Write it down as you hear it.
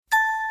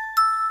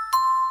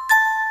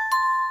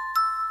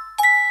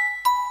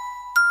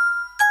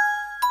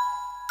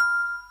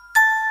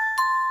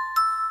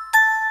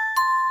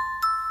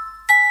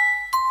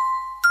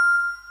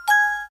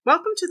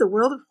Welcome to the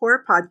World of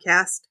Horror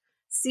Podcast,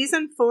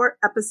 Season 4,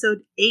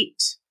 Episode 8.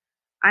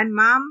 I'm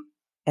Mom.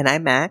 And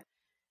I'm Mac.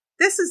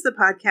 This is the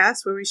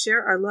podcast where we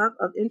share our love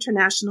of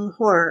international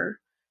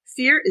horror.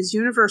 Fear is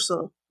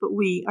universal, but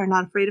we are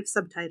not afraid of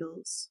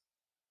subtitles.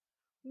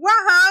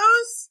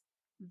 Wahos!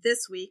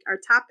 This week, our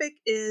topic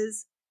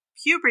is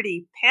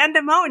puberty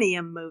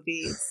pandemonium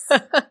movies.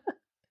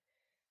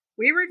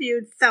 We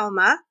reviewed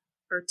Thelma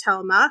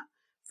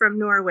from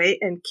Norway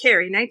and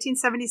Carrie,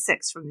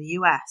 1976 from the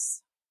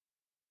U.S.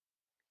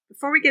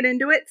 Before we get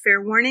into it,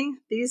 fair warning,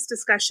 these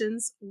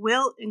discussions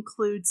will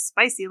include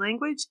spicy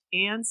language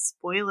and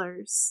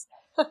spoilers.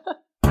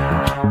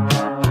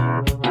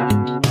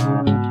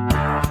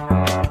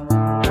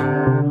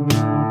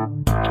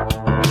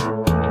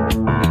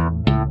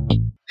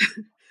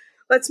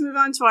 Let's move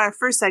on to our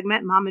first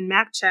segment, Mom and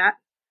Mac Chat.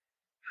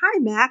 Hi,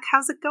 Mac.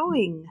 How's it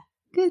going?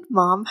 Good,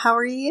 Mom. How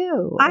are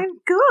you?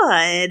 I'm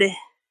good.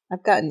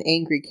 I've got an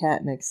angry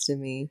cat next to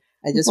me.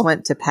 I just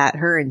went to pat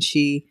her, and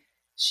she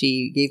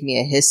gave me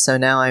a hiss. So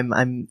now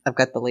I've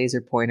got the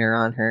laser pointer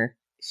on her.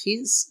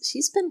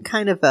 She's been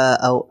kind of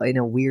in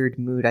a weird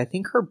mood. I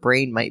think her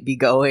brain might be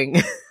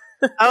going.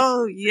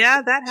 Oh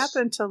yeah, that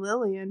happened to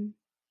Lillian.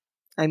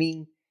 I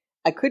mean,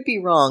 I could be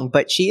wrong,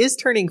 but she is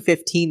turning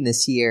 15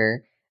 this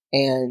year,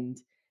 and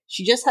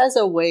she just has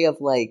a way of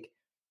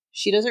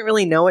she doesn't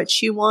really know what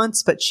she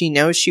wants, but she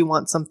knows she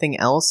wants something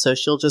else. So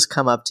she'll just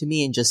come up to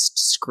me and just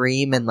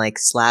scream and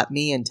slap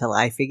me until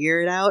I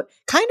figure it out.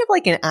 Kind of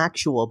like an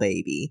actual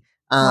baby.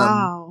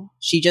 Wow.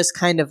 She just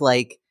kind of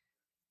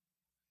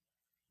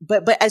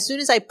but as soon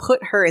as I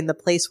put her in the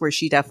place where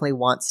she definitely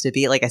wants to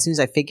be, as soon as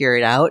I figure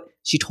it out,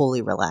 she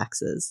totally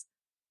relaxes.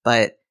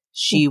 But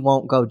she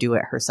won't go do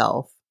it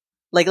herself.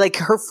 Like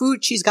her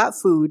food, she's got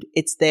food.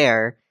 It's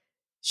there.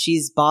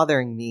 She's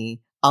bothering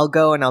me. I'll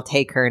go and I'll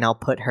take her and I'll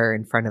put her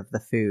in front of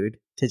the food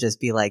to just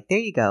be like, there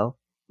you go.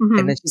 Mm-hmm.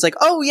 And then she's like,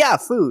 oh yeah,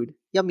 food.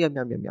 Yum, yum,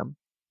 yum, yum, yum.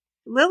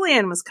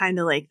 Lillian was kind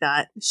of like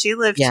that. She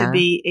lived to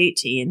be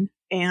 18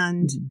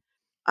 and,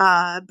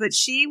 but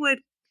she would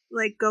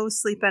go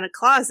sleep in a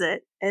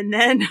closet and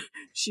then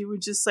she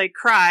would just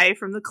cry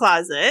from the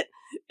closet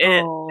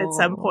at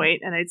some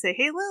point. And I'd say,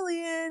 hey,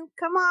 Lillian,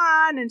 come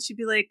on. And she'd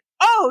be like,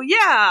 oh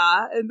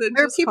yeah. And then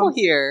there are people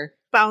here.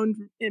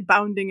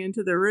 Bounding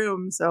into the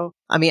room. So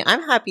I mean,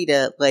 I'm happy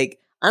to I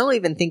don't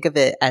even think of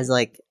it as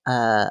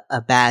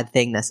a bad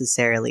thing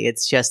necessarily.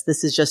 It's just,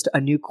 this is just a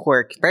new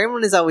quirk.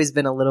 Everyone has always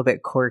been a little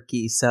bit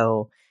quirky,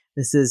 so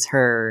this is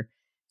her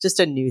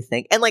just a new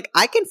thing. And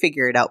I can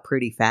figure it out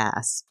pretty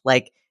fast.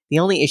 The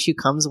only issue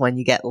comes when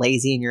you get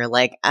lazy and you're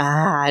like,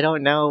 I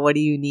don't know, what do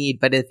you need?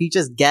 But if you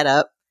just get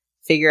up,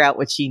 figure out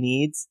what she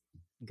needs,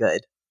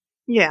 good.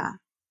 Yeah,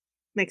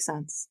 makes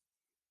sense.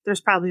 There's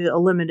probably a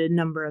limited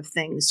number of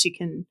things she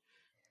can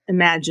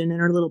imagine in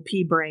her little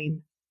pea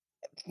brain.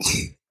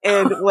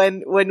 And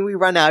when we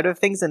run out of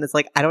things and it's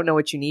I don't know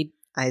what you need,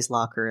 I just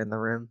lock her in the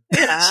room.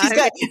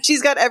 Yeah,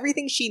 she's got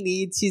everything she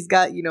needs. She's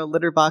got,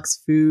 litter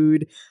box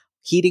food,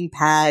 heating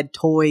pad,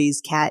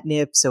 toys,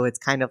 catnip. So it's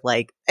kind of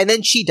and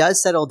then she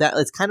does settle down.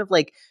 It's kind of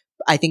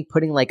I think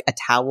putting a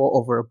towel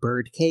over a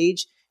bird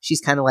cage. She's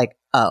kind of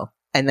oh,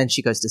 and then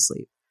she goes to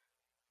sleep.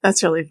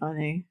 That's really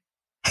funny.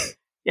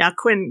 Yeah,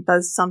 Quinn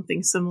does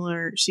something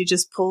similar. She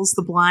just pulls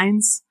the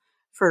blinds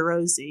for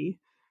Rosie,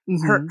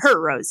 her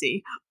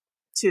Rosie,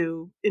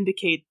 to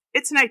indicate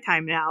it's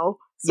nighttime now,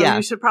 so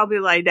you should probably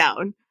lie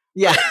down.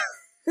 Yeah.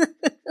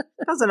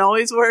 Doesn't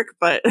always work,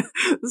 but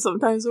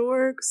sometimes it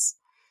works.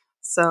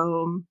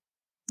 So,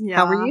 yeah.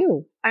 How are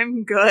you?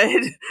 I'm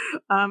good.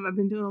 I've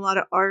been doing a lot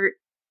of art,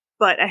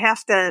 but I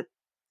have to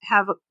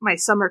have my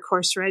summer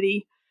course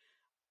ready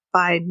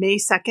by May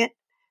 2nd.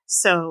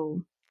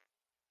 So,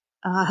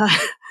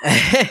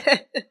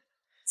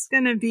 it's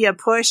going to be a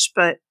push,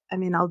 but I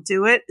mean, I'll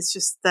do it. It's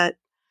just that,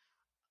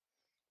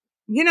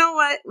 you know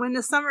what? When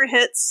the summer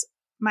hits,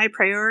 my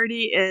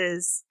priority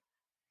is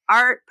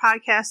art,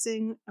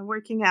 podcasting, and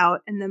working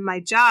out. And then my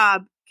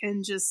job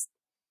can just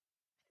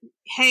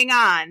hang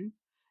on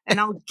and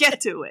I'll get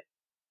to it.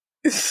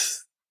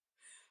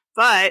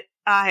 But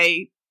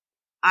I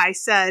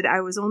said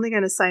I was only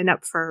going to sign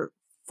up for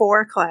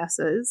 4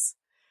 classes.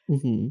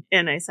 Mm-hmm.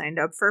 And I signed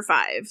up for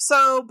 5.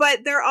 So,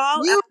 but they're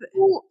all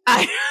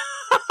I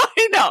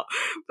know,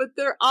 but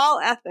they're all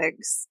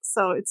ethics.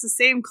 So it's the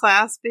same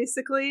class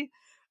basically.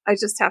 I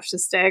just have to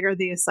stagger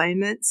the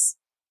assignments.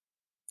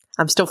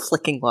 I'm still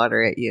flicking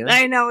water at you.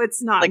 I know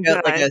it's not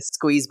good. Like a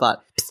squeeze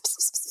bot.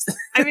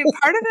 I mean,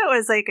 part of it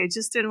was I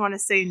just didn't want to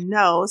say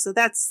no. So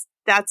that's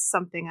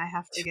something I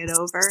have to get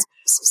over.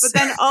 But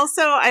then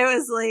also I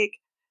was like,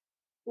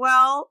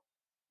 well,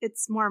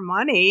 it's more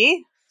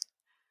money.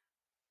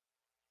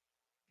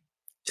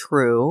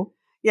 True.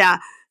 Yeah.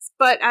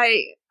 But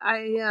I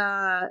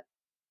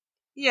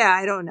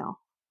don't know.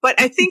 But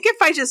I think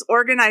if I just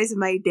organize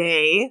my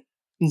day,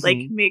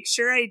 make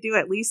sure I do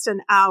at least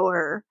an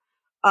hour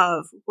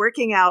of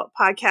working out,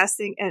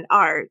 podcasting, and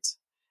art,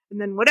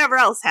 and then whatever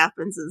else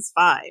happens is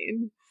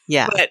fine.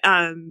 Yeah. But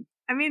I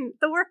mean,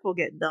 the work will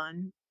get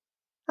done.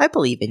 I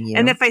believe in you.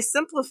 And if I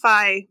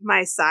simplify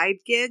my side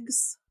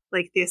gigs,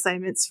 like the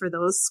assignments for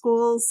those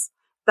schools,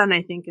 then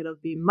I think it'll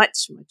be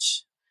much,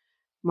 much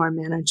more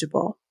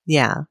manageable.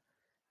 Yeah.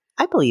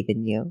 I believe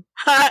in you.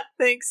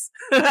 Thanks.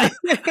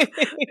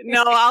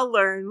 No, I'll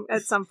learn.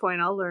 At some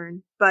point, I'll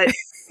learn. But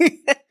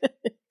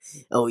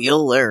oh,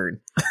 you'll learn.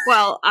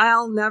 well,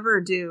 I'll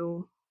never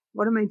do.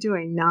 What am I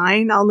doing?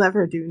 9? I'll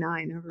never do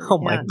 9 ever Oh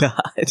again. my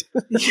God.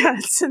 Yeah,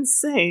 it's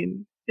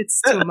insane.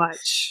 It's too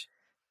much.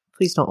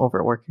 Please don't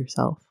overwork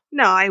yourself.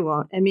 No, I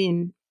won't. I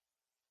mean,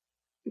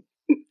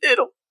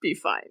 it'll be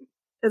fine.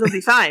 It'll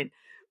be fine.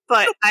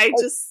 But I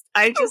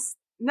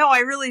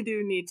really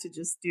do need to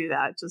just do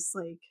that. Just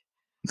like,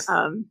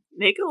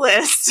 make a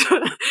list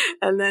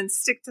and then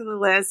stick to the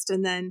list.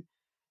 And then,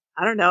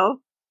 I don't know,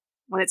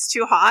 when it's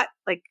too hot,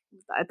 like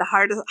at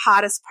the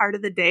hottest part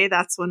of the day,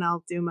 that's when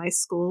I'll do my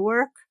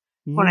schoolwork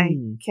when I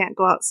can't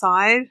go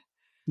outside.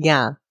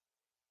 Yeah.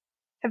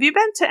 Have you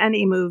been to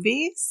any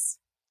movies?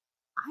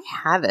 I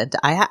haven't.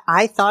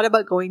 I thought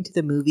about going to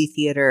the movie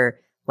theater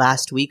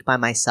last week by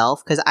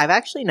myself because I've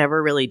actually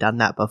never really done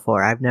that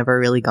before. I've never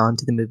really gone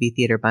to the movie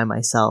theater by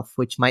myself,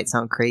 which might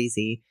sound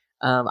crazy.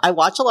 I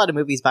watch a lot of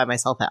movies by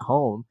myself at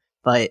home,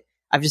 but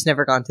I've just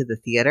never gone to the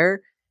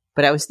theater.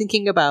 But I was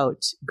thinking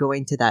about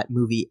going to that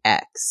movie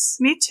X.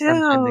 Me too.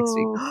 Sometime next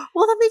week.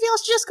 Well, then maybe I'll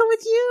just go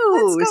with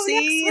you. Let's go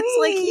See, next it's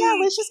like, yeah,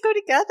 week. let's just go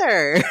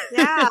together.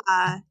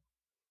 Yeah.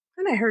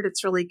 And I heard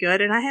it's really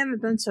good. And I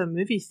haven't been to a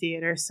movie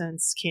theater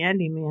since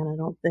Candyman, I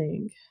don't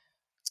think.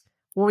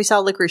 When we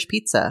saw Licorice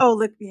Pizza. Oh,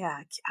 look,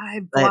 yeah. I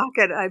block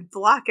it out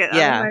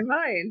of my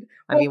mind.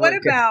 Well, what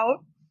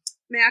about,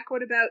 Mac,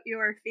 what about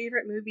your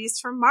favorite movies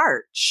from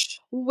March?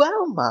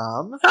 Well,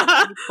 Mom,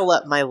 let me pull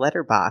up my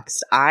Letterboxd.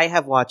 I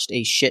have watched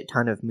a shit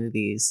ton of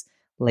movies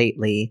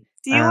lately.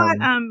 Do you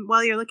want,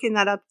 while you're looking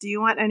that up, do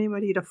you want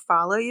anybody to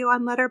follow you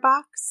on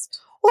Letterboxd?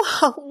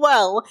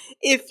 Well,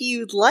 if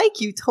you'd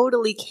like, you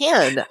totally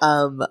can.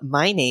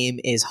 My name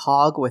is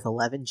Hog with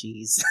 11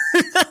 G's.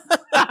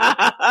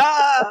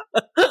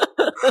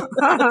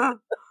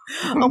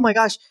 Oh my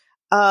gosh.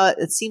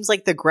 It seems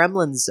like the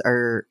gremlins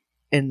are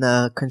in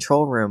the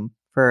control room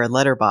for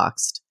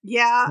Letterboxd.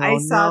 Yeah, I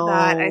saw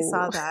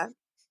that.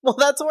 Well,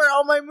 that's where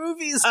all my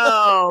movies are.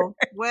 Oh,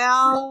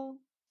 well.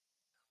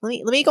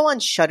 Let me go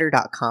on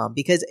Shudder.com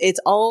because it's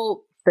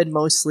all been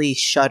mostly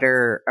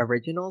Shudder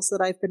originals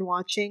that I've been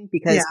watching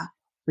because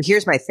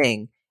here's my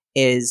thing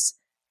is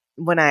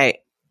when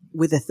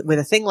with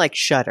a thing like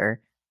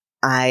Shudder,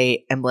 I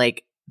am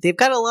like, they've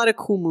got a lot of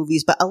cool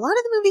movies, but a lot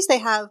of the movies they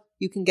have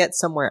you can get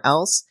somewhere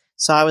else.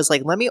 So I was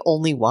like, let me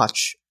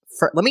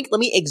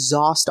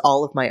exhaust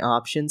all of my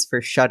options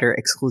for Shudder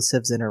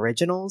exclusives and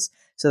originals.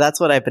 So that's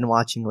what I've been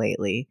watching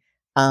lately.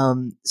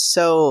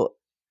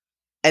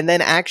 And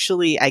then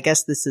actually, I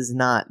guess this is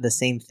not the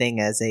same thing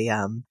as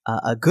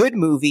a good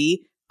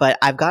movie, but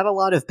I've got a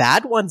lot of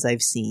bad ones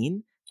I've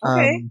seen.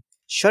 Okay.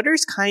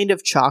 Shudder's kind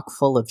of chock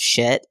full of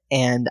shit,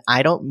 and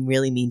I don't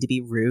really mean to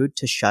be rude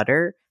to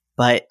Shudder,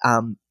 but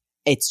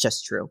it's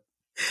just true.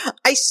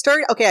 I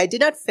did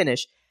not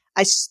finish.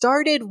 I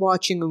started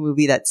watching a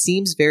movie that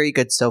seems very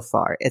good so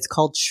far. It's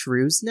called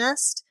Shrew's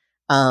Nest.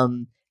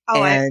 I've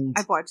watched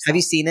that. Have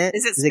you seen it?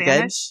 Is it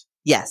Spanish? Good?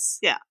 Yes.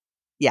 Yeah.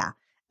 Yeah.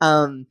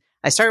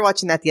 I started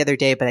watching that the other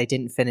day, but I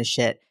didn't finish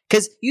it.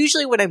 Because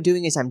usually what I'm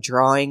doing is I'm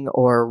drawing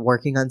or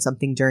working on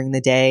something during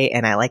the day,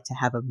 and I like to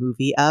have a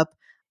movie up.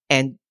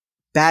 And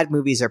bad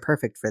movies are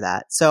perfect for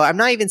that. So I'm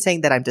not even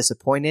saying that I'm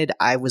disappointed.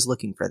 I was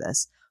looking for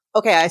this.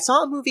 Okay, I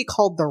saw a movie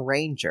called The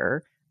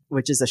Ranger,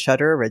 which is a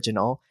Shudder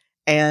original.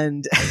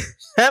 And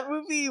that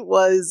movie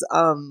was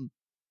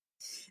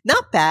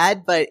not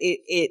bad, but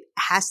it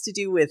has to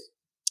do with...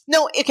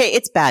 No, okay,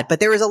 it's bad, but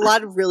there was a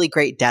lot of really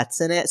great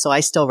deaths in it, so I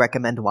still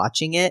recommend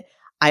watching it.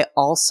 I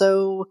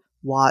also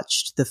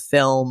watched the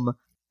film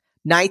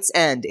Night's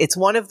End. It's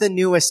one of the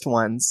newest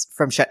ones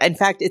from Shudder. In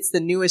fact, it's the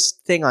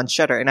newest thing on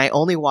Shudder, and I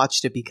only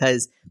watched it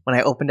because when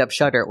I opened up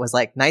Shudder, it was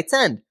like, Night's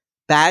End,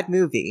 bad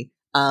movie.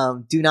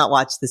 Do not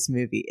watch this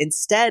movie.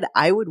 Instead,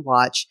 I would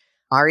watch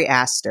Ari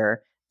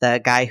Aster, the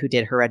guy who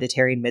did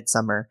Hereditary and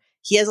Midsommar.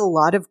 He has a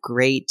lot of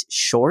great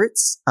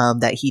shorts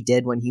that he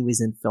did when he was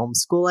in film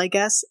school, I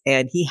guess.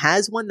 And he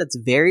has one that's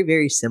very,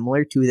 very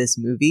similar to this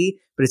movie,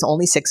 but it's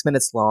only 6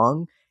 minutes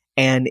long.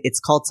 And it's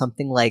called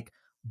something like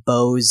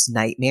Beau's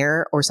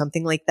Nightmare or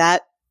something like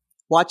that.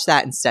 Watch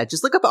that instead.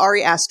 Just look up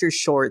Ari Aster's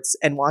shorts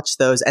and watch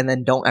those, and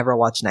then don't ever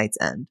watch Night's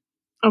End.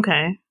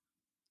 Okay.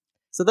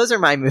 So those are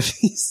my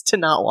movies to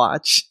not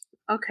watch.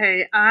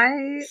 Okay.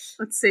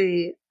 Let's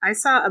see. I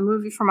saw a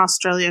movie from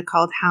Australia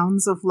called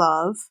Hounds of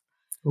Love.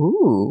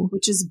 Ooh.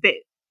 Which is big.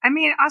 I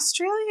mean,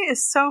 Australia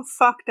is so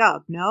fucked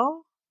up,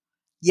 no?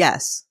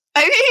 Yes.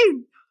 I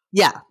mean.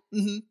 Yeah.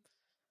 Mm-hmm.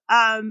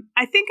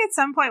 I think at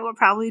some point we'll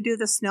probably do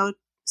the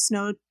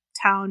Snowtown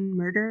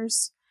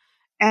Murders.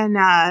 And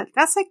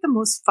that's like the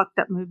most fucked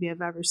up movie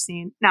I've ever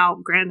seen. Now,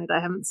 granted,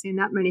 I haven't seen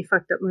that many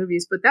fucked up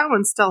movies, but that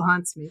one still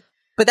haunts me.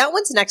 But that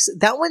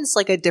one's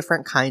like a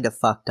different kind of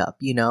fucked up,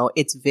 you know?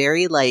 It's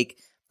very like,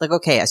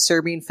 okay, a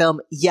Serbian film,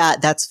 yeah,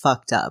 that's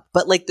fucked up.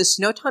 But like the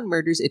Snowtown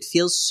Murders, it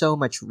feels so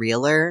much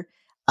realer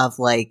of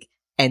like,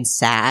 and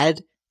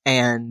sad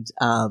and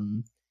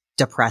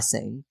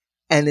depressing.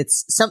 And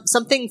it's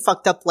something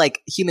fucked up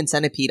like Human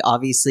Centipede.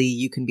 Obviously,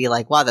 you can be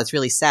like, wow, that's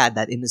really sad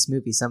that in this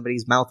movie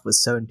somebody's mouth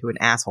was sewn to an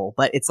asshole.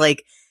 But it's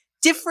like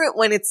different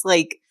when it's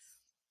like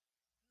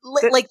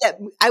that.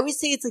 I would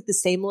say it's like the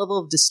same level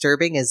of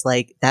disturbing as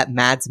like that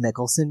Mads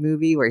Mikkelsen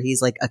movie where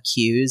he's like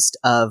accused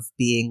of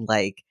being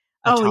like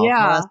a child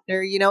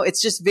molester. You know,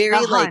 it's just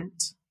very like,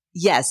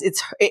 yes,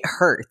 it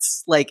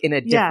hurts like in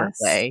a different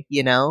way,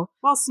 you know?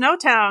 Well,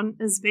 Snowtown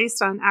is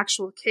based on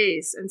actual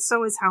case, and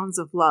so is Hounds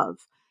of Love.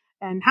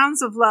 And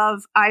Hounds of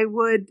Love, I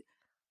would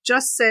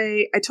just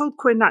say, I told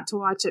Quinn not to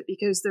watch it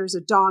because there's a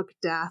dog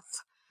death.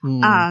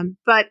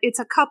 But it's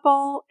a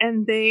couple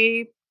and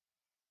they,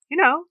 you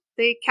know,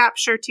 they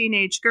capture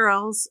teenage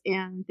girls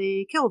and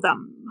they kill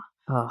them.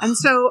 Oh. And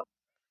so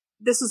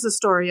this is the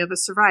story of a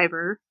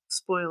survivor,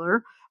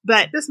 spoiler,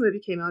 but this movie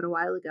came out a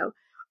while ago.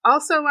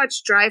 Also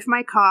watched Drive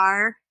My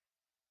Car,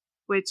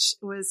 which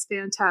was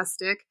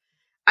fantastic.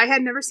 I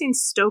had never seen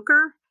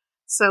Stoker,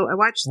 so I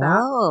watched that.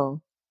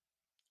 Oh.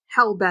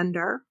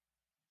 Hellbender.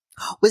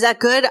 Was that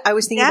good? I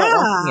was thinking about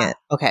watching it.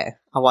 Okay,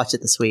 I'll watch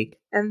it this week.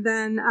 And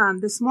then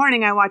this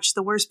morning I watched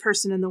The Worst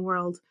Person in the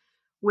World,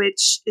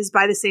 which is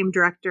by the same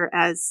director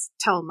as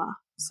Thelma.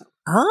 So.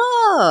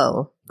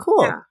 Oh,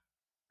 cool.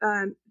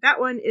 Yeah.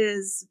 That one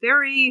is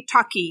very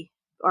talky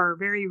or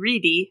very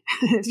reedy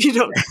if you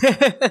don't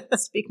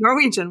speak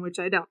Norwegian, which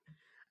I don't.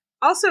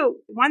 Also,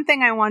 one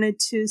thing I wanted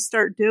to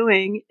start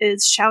doing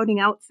is shouting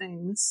out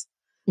things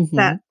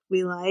that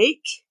we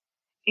like.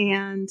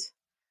 And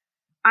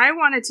I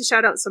wanted to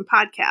shout out some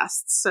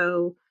podcasts.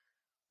 So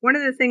one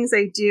of the things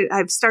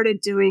I've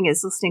started doing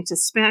is listening to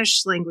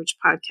Spanish language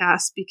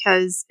podcasts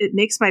because it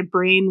makes my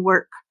brain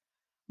work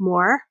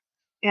more.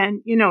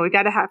 And, you know,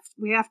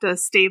 we have to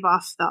stave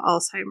off the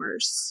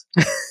Alzheimer's.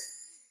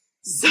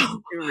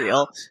 So you're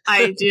real.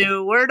 I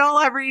do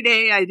Wordle every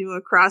day. I do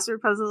a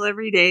crossword puzzle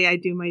every day. I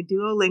do my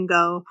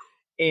Duolingo.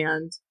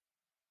 And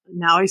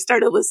now I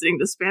started listening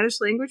to Spanish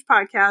language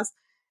podcasts.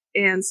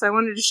 And so I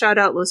wanted to shout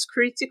out Los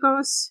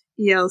Críticos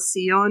y El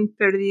Sillón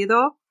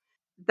Perdido.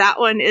 That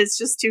one is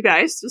just two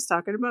guys just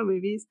talking about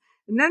movies.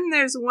 And then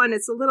there's one,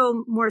 it's a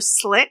little more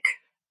slick.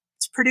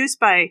 It's produced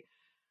by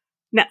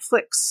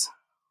Netflix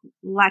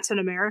Latin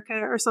America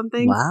or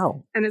something.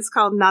 Wow. And it's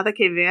called Nada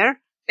que Ver.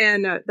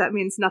 And that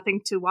means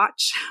nothing to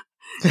watch.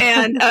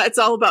 And it's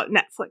all about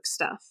Netflix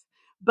stuff.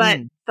 But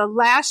the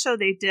last show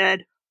they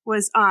did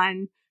was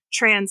on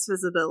trans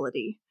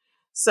visibility.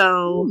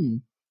 So,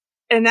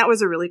 and that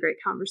was a really great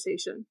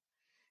conversation.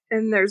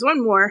 And there's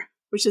one more,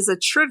 which is a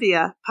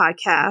trivia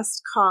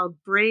podcast called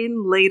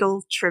Brain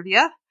Ladle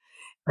Trivia.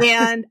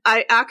 And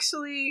I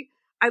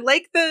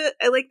like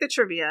the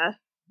trivia,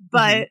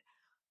 but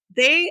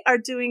they are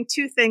doing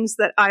two things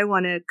that I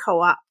want to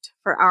co-opt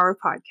for our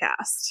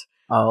podcast.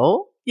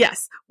 Oh?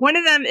 Yes. One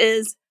of them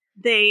is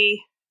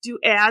they do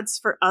ads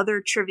for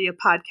other trivia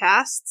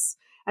podcasts.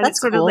 And That's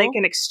it's sort cool. of like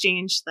an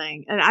exchange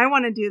thing. And I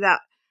want to do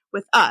that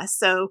with us.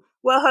 So,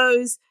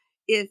 Wellhoes,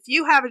 if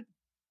you have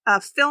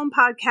a film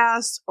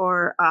podcast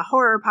or a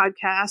horror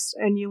podcast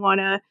and you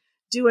want to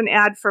do an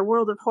ad for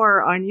World of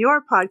Horror on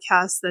your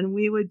podcast, then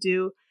we would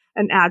do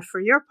an ad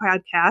for your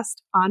podcast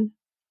on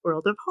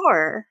World of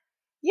Horror.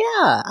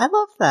 Yeah, I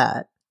love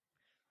that.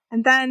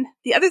 And then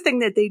the other thing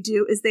that they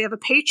do is they have a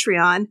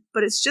Patreon,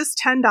 but it's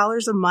just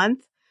 $10 a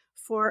month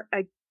for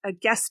a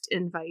guest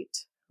invite.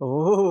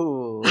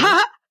 Oh,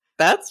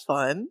 that's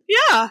fun.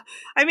 Yeah.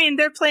 I mean,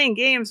 they're playing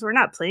games. We're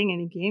not playing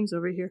any games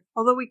over here.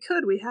 Although we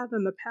could. We have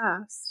in the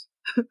past.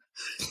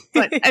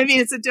 But, I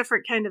mean, it's a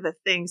different kind of a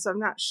thing, so I'm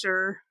not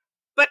sure.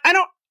 But I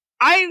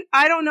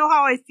don't know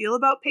how I feel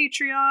about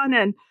Patreon.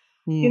 And,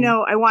 you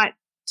know, I want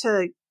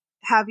to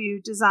have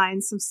you design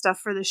some stuff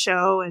for the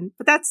show,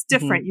 but that's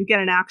different. You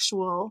get an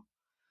actual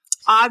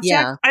object.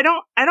 Yeah. I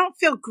don't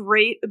feel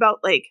great about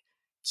like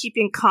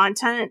keeping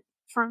content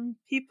from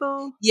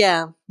people.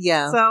 Yeah.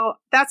 So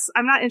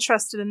I'm not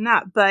interested in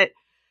that, but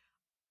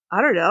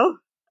I don't know.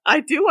 I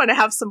do want to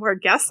have some more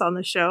guests on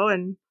the show,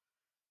 and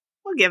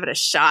we'll give it a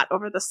shot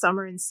over the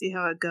summer and see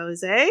how it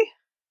goes, eh?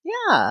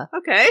 Yeah.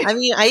 Okay. I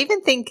mean, I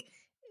even think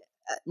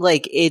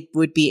like it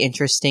would be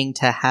interesting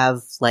to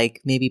have like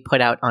maybe put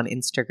out on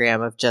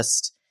Instagram of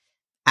just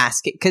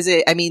asking, because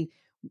I mean,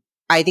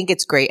 I think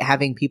it's great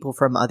having people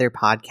from other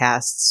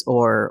podcasts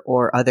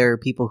or other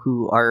people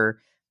who are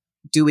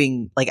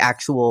doing like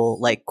actual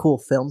like cool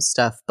film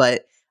stuff.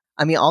 But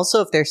I mean,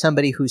 also if there's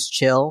somebody who's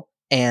chill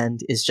and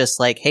is just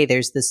like, hey,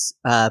 there's this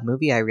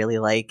movie I really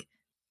like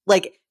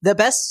the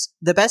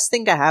best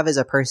thing to have is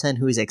a person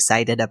who's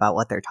excited about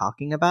what they're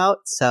talking about.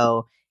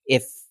 So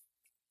if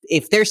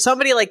there's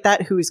somebody like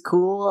that who's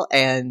cool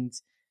and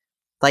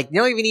like you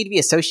don't even need to be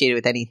associated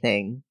with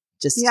anything,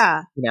 just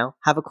you know,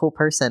 have a cool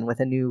person with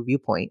a new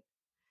viewpoint.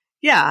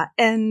 Yeah,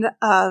 and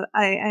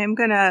I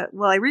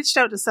reached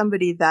out to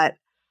somebody that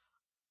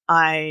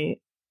I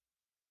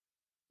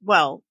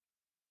won't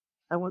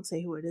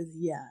say who it is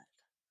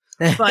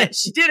yet, but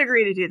she did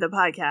agree to do the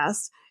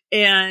podcast,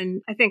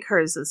 and I think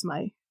hers is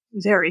my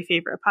very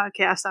favorite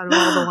podcast out of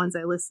all the ones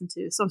I listen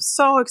to. So I'm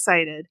so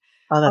excited.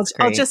 Oh, that's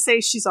I'll great. just say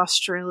she's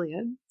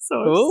Australian. So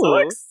I'm Ooh. so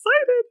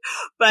excited.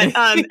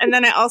 But, and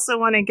then I also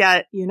want to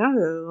get, you know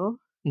who.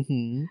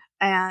 Mm-hmm.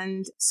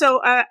 And so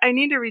I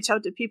need to reach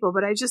out to people,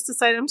 but I just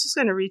decided I'm just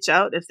going to reach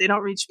out. If they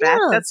don't reach back,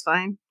 that's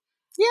fine.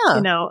 Yeah.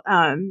 You know,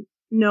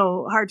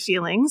 no hard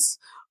feelings,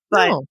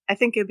 but I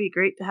think it'd be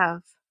great to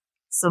have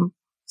some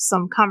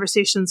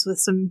conversations with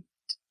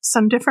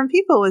some different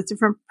people with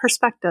different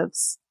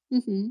perspectives.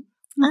 Mm-hmm.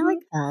 I like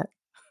that.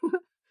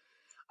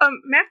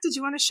 Mac, did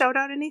you want to shout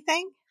out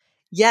anything?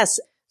 Yes.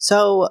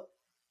 So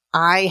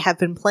I have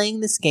been playing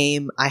this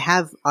game. I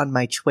have on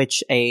my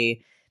Twitch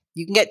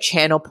you can get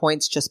channel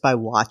points just by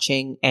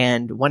watching,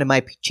 and one of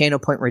my channel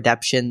point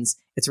redemptions,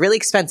 it's really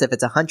expensive.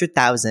 It's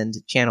 100,000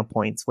 channel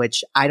points,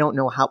 which I don't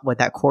know what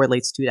that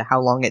correlates to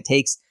how long it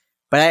takes,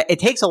 but it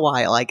takes a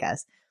while, I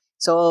guess.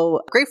 So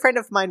a great friend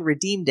of mine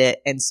redeemed it,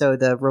 and so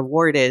the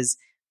reward is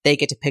they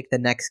get to pick the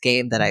next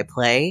game that I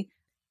play,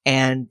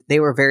 and they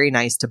were very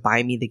nice to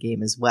buy me the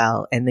game as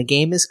well. And the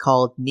game is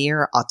called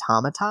Nier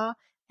Automata,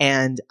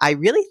 and I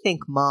really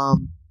think,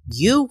 Mom,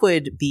 you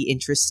would be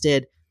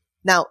interested.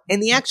 Now, in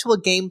the actual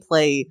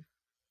gameplay,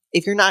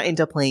 if you're not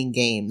into playing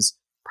games,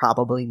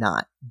 probably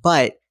not.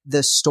 But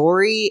the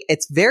story,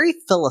 it's very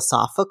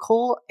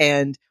philosophical.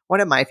 And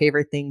one of my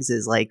favorite things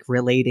is like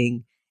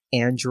relating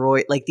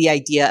Android, like the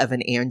idea of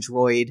an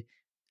android,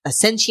 a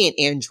sentient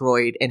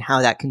android, and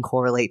how that can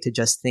correlate to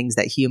just things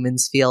that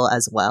humans feel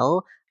as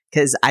well.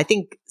 Because I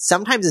think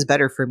sometimes it's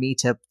better for me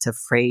to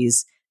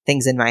phrase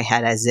things in my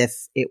head as if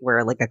it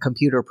were like a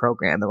computer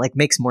program. It like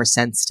makes more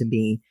sense to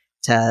me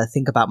to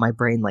think about my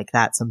brain like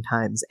that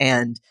sometimes.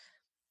 And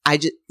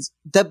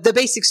the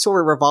basic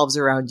story revolves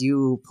around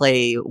you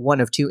play one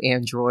of two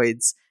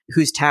androids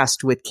who's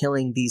tasked with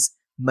killing these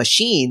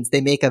machines.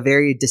 They make a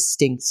very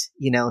distinct,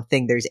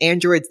 thing. There's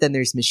androids, then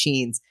there's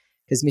machines,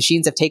 because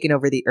machines have taken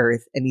over the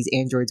Earth, and these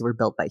androids were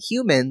built by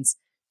humans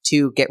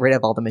to get rid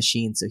of all the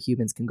machines so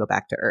humans can go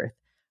back to Earth.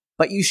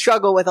 But you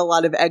struggle with a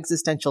lot of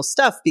existential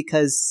stuff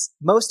because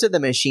most of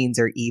the machines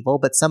are evil,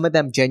 but some of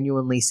them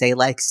genuinely say,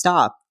 like,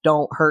 stop,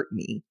 don't hurt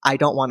me. I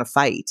don't want to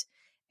fight.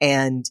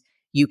 And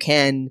you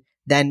can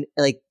then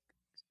like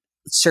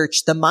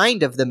search the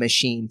mind of the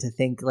machine to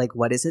think, like,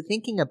 what is it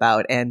thinking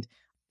about? And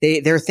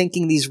they're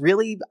thinking these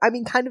really,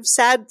 kind of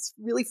sad,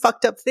 really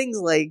fucked up things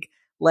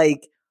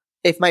like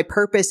if my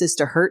purpose is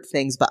to hurt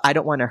things, but I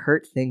don't want to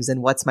hurt things,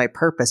 then what's my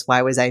purpose?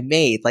 Why was I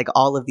made? Like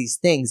all of these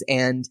things.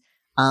 And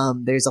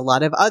there's a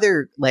lot of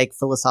other like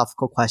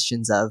philosophical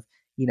questions of,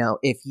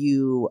 if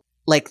you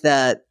like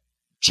the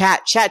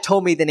chat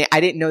told me the name. I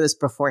didn't know this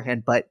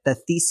beforehand, but the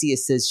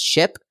Theseus's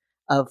ship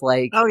of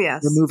like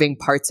removing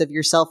parts of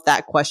yourself,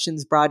 that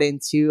question's brought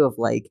into of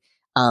like,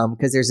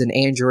 because there's an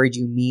android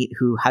you meet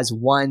who has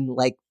one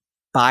like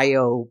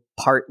bio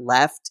part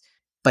left,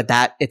 but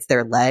that it's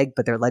their leg,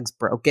 but their leg's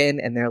broken.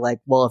 And they're like,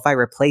 well, if I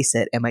replace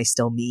it, am I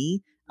still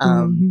me?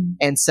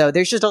 And so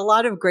there's just a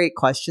lot of great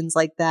questions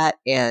like that.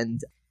 And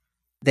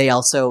they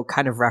also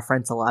kind of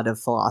reference a lot of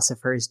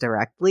philosophers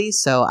directly.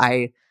 So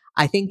I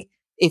think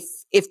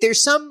if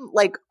there's some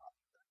like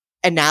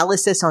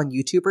analysis on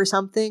YouTube or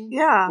something,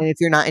 and if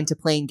you're not into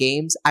playing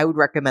games, I would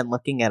recommend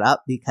looking it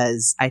up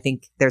because I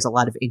think there's a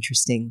lot of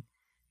interesting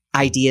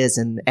ideas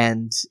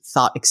and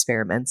thought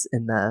experiments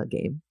in the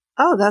game.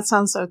 Oh, that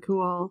sounds so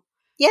cool.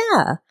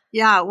 Yeah.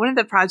 Yeah. One of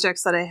the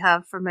projects that I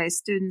have for my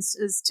students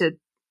is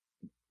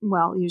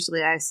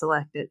usually I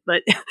select it,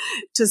 but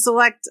to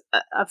select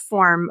a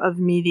form of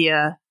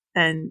media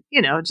and,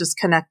 just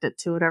connect it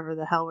to whatever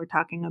the hell we're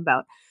talking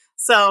about.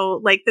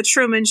 So like the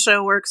Truman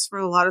Show works for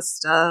a lot of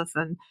stuff,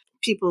 and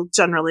people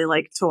generally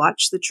like to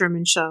watch the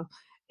Truman Show.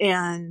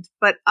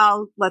 But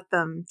I'll let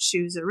them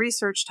choose a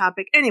research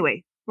topic.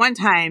 Anyway, one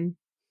time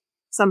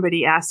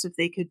somebody asked if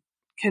they could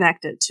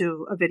connect it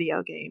to a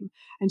video game,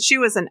 and she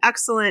was an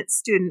excellent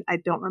student. I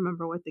don't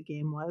remember what the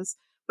game was,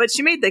 but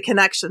she made the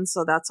connection.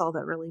 So that's all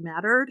that really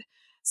mattered.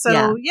 So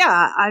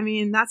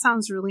that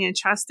sounds really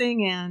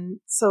interesting. And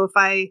so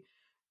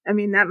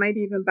that might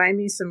even buy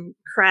me some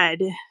cred.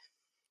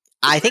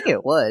 I think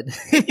it would.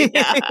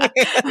 Yeah.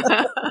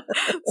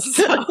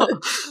 So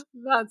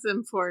that's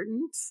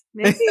important.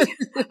 Maybe.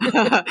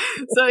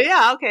 So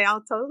okay,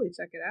 I'll totally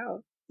check it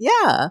out.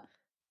 Yeah.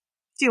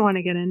 Do you want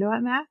to get into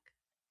it, Mac?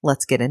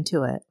 Let's get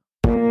into it.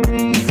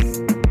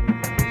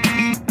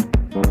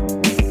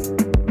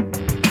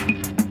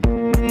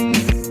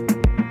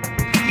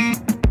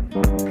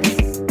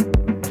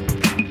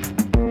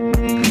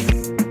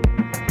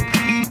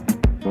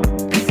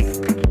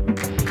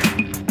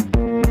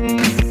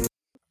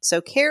 So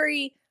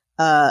Carrie,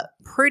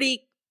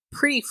 pretty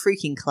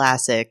freaking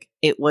classic.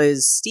 It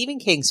was Stephen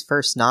King's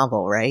first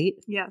novel, right?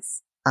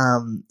 Yes.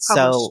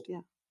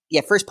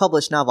 First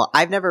published novel.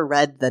 I've never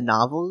read the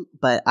novel,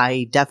 but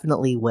I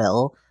definitely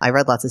will. I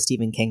read lots of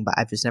Stephen King, but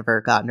I've just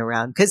never gotten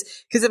around because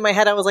in my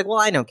head I was like, well,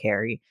 I know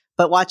Carrie.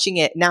 But watching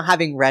it now,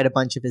 having read a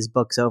bunch of his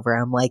books over,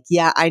 I'm like,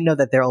 yeah, I know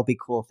that there will be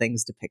cool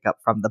things to pick up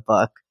from the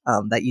book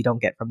that you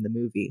don't get from the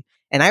movie.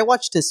 And I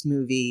watched this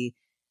movie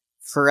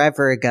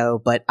forever ago,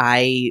 but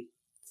I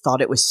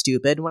thought it was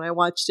stupid when I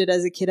watched it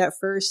as a kid at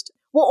first.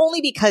 Well,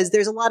 only because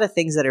there's a lot of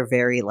things that are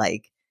very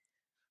like,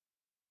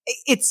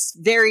 it's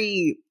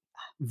very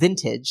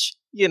vintage,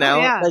 you know?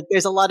 Oh, yeah. Like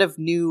there's a lot of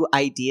new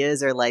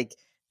ideas, or like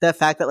the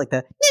fact that like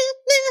the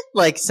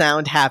like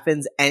sound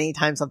happens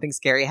anytime something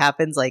scary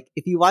happens. Like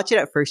if you watch it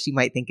at first, you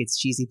might think it's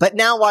cheesy, but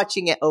now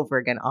watching it over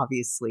again,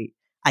 obviously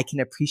I can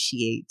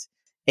appreciate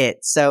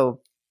it.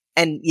 So,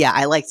 and yeah,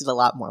 I liked it a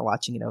lot more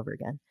watching it over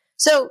again.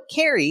 So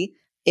Carrie,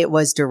 it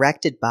was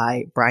directed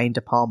by Brian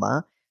De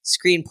Palma,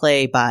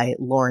 screenplay by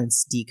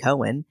Lawrence D.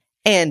 Cohen,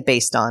 and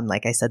based on,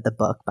 like I said, the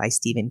book by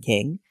Stephen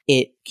King.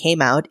 It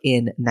came out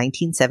in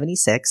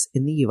 1976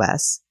 in the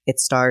US. It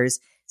stars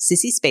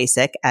Sissy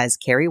Spacek as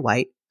Carrie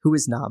White, who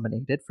was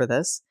nominated for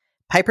this.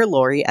 Piper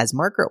Laurie as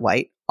Margaret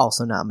White,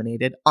 also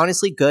nominated.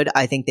 Honestly, good.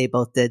 I think they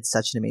both did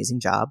such an amazing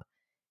job.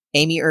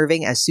 Amy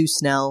Irving as Sue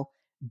Snell.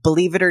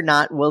 Believe it or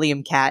not,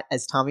 William Catt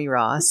as Tommy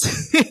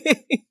Ross.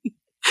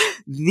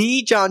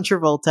 The John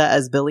Travolta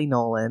as Billy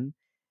Nolan.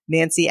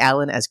 Nancy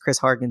Allen as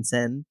Chris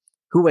Hargensen,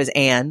 who was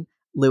Anne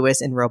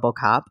Lewis in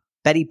RoboCop.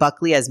 Betty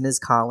Buckley as Ms.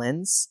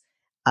 Collins.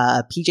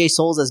 PJ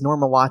Soles as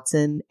Norma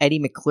Watson.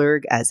 Eddie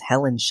McClurg as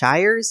Helen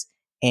Shires.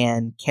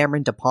 And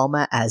Cameron De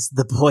Palma as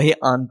the boy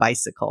on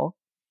bicycle.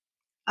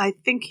 I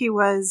think he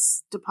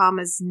was De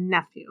Palma's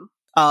nephew.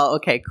 Oh,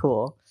 okay,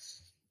 cool.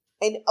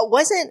 And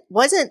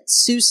wasn't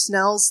Sue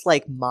Snell's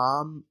like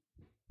mom?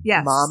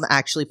 Yes. Mom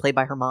actually played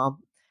by her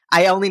mom.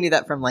 I only knew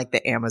that from like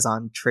the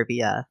Amazon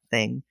trivia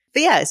thing.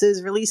 But yeah, so it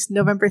was released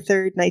November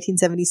 3rd,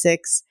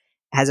 1976.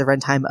 It has a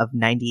runtime of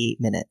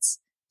 98 minutes.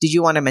 Did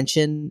you want to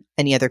mention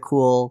any other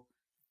cool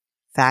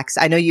facts?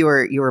 I know you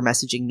were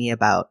messaging me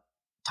about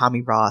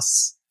Tommy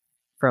Ross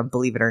from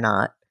Believe It or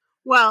Not.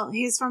 Well,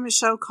 he's from a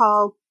show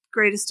called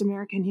Greatest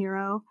American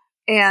Hero,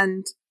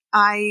 and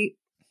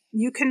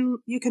you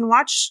can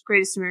watch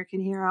Greatest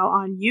American Hero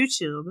on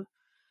YouTube.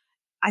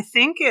 I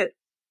think it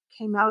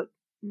came out,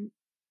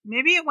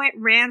 maybe it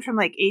ran from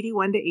like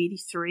 81 to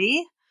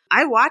 83.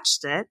 I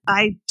watched it.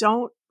 I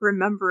don't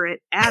remember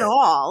it at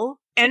all.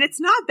 And it's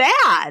not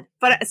bad.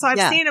 But so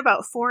I've seen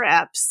about 4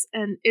 eps,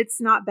 and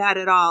it's not bad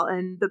at all.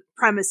 And the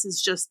premise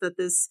is just that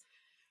this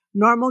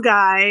normal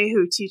guy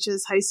who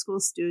teaches high school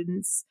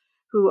students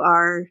who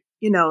are,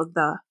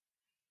 the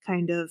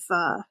kind of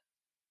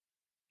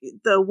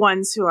the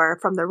ones who are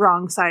from the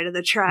wrong side of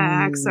the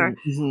tracks or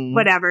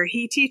whatever.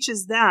 He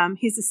teaches them.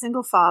 He's a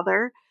single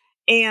father,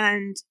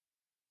 and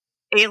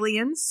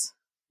aliens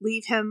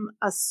leave him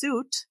a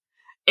suit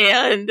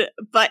and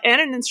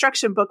an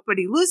instruction book, but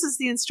he loses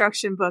the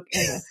instruction book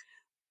and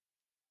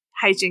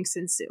hijinks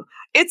ensue.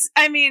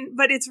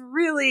 But it's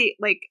really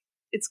like,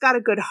 it's got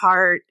a good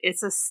heart.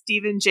 It's a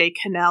Stephen J.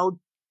 Cannell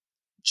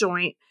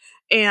joint,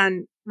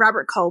 and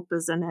Robert Culp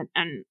is in it,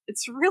 and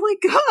it's really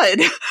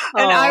good.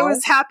 And I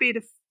was happy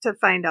to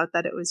find out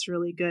that it was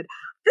really good.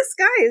 This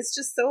guy is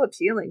just so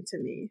appealing to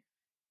me.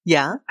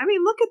 Yeah. I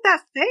mean, look at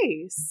that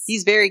face.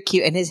 He's very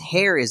cute, and his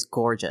hair is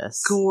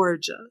gorgeous.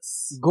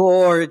 Gorgeous.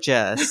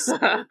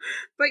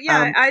 But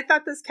yeah, I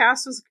thought this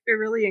cast was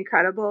really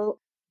incredible.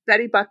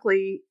 Betty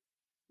Buckley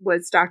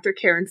was Dr.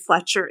 Karen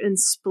Fletcher in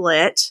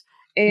Split,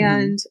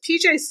 and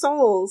PJ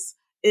Soles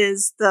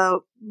is the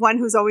one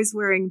who's always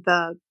wearing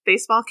the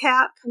baseball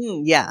cap.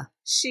 Yeah.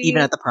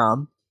 Even at the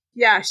prom.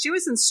 Yeah, she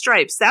was in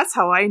Stripes. That's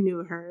how I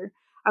knew her.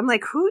 I'm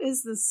like, who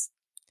is this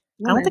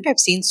woman? I don't think I've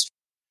seen Stripes.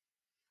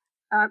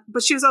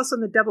 But she was also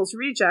in The Devil's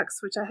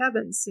Rejects, which I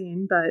haven't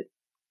seen, but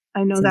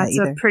I know That that's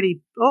a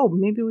pretty... Oh,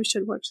 maybe we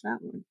should watch that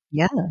one.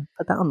 Yeah,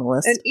 put that on the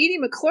list. And Edie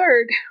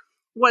McClurg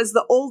was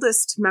the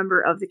oldest member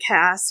of the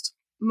cast.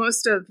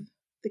 Most of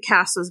the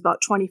cast was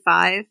about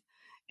 25,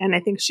 and I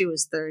think she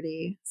was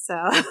 30. So,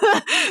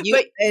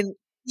 and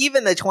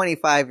even the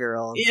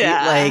 25-year-olds,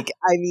 yeah.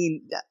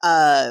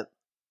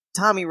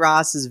 Tommy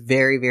Ross is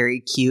very,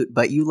 very cute,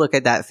 but you look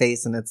at that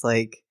face and it's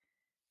like,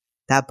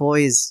 that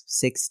boy is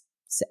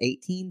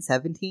 18,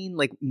 17?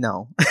 Like,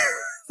 no.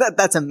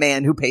 That's a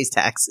man who pays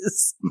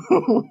taxes.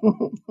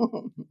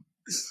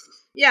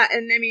 Yeah,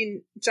 and I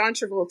mean, John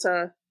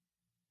Travolta.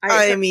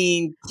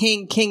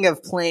 King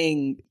of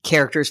playing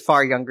characters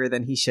far younger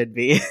than he should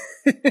be.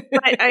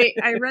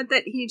 I read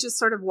that he just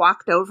sort of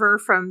walked over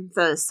from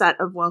the set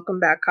of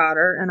Welcome Back,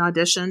 Kotter and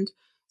auditioned.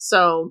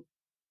 So,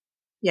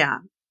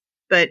 yeah.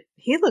 But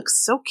he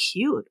looks so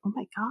cute. Oh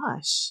my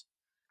gosh.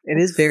 It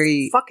is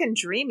very fucking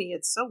dreamy.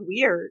 It's so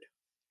weird.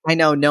 I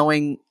know,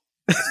 knowing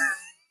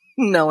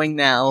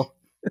now.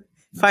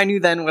 If I knew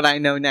then what I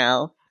know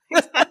now.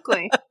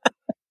 Exactly.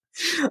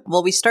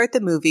 Well, we start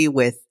the movie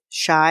with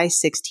shy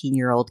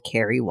 16-year-old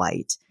Carrie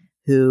White,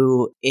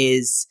 who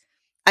is,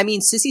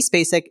 Sissy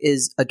Spacek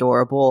is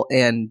adorable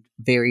and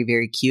very,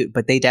 very cute,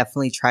 but they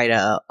definitely try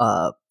to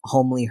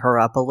homely her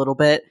up a little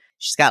bit.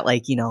 She's got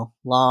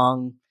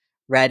long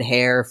red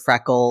hair,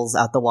 freckles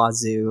out the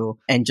wazoo,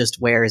 and just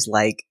wears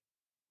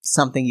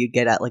something you'd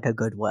get at a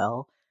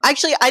Goodwill.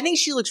 Actually, I think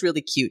she looks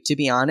really cute, to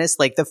be honest.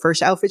 The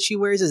first outfit she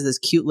wears is this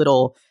cute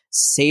little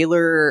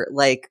sailor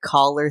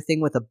collar thing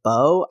with a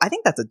bow. I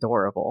think that's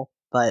adorable.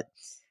 But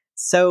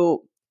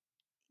so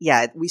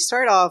yeah, we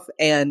start off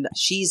and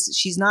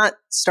she's not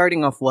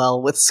starting off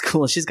well with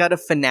school. She's got a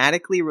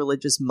fanatically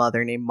religious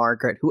mother named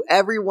Margaret, who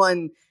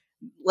everyone,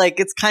 like,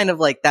 it's kind of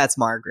like, that's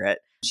Margaret.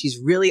 She's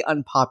really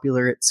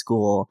unpopular at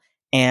school.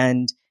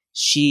 And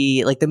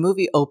she, like, the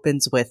movie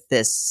opens with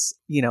this,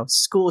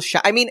 school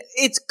shot. I mean,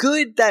 it's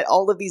good that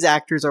all of these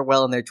actors are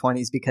well in their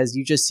 20s because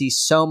you just see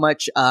so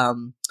much,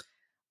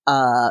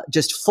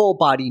 just full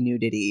body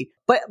nudity.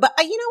 But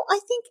I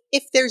think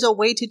if there's a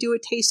way to do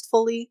it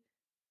tastefully,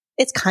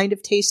 it's kind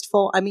of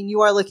tasteful. I mean,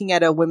 you are looking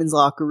at a women's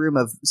locker room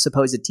of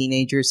supposed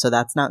teenagers, so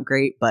that's not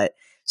great. But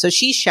so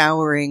she's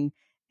showering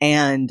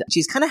and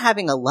she's kind of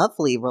having a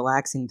lovely,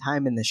 relaxing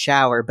time in the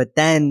shower. But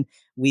then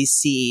we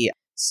see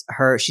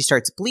she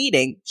starts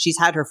bleeding. She's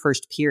had her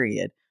first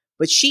period,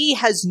 but she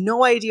has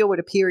no idea what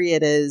a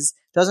period is,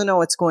 doesn't know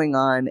what's going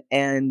on.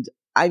 And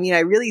I mean, I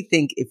really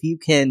think if you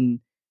can,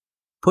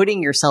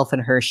 putting yourself in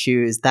her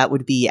shoes, that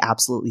would be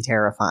absolutely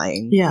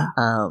terrifying. Yeah.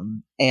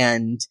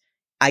 And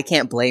I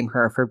can't blame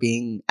her for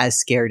being as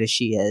scared as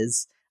she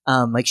is.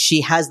 Like,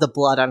 she has the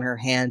blood on her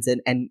hands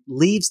and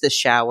leaves the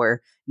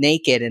shower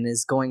naked and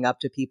is going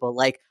up to people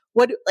like,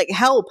 what, like,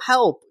 help,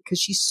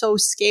 because she's so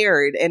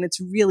scared, and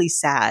it's really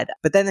sad.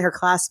 But then her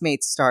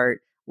classmates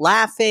start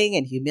laughing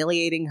and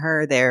humiliating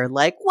her. They're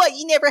like, what,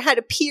 you never had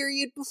a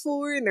period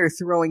before? And they're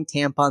throwing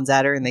tampons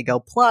at her and they go,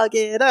 plug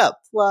it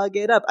up.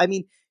 I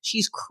mean,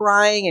 she's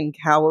crying and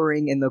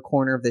cowering in the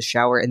corner of the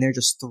shower and they're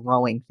just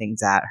throwing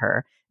things at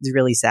her. It's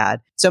really sad.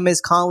 So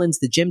Ms. Collins,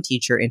 the gym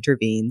teacher,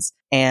 intervenes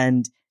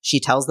and she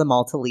tells them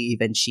all to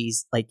leave. And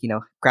she's like,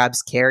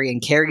 grabs Carrie,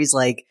 and Carrie's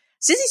like,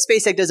 Sissy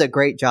Spacek does a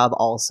great job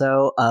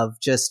also of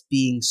just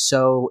being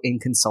so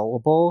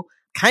inconsolable,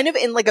 kind of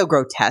in like a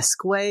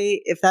grotesque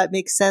way, if that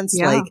makes sense.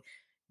 Yeah. Like,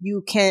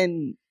 you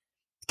can,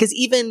 because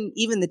even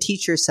the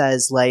teacher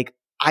says, like,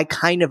 I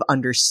kind of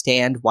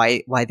understand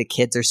why the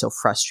kids are so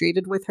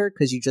frustrated with her,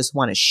 because you just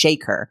want to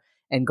shake her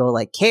and go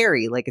like,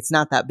 Carrie, like, it's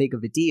not that big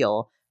of a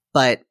deal.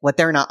 But what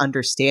they're not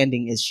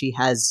understanding is she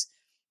has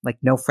like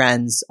no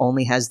friends,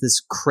 only has this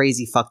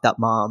crazy fucked up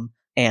mom,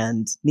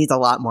 and needs a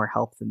lot more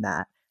help than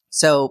that.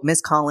 So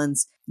Miss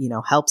Collins,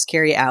 helps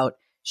Carrie out.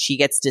 She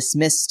gets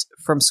dismissed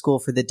from school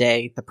for the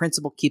day. The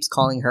principal keeps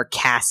calling her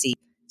Cassie.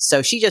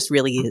 So she just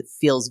really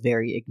feels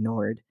very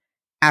ignored.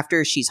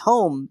 After she's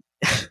home,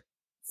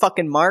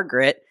 fucking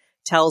Margaret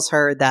tells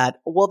her that,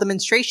 well, the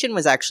menstruation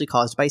was actually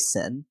caused by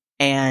sin,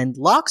 and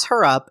locks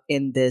her up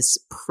in this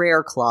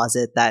prayer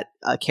closet that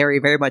Carrie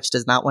very much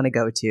does not want to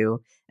go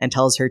to, and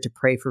tells her to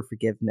pray for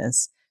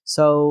forgiveness.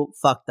 So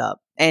fucked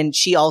up. And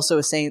she also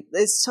is saying,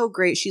 it's so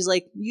great. She's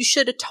like, you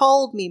should have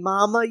told me,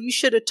 Mama. You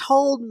should have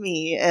told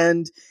me.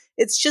 And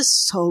it's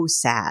just so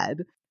sad.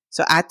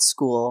 So at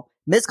school,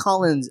 Ms.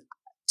 Collins,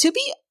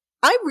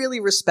 I really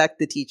respect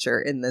the teacher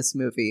in this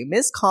movie.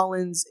 Ms.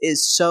 Collins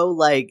is so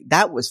like,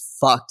 that was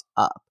fucked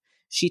up.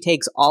 She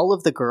takes all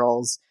of the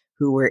girls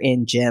who were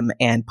in gym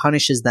and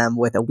punishes them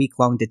with a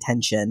week-long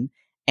detention.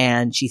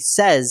 And she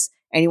says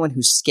anyone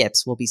who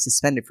skips will be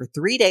suspended for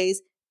 3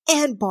 days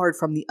and barred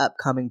from the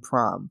upcoming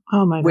prom.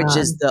 Oh my God. Which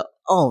is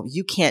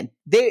you can't,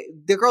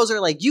 the girls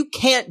are like, you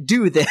can't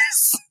do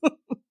this.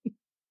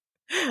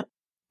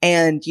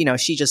 And,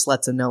 she just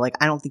lets them know, like,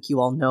 I don't think you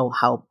all know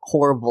how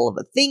horrible of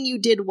a thing you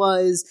did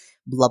was,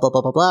 blah, blah,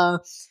 blah, blah, blah.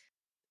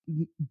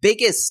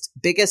 Biggest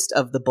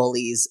of the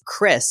bullies,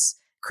 Chris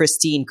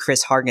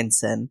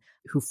Hargensen,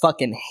 who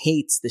fucking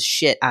hates the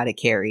shit out of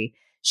Carrie.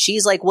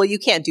 She's like, well, you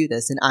can't do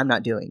this and I'm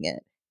not doing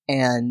it.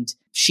 And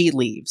she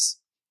leaves,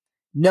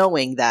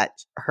 knowing that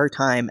her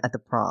time at the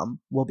prom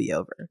will be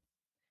over.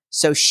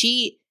 So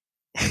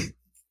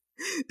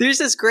there's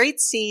this great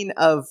scene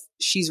of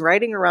she's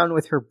riding around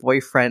with her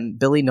boyfriend,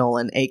 Billy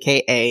Nolan,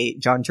 aka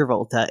John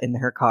Travolta, in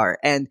her car.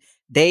 And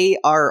they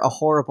are a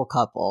horrible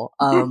couple.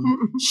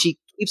 She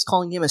keeps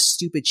calling him a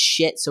stupid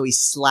shit. So he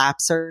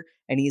slaps her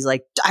and he's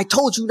like, I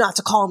told you not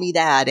to call me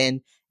that.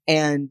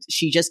 And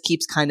she just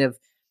keeps kind of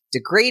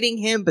degrading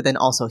him, but then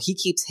also he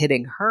keeps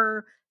hitting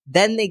her.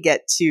 Then they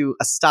get to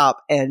a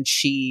stop and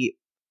she,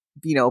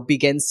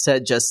 begins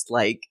to just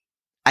like,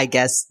 I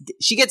guess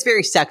she gets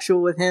very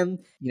sexual with him.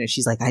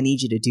 She's like, I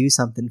need you to do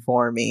something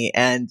for me.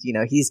 And,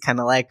 he's kind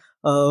of like,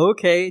 oh,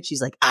 okay. And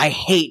she's like, I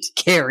hate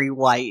Carrie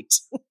White.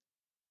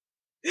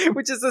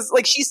 Which is this,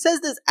 like, she says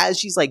this as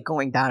she's like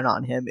going down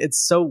on him. It's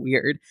so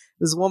weird.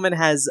 This woman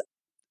has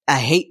a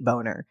hate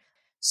boner.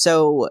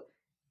 So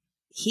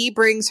he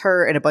brings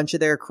her and a bunch of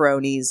their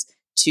cronies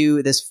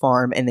to this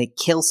farm and they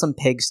kill some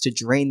pigs to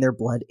drain their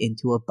blood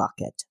into a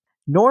bucket.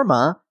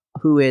 Norma,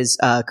 who is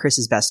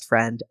Chris's best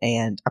friend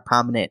and a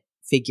prominent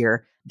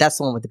figure, that's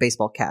the one with the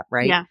baseball cap,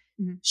 right? Yeah.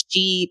 Mm-hmm.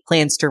 She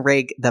plans to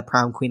rig the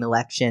prom queen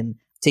election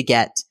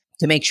to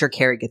make sure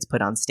Carrie gets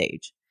put on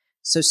stage.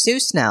 So Sue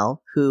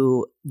Snell,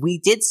 who we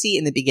did see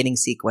in the beginning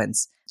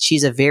sequence,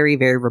 she's a very,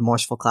 very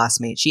remorseful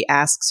classmate. She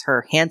asks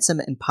her handsome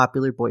and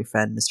popular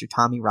boyfriend, Mr.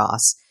 Tommy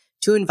Ross,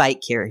 to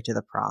invite Carrie to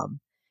the prom.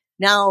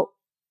 Now,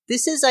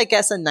 this is, I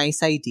guess, a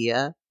nice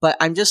idea, but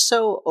I'm just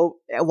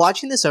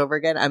watching this over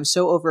again, I'm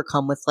so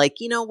overcome with like,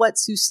 you know what,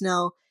 Sue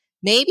Snell,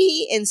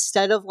 maybe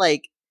instead of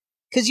like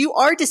Because you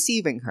are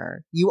deceiving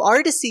her. You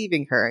are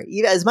deceiving her.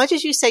 As much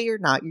as you say you're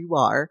not, you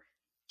are.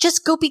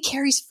 Just go be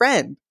Carrie's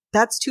friend.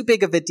 That's too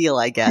big of a deal,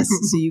 I guess.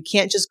 So you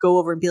can't just go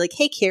over and be like,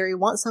 hey, Carrie,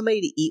 want somebody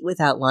to eat with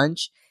at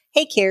lunch?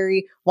 Hey,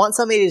 Carrie, want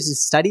somebody to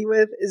just study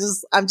with?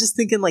 I'm just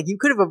thinking like you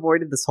could have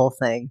avoided this whole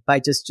thing by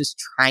just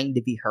trying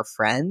to be her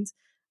friend.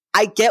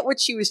 I get what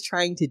she was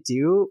trying to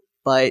do,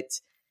 but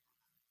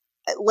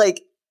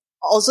like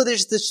also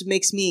this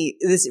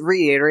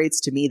reiterates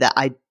to me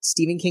that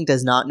Stephen King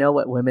does not know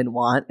what women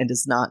want and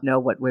does not know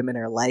what women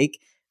are like,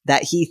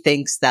 that he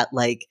thinks that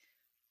like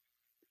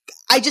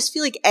I just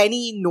feel like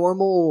any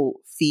normal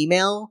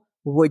female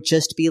would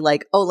just be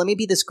like, oh, let me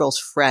be this girl's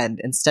friend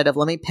instead of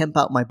let me pimp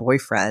out my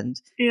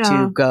boyfriend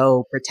to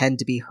go pretend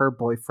to be her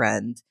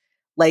boyfriend.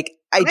 Like,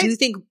 I do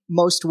think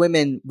most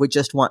women would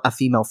just want a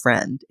female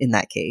friend in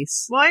that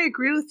case. Well, I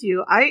agree with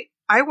you. I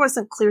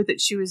wasn't clear that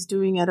she was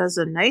doing it as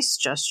a nice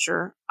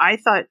gesture. I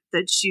thought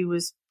that she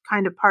was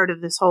kind of part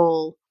of this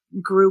whole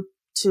group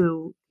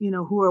to,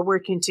 who are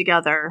working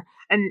together.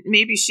 And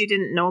maybe she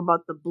didn't know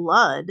about the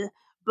blood,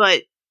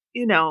 but,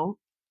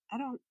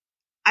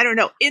 I don't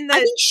know. I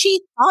think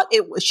she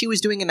thought she was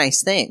doing a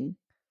nice thing.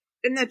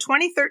 In the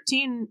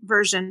 2013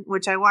 version,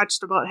 which I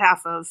watched about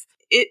half of,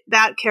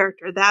 that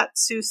character, that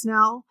Sue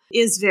Snell,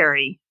 is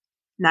very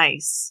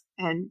nice,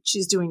 and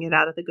she's doing it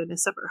out of the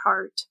goodness of her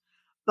heart.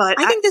 But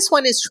I think this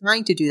one is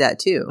trying to do that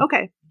too.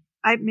 Okay,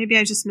 maybe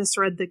I just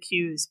misread the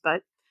cues,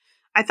 but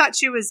I thought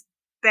she was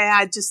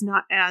bad, just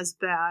not as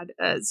bad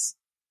as.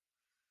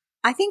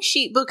 I think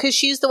because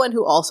she's the one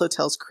who also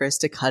tells Chris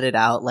to cut it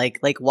out, like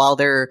while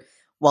they're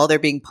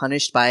being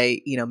punished by,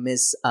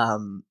 Miss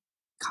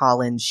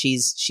Collins,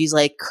 she's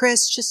like,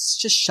 Chris, just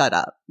shut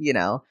up,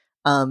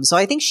 So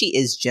I think she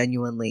is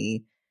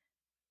genuinely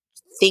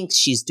thinks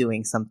she's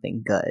doing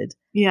something good.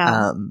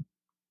 Yeah.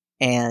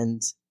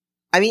 And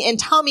I mean, and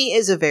Tommy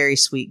is a very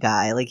sweet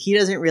guy. Like, he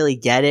doesn't really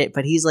get it,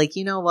 but he's like,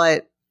 you know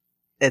what?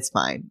 It's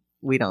fine.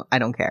 I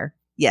don't care.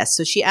 Yes.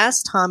 So she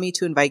asked Tommy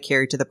to invite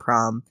Carrie to the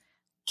prom.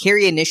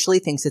 Carrie initially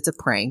thinks it's a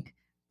prank,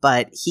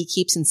 but he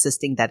keeps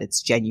insisting that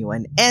it's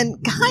genuine.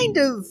 And kind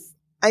of,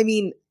 I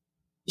mean,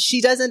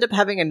 she does end up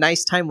having a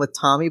nice time with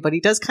Tommy, but he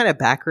does kind of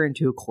back her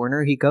into a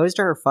corner. He goes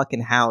to her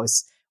fucking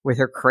house with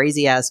her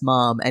crazy ass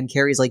mom, and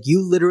Carrie's like,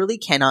 you literally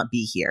cannot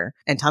be here.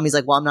 And Tommy's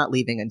like, well, I'm not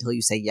leaving until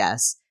you say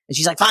yes. And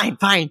she's like,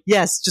 fine,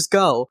 yes, just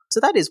go. So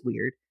that is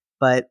weird.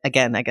 But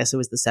again, I guess it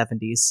was the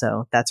 70s,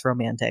 so that's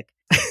romantic.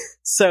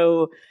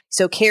 So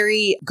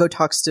Carrie goes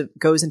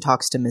and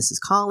talks to Mrs.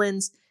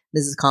 Collins.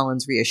 Mrs.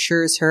 Collins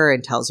reassures her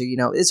and tells her,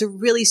 it's a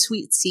really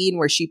sweet scene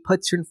where she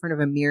puts her in front of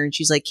a mirror and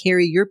she's like,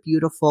 Carrie, you're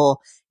beautiful.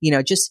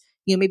 Just,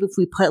 maybe if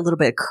we put a little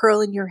bit of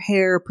curl in your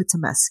hair, put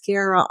some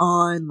mascara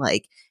on,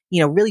 like,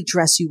 really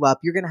dress you up,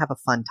 you're going to have a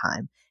fun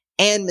time.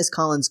 And Miss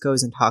Collins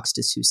goes and talks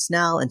to Sue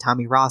Snell, and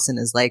Tommy Rawson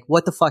is like,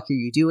 what the fuck are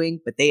you doing?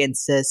 But they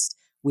insist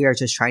we are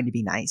just trying to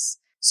be nice.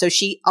 So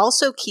she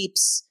also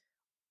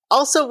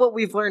what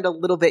we've learned a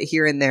little bit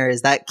here and there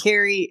is that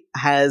Carrie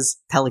has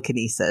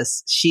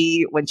telekinesis.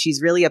 When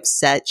she's really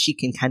upset, she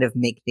can kind of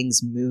make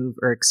things move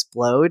or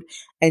explode.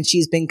 And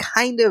she's been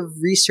kind of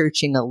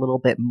researching a little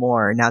bit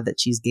more now that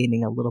she's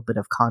gaining a little bit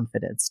of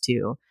confidence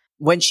too.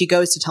 When she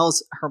goes to tell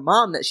her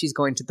mom that she's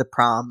going to the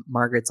prom,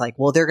 Margaret's like,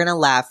 well, they're going to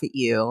laugh at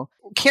you.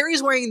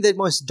 Carrie's wearing the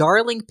most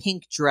darling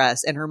pink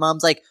dress, and her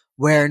mom's like,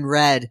 wearing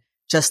red,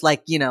 just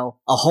like, a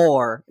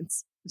whore.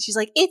 She's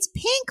like, it's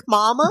pink,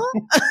 mama.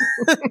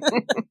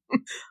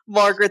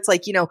 Margaret's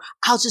like,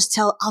 I'll just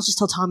tell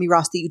Tommy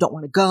Ross that you don't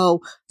want to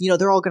go.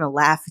 They're all going to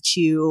laugh at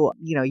you.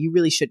 You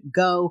really shouldn't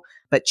go.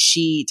 But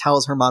she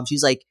tells her mom,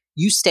 she's like,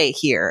 you stay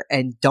here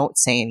and don't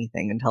say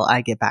anything until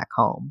I get back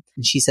home.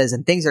 And she says,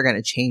 and things are going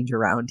to change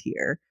around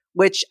here,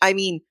 which, I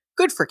mean,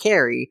 good for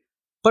Carrie,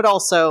 but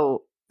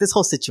also this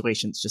whole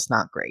situation's just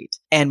not great.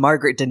 And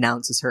Margaret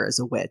denounces her as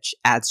a witch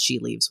as she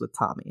leaves with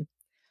Tommy.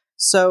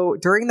 So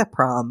during the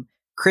prom,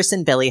 Chris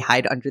and Billy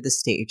hide under the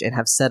stage and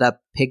have set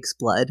up pig's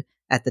blood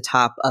at the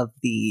top of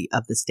the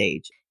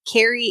stage.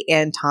 Carrie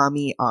and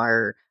Tommy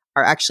are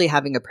actually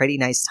having a pretty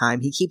nice time.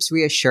 He keeps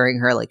reassuring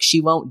her, like,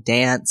 she won't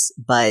dance,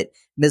 but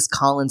Ms.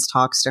 Collins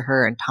talks to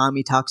her and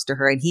Tommy talks to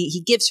her, and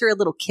he gives her a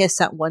little kiss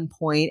at one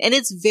point, and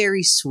it's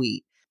very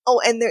sweet.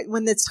 Oh, and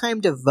when it's time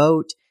to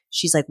vote,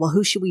 she's like, well,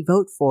 who should we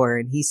vote for?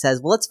 And he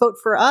says, well, let's vote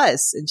for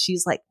us. And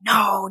she's like,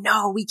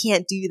 no, we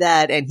can't do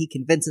that. And he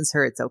convinces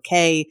her it's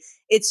okay.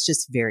 It's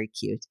just very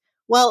cute.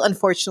 Well,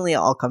 unfortunately, it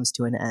all comes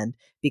to an end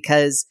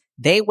because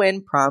they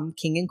win prom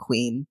king and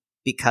queen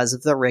because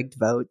of the rigged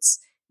votes.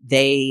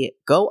 They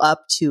go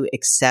up to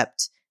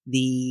accept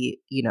the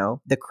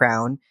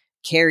crown.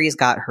 Carrie's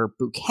got her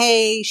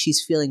bouquet.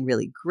 She's feeling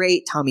really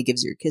great. Tommy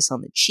gives her a kiss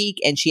on the cheek,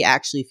 and she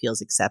actually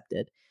feels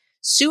accepted.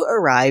 Sue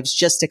arrives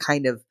just to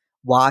kind of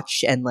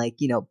watch and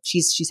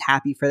she's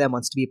happy for them,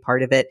 wants to be a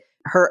part of it.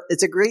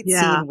 It's a great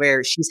scene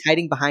where she's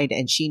hiding behind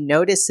and she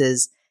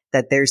notices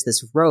that there's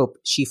this rope.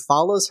 She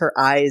follows her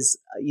eyes.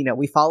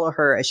 We follow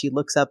her as she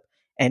looks up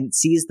and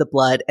sees the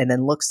blood and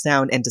then looks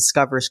down and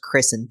discovers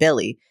Chris and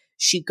Billy.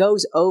 she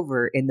goes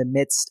over in the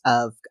midst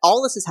of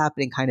all this is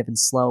happening kind of in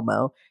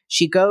slow-mo.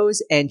 She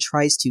goes and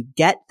tries to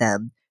get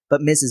them,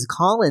 but Mrs.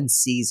 Collins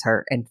sees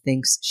her and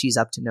thinks she's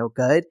up to no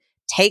good,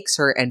 takes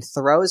her and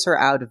throws her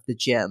out of the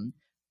gym.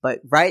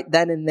 But right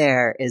then and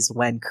there is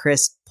when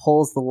Chris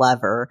pulls the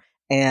lever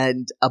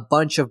and a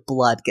bunch of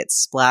blood gets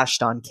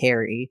splashed on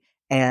Carrie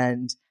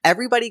and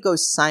everybody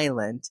goes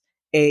silent.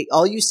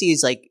 All you see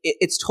is like,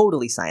 it's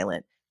totally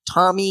silent.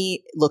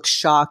 Tommy looks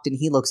shocked and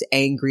he looks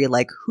angry,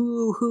 like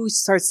who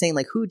starts saying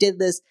like, who did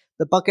this?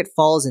 The bucket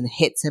falls and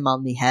hits him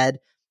on the head.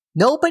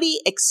 Nobody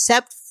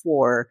except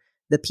for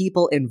the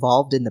people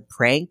involved in the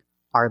prank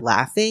are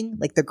laughing.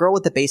 Like the girl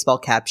with the baseball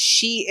cap,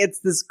 it's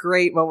this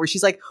great moment where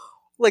she's like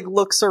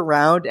looks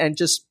around and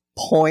just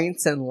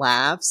points and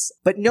laughs.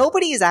 But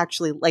nobody is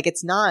actually like,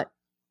 it's not,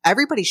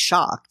 everybody's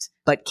shocked.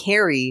 But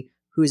Carrie,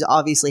 who's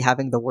obviously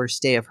having the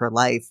worst day of her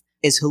life,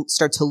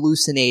 starts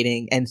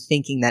hallucinating and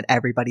thinking that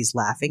everybody's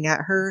laughing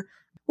at her,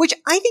 which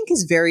I think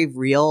is very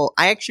real.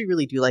 I actually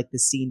really do like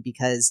this scene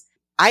because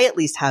I at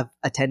least have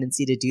a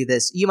tendency to do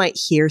this. You might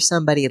hear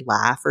somebody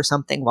laugh or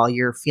something while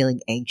you're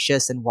feeling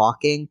anxious and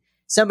walking.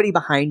 Somebody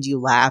behind you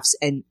laughs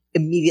and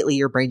immediately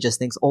your brain just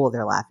thinks, oh,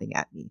 they're laughing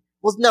at me.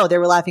 Well, no, they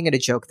were laughing at a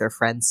joke their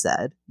friend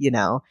said,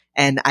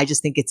 and I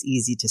just think it's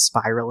easy to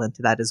spiral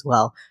into that as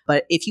well.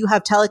 But if you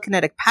have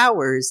telekinetic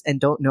powers and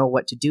don't know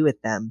what to do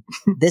with them,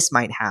 this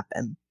might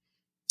happen.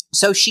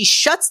 So she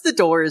shuts the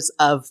doors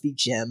of the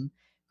gym.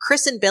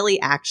 Chris and Billy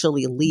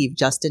actually leave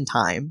just in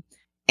time.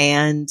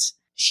 And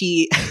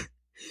she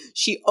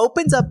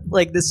opens up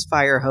like this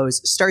fire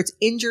hose, starts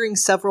injuring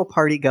several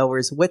party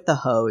goers with the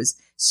hose,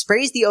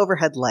 sprays the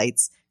overhead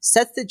lights,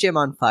 sets the gym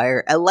on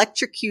fire,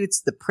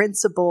 electrocutes the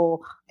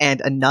principal and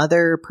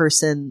another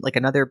person, like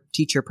another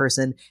teacher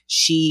person.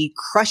 She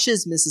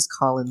crushes Mrs.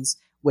 Collins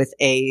with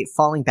a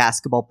falling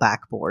basketball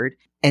backboard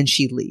and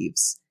she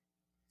leaves.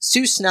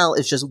 Sue Snell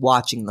is just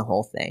watching the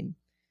whole thing.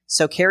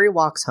 So Carrie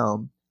walks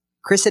home.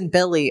 Chris and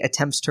Billy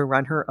attempts to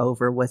run her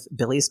over with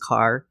Billy's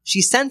car.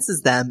 She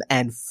senses them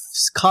and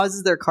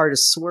causes their car to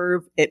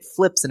swerve. It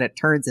flips and it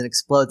turns and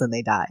explodes and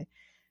they die.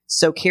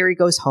 So Carrie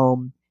goes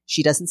home.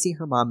 She doesn't see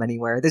her mom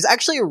anywhere. There's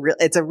actually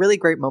it's a really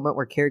great moment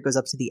where Carrie goes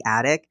up to the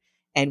attic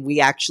and we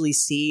actually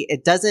see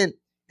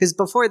because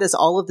before this,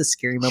 all of the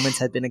scary moments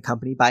had been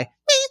accompanied by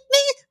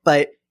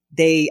but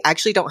they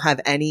actually don't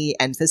have any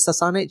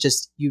emphasis on it.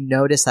 Just you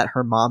notice that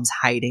her mom's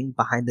hiding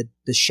behind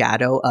the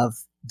shadow of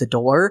the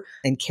door.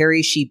 And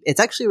Carrie, it's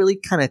actually a really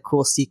kind of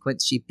cool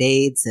sequence. She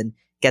bathes and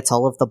gets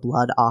all of the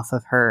blood off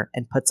of her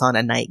and puts on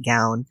a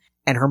nightgown.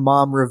 And her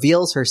mom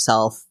reveals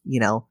herself,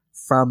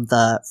 from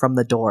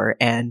the door.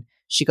 And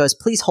she goes,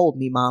 "Please hold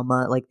me,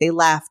 mama." Like they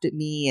laughed at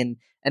me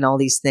and all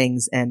these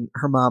things. And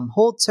her mom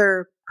holds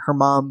her. Her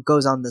mom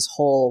goes on this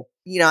whole,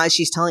 as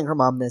she's telling her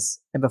mom this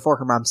and before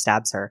her mom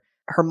stabs her,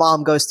 her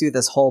mom goes through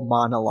this whole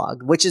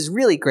monologue, which is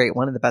really great.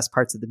 One of the best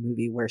parts of the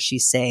movie where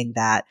she's saying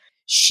that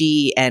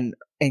she and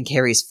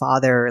Carrie's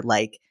father,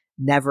 like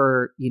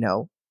never,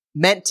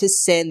 meant to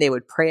sin. They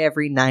would pray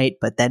every night.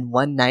 But then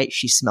one night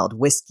she smelled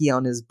whiskey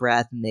on his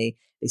breath and they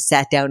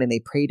sat down and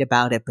they prayed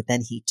about it. But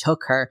then he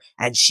took her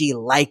and she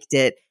liked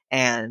it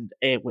and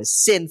it was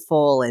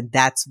sinful. And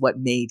that's what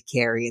made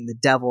Carrie, and the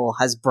devil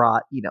has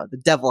brought,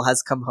 the devil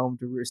has come home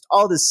to roost,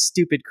 all this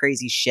stupid,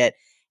 crazy shit.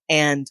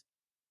 And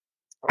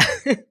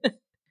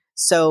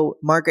so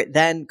Margaret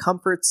then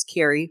comforts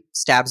Carrie,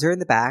 stabs her in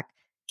the back.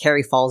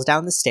 Carrie falls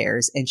down the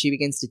stairs and she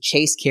begins to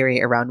chase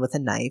Carrie around with a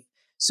knife.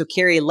 So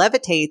Carrie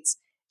levitates.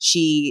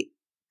 She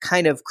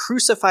kind of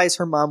crucifies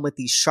her mom with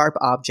these sharp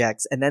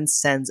objects and then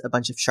sends a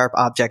bunch of sharp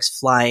objects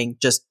flying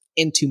just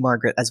into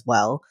Margaret as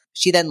well.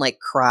 She then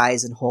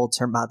cries and holds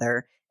her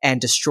mother and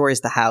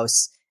destroys the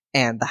house,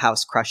 and the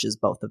house crushes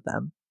both of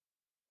them.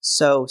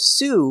 So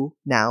Sue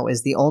now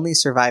is the only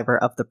survivor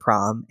of the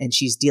prom, and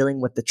she's dealing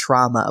with the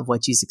trauma of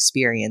what she's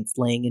experienced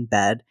laying in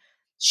bed.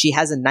 She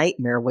has a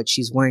nightmare which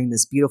she's wearing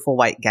this beautiful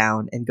white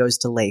gown and goes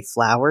to lay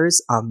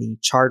flowers on the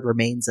charred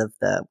remains of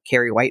the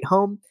Carrie White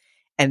home.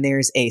 And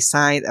there's a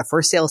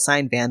for sale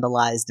sign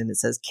vandalized, and it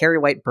says Carrie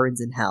White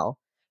burns in hell.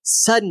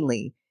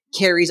 Suddenly,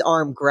 Carrie's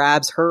arm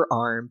grabs her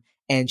arm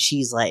and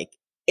she's like,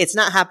 it's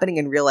not happening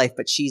in real life,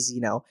 but she's,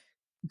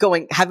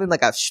 having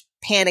like a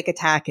panic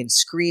attack and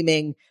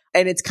screaming.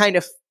 And it's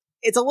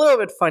a little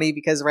bit funny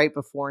because right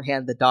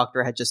beforehand, the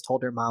doctor had just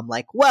told her mom,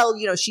 well,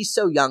 she's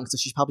so young, so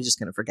she's probably just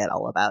going to forget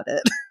all about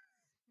it.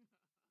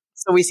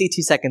 So we see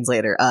 2 seconds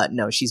later,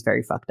 no, she's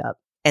very fucked up.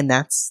 And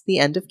that's the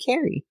end of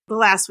Carrie. The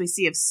last we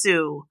see of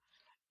Sue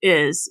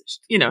is,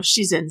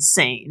 she's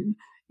insane,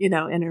 in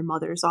her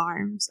mother's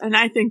arms. And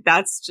I think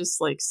that's just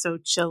so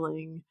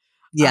chilling.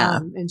 Yeah.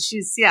 And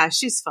she's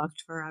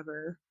fucked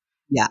forever.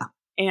 Yeah.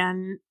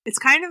 And it's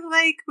kind of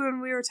like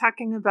when we were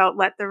talking about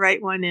Let the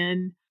Right One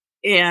In,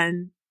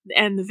 and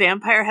the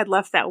vampire had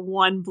left that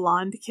one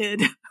blonde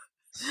kid.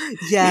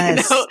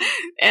 Yes.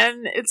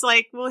 And it's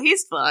well,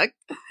 he's fucked.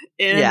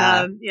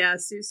 And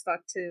Sue's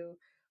fucked too.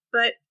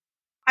 But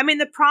I mean,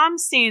 the prom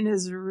scene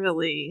is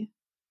really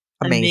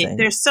amazing.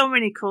 There's so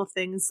many cool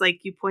things. Like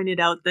you pointed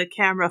out, the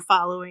camera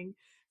following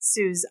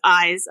Sue's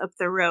eyes up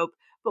the rope.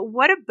 But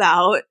what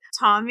about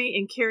Tommy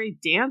and Carrie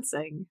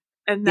dancing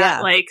and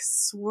that like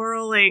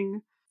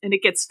swirling, and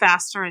it gets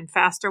faster and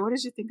faster? What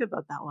did you think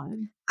about that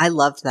one? I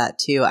loved that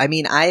too. I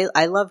mean,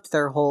 I loved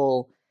their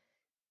whole,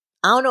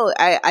 I don't know.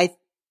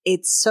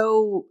 It's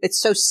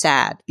so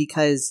sad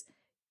because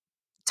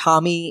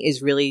Tommy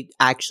is really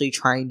actually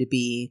trying to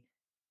be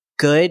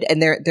good.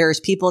 And there's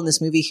people in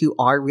this movie who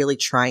are really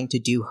trying to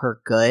do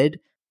her good,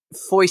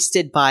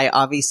 foisted by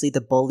obviously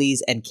the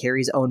bullies and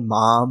Carrie's own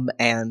mom.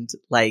 And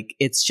like,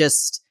 it's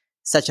just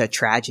such a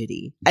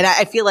tragedy. And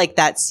I feel like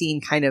that scene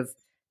kind of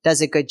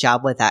does a good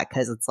job with that,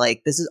 because it's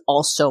like, this is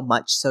all so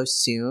much so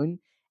soon.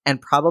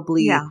 And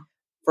probably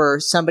for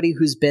somebody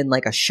who's been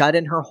like a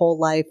shut-in her whole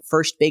life,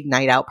 first big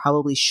night out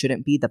probably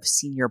shouldn't be the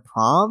senior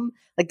prom.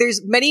 Like,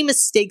 there's many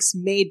mistakes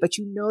made, but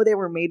you know they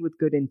were made with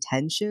good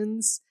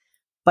intentions.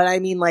 But I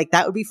mean, like,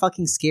 that would be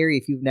fucking scary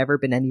if you've never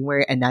been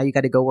anywhere and now you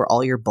got to go where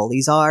all your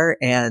bullies are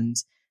and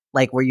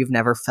like where you've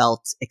never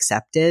felt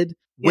accepted.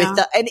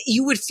 And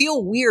you would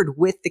feel weird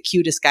with the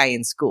cutest guy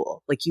in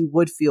school. Like, you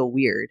would feel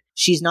weird.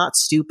 She's not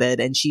stupid,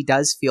 and she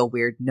does feel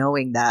weird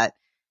knowing that.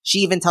 She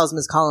even tells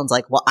Ms. Collins,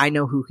 like, well, I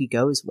know who he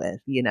goes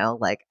with, you know,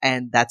 like,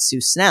 and that's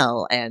Sue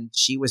Snell, and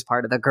she was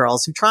part of the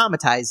girls who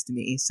traumatized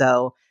me.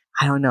 So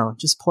I don't know,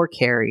 just poor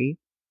Carrie.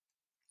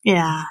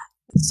 Yeah.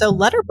 So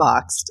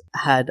Letterboxd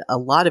had a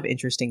lot of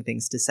interesting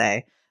things to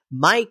say.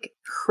 Mike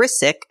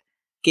Krisick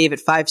gave it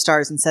 5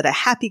 stars and said a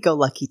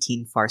happy-go-lucky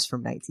teen farce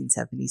from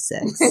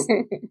 1976.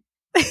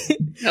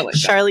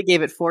 Charlie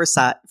gave it 4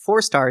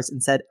 stars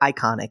and said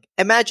iconic.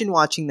 Imagine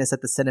watching this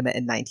at the cinema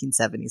in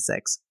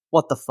 1976.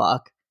 What the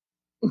fuck?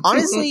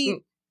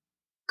 Honestly,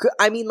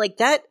 I mean, like,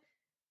 that,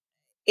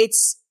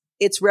 it's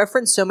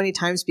referenced so many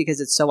times because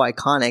it's so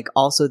iconic.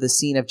 Also, the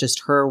scene of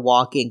just her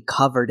walking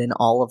covered in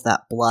all of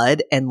that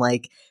blood, and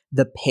like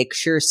the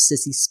picture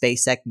Sissy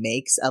Spacek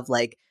makes of,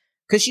 like,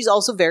 because she's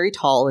also very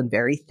tall and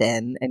very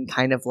thin and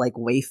kind of like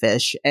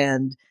waifish,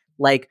 and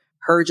like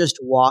her just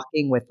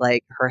walking with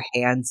like her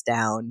hands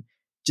down,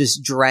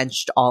 just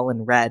drenched all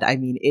in red. I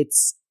mean,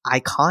 it's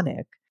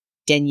iconic.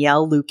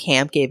 Danielle Lou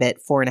Camp gave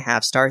it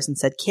 4.5 stars and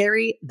said,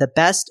 Carrie, the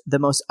best, the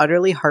most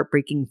utterly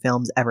heartbreaking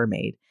films ever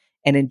made.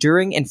 An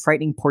enduring and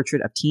frightening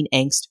portrait of teen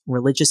angst,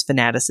 religious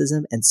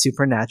fanaticism, and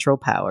supernatural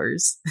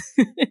powers.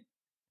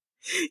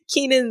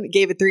 Keenan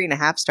gave it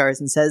 3.5 stars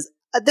and says,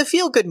 the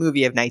feel-good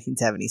movie of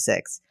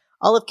 1976.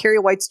 All of Carrie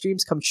White's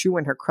dreams come true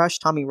when her crush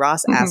Tommy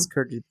Ross asks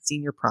her to the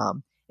senior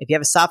prom. If you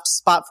have a soft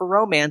spot for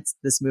romance,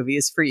 this movie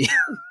is for you.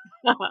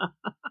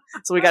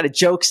 So we got a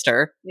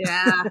jokester.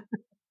 Yeah.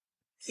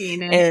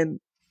 Keenan. And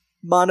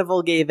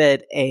Monteval gave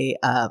it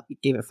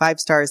 5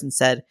 stars and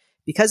said,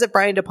 because of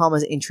Brian De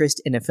Palma's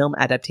interest in a film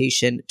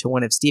adaptation to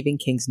one of Stephen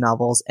King's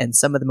novels and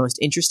some of the most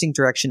interesting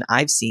direction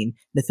I've seen,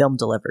 the film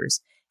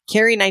delivers.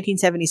 Carrie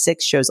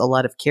 1976 shows a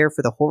lot of care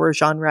for the horror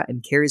genre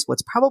and carries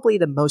what's probably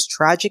the most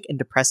tragic and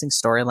depressing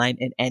storytelling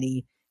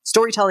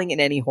in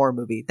any horror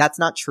movie. That's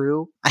not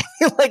true. I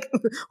feel like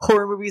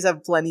horror movies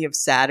have plenty of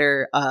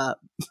sadder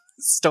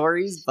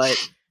stories,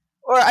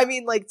 or I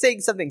mean, like,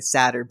 saying something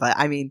sadder, but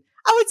I mean,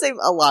 I would say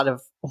a lot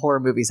of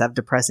horror movies have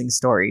depressing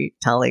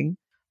storytelling.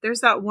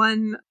 There's that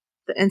one,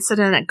 the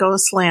incident at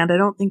Ghostland. I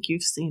don't think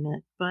you've seen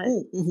it, but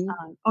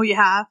oh, you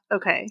have?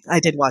 Okay, I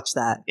did watch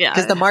that. Yeah,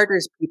 because the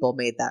Martyrs people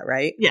made that,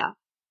 right? Yeah,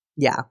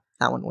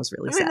 that one was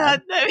really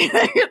sad.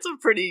 It's a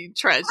pretty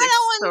tragic story.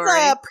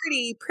 That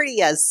one's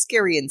pretty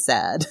scary and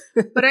sad.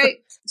 But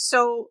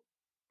so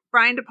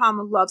Brian De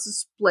Palma loves a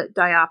split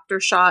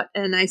diopter shot,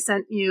 and I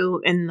sent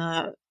you in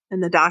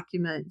the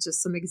document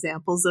just some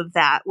examples of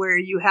that, where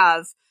you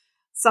have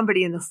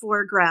somebody in the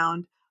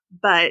foreground,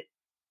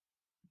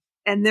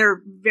 and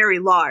they're very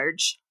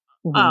large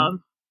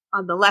on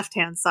the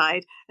left-hand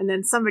side, and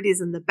then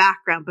somebody's in the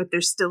background, but they're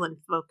still in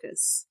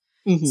focus.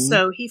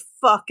 So he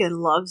fucking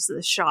loves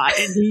this shot,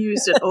 and he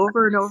used it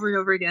over and over and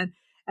over again.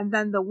 And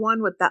then the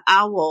one with the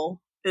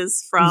owl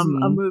is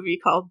from a movie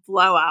called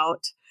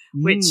Blowout,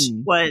 which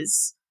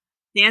was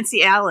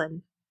Nancy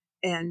Allen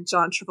and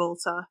John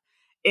Travolta.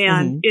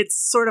 And it's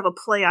sort of a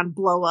play on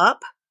Blow Up.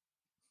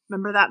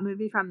 Remember that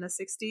movie from the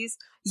 60s?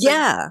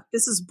 Yeah.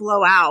 This is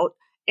Blowout,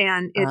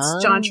 and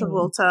it's John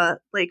Travolta,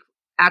 like,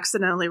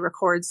 accidentally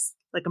records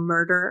like a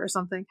murder or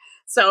something.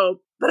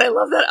 So, but I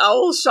love that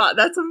owl shot.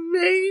 That's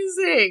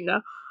amazing.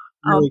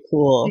 Really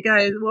cool. You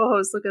guys,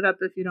 Wojos, look it up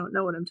if you don't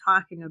know what I'm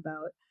talking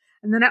about.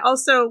 And then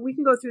we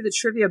can go through the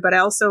trivia, but I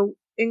also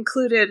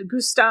included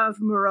Gustave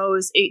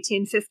Moreau's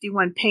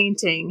 1851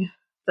 painting,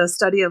 The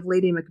Study of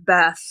Lady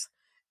Macbeth.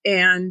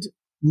 And,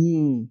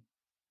 De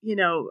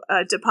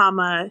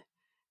Palma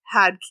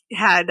had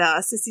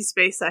Sissy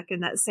Spacek in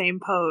that same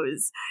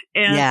pose.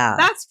 And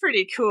that's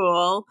pretty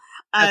cool.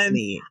 That's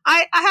neat.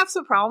 I have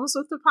some problems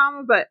with De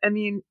Palma, but I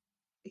mean,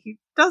 he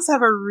does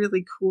have a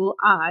really cool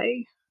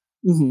eye.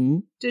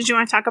 Did you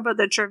want to talk about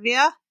the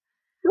trivia?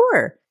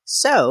 Sure.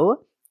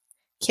 So,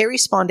 Carrie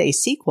spawned a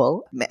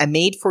sequel, a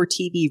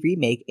made-for-TV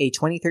remake, a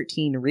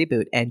 2013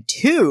 reboot, and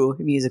 2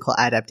 musical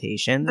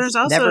adaptations. There's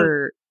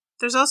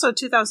also a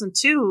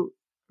 2002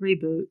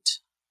 reboot.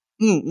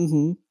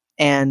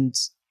 And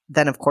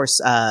then, of course,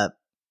 I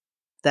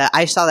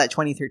saw that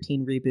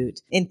 2013 reboot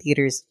in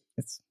theaters.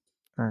 It's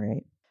all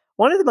right.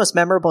 One of the most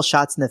memorable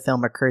shots in the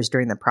film occurs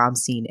during the prom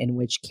scene, in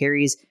which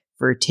Carrie's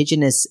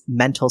vertiginous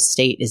mental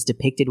state is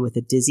depicted with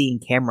a dizzying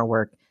camera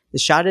work. The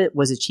shot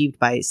was achieved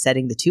by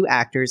setting the two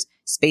actors,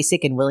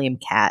 Spacek and William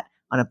Katt,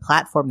 on a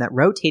platform that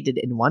rotated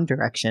in one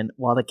direction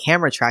while the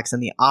camera tracks in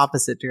the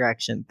opposite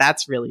direction.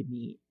 That's really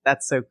neat.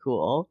 That's so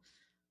cool.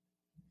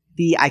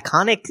 The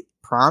iconic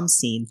prom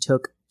scene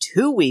took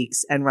 2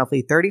 weeks and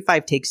roughly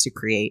 35 takes to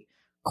create.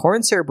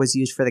 Corn syrup was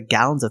used for the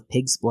gallons of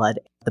pig's blood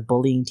the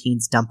bullying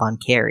teens dump on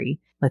Carrie.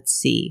 Let's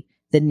see.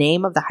 The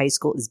name of the high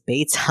school is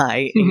Bates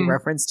High, in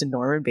reference to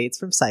Norman Bates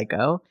from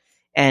Psycho.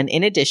 And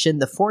in addition,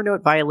 the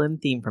 4-note violin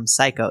theme from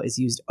Psycho is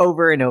used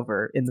over and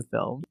over in the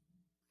film.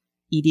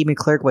 Edie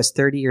McClurg was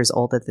 30 years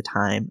old at the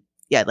time.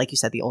 Yeah, like you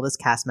said, the oldest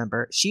cast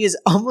member. She is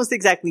almost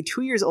exactly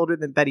 2 years older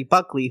than Betty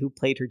Buckley, who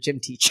played her gym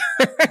teacher.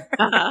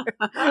 Why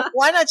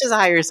not just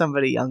hire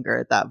somebody younger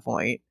at that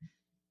point?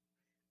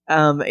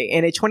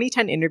 In a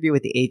 2010 interview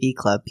with the AV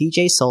Club,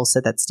 PJ Soul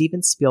said that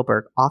Steven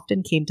Spielberg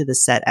often came to the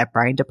set at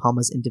Brian De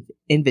Palma's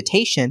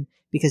invitation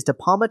because De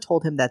Palma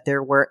told him that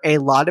there were a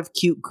lot of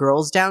cute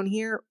girls down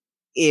here.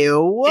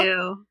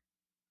 Ew.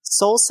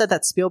 Soul said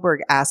that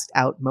Spielberg asked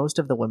out most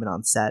of the women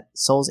on set,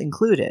 Souls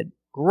included.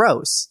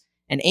 Gross.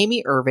 And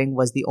Amy Irving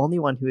was the only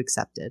one who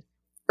accepted.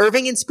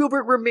 Irving and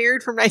Spielberg were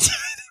married from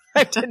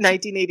 1985 to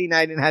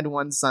 1989 and had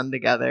one son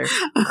together.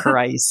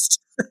 Christ.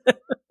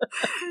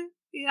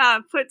 Yeah,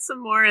 put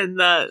some more in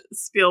the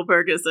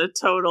Spielberg is a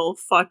total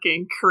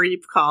fucking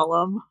creep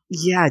column.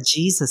 Yeah,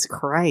 Jesus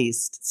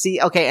Christ. See,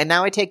 okay, and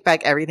now I take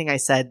back everything I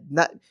said.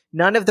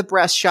 None of the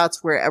breast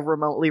shots were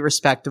remotely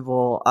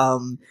respectable.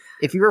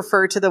 If you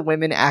refer to the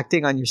women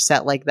acting on your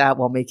set like that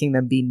while making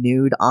them be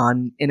nude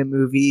in a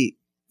movie,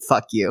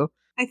 fuck you.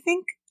 I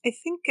think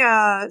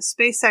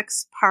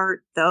SpaceX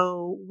part,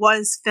 though,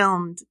 was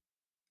filmed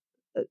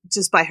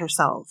just by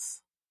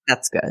herself.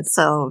 That's good.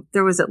 So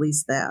there was at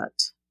least that.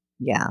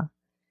 Yeah.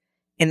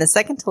 In the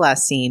second to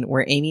last scene,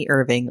 where Amy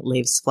Irving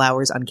lays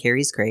flowers on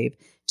Carrie's grave,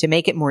 to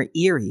make it more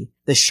eerie,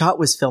 the shot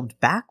was filmed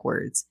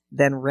backwards,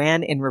 then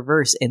ran in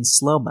reverse in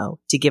slow-mo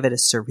to give it a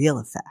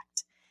surreal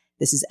effect.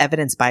 This is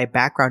evidenced by a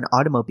background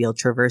automobile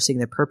traversing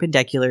the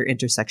perpendicular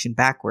intersection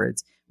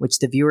backwards, which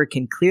the viewer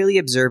can clearly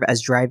observe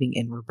as driving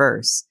in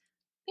reverse.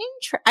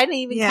 I didn't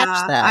even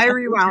catch that. I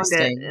rewound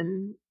it,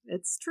 and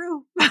it's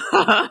true.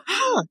 Huh.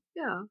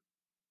 Yeah.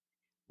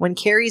 When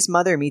Carrie's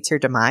mother meets her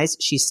demise,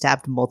 she's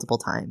stabbed multiple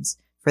times.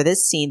 For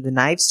this scene, the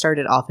knife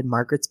started off in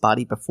Margaret's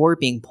body before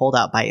being pulled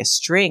out by a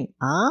string.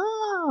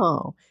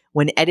 Oh.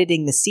 When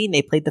editing the scene,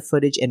 they played the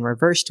footage in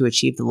reverse to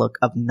achieve the look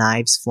of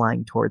knives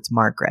flying towards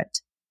Margaret.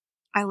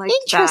 I liked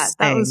that.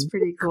 That was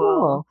pretty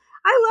cool.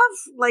 I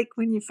love,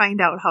 when you find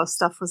out how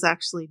stuff was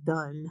actually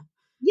done.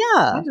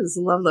 Yeah. I just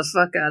love the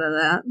fuck out of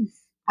that.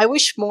 I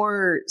wish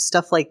more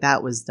stuff like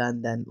that was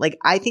done then.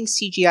 I think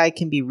CGI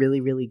can be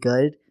really, really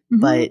good,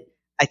 but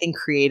I think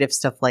creative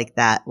stuff like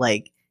that,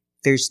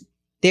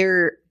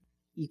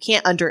 you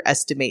can't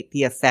underestimate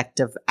the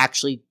effect of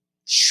actually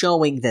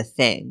showing the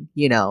thing,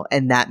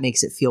 and that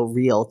makes it feel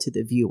real to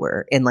the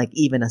viewer in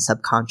even a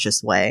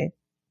subconscious way.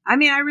 I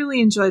mean, I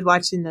really enjoyed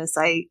watching this.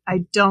 I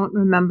don't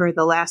remember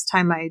the last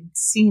time I'd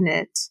seen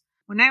it.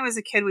 When I was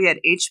a kid, we had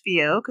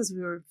HBO because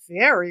we were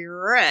very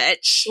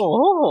rich.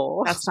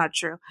 Oh, that's not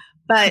true.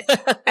 But,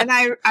 and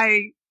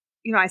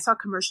I saw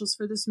commercials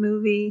for this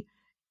movie,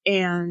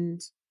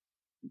 and,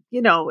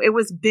 it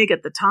was big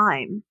at the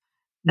time,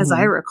 as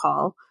I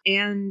recall.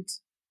 And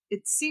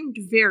it seemed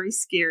very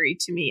scary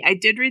to me. I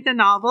did read the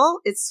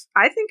novel.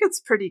 I think it's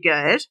pretty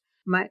good.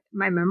 My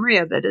memory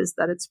of it is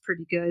that it's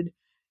pretty good.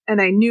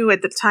 And I knew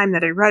at the time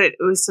that I read it,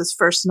 it was his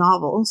first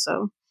novel.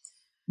 So,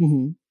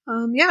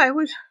 I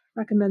would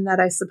recommend that,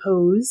 I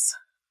suppose.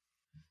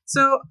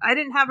 So I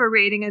didn't have a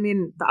rating. I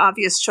mean, the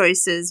obvious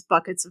choice is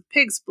buckets of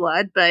pig's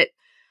blood, but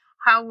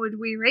how would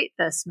we rate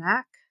this,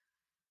 Mac?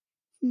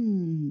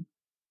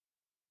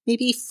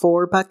 Maybe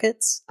 4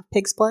 buckets of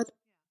pig's blood.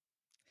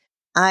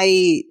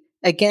 I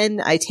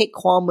take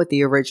qualm with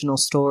the original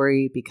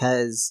story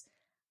because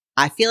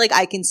I feel like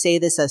I can say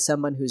this as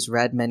someone who's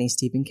read many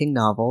Stephen King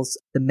novels.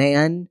 The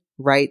man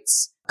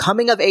writes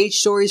coming-of-age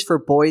stories for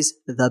boys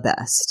the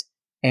best.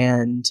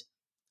 And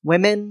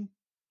women,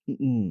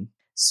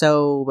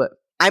 So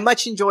I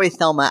much enjoy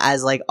Thelma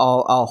as a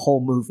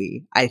whole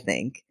movie, I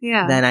think,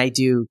 than I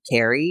do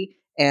Carrie.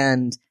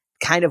 And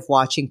kind of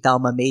watching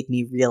Thelma made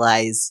me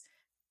realize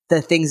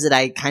the things that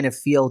I kind of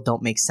feel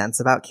don't make sense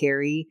about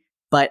Carrie.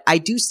 But I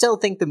do still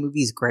think the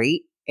movie's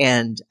great.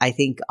 And I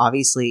think,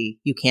 obviously,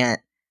 you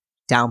can't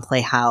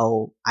downplay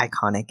how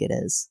iconic it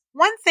is.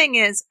 One thing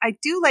is, I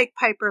do like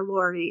Piper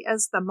Laurie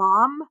as the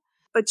mom,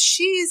 but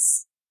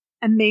she's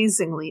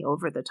amazingly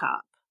over the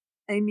top.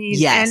 I mean,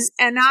 yes.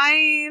 and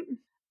I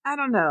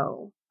don't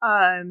know,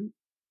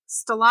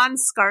 Stellan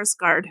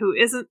Skarsgård, who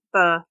isn't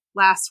the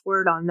last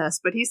word on this,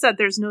 but he said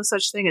there's no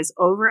such thing as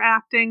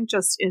overacting,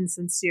 just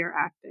insincere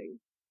acting.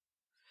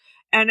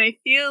 And I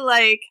feel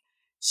like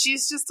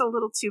she's just a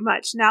little too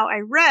much. Now, I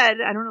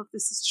don't know if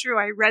this is true,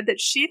 I read that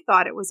she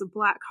thought it was a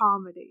black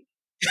comedy.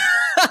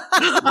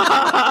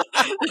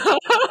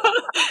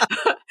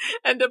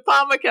 And De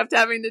Palma kept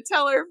having to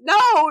tell her,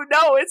 no,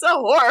 it's a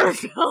horror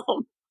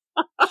film.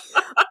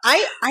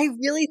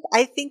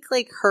 I think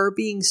like her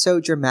being so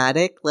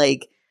dramatic,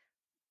 like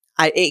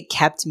it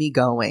kept me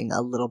going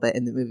a little bit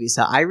in the movie.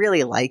 So I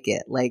really like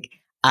it. Like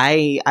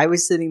I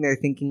was sitting there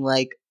thinking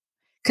like,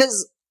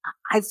 cause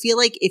I feel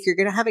like if you're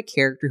going to have a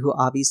character who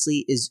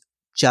obviously is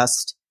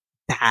just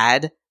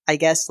bad, I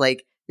guess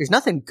like there's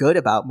nothing good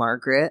about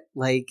Margaret.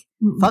 Like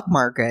fuck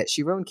Margaret.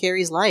 She ruined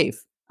Carrie's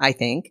life, I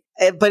think.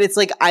 But it's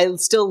like, I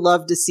still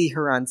love to see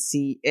her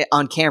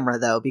on camera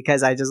though,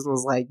 because I just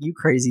was like, you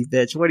crazy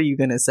bitch. What are you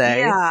going to say?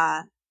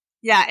 Yeah.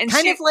 Yeah. And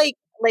kind of like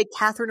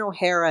Catherine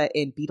O'Hara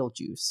in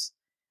Beetlejuice.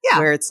 Yeah.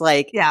 Where it's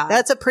like, yeah,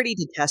 that's a pretty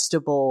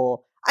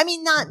detestable, I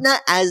mean,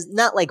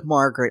 not like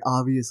Margaret,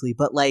 obviously,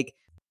 but like,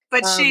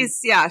 but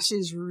she's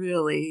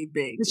really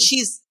big.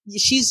 She's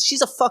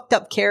a fucked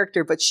up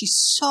character, but she's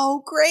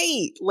so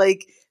great.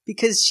 Like,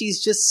 because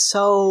she's just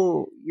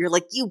so, you're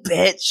like, you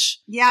bitch.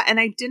 Yeah. And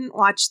I didn't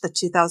watch the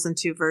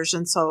 2002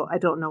 version, so I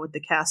don't know what the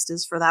cast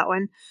is for that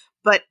one,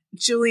 but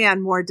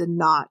Julianne Moore did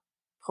not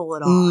pull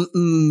it off.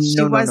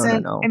 She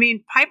wasn't. No. I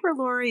mean, Piper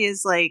Laurie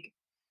is like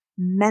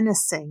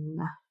menacing,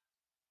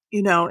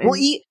 you know. Well,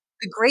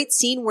 the great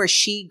scene where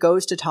she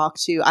goes to talk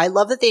to, I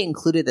love that they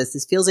included this.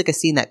 This feels like a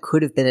scene that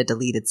could have been a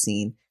deleted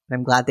scene, but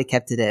I'm glad they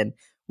kept it in.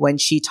 When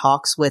she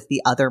talks with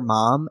the other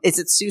mom, is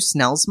it Sue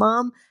Snell's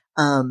mom?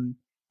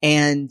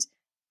 And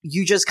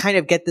you just kind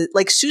of get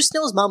Sue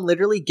Snell's mom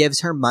literally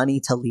gives her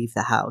money to leave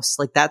the house.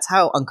 Like, that's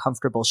how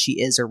uncomfortable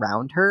she is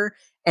around her.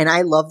 And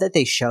I love that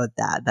they showed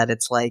that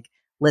it's like,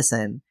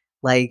 listen,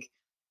 like,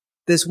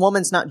 this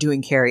woman's not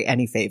doing Carrie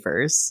any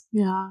favors.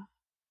 Yeah.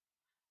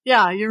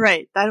 Yeah, you're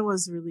right. That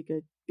was really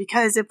good.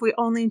 Because if we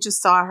only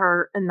just saw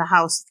her in the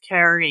house with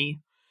Carrie,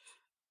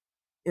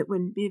 it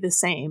wouldn't be the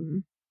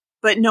same.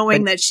 But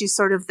knowing that she's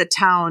sort of the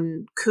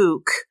town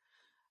kook,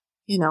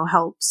 you know,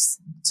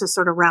 helps to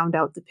sort of round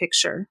out the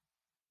picture.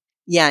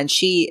 Yeah,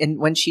 and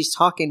when she's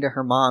talking to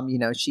her mom, you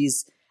know,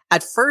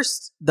 at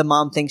first the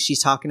mom thinks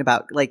she's talking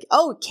about like,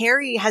 oh,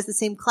 Carrie has the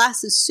same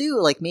class as Sue,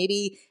 like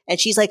maybe, and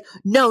she's like,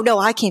 no,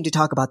 I came to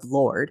talk about the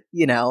Lord,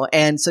 you know,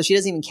 and so she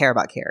doesn't even care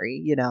about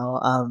Carrie, you know.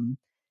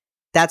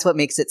 That's what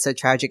makes it so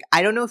tragic.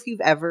 I don't know if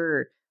you've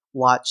ever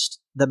watched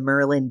the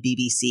Merlin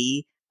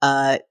BBC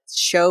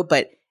show,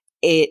 but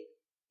it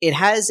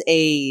has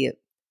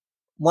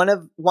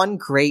one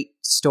great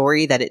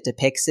story that it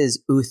depicts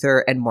is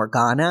Uther and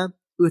Morgana.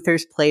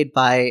 Uther's played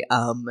by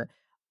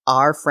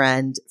our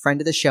friend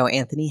of the show,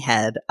 Anthony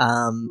Head.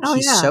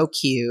 He's so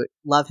cute.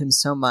 Love him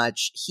so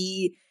much.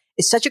 He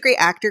is such a great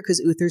actor because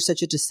Uther's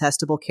such a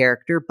detestable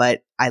character,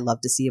 but I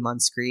love to see him on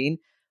screen.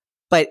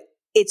 But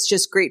it's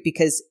just great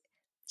because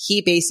he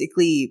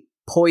basically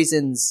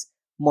poisons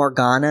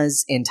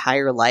Morgana's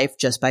entire life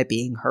just by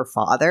being her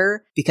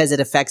father because it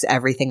affects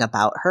everything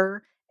about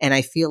her. And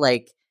I feel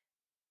like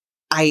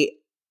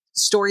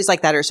stories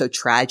like that are so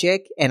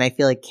tragic. And I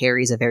feel like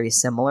Carrie's a very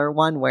similar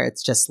one where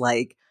it's just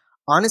like,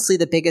 honestly,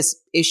 the biggest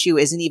issue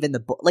isn't even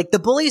the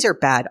bullies are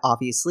bad,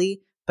 obviously,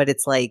 but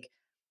it's like,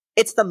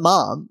 it's the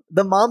mom.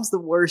 The mom's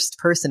the worst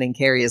person in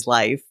Carrie's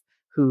life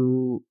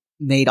who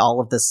made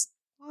all of this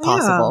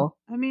possible.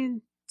 Yeah. I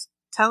mean,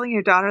 telling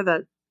your daughter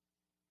that,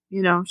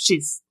 you know,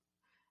 she's,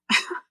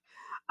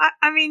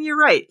 I mean, you're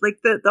right. Like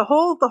the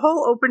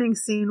whole opening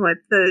scene with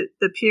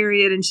the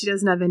period and she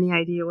doesn't have any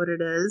idea what it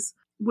is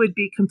would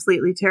be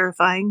completely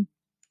terrifying.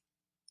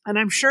 And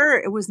I'm sure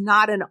it was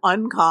not an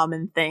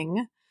uncommon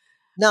thing.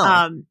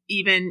 No.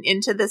 Even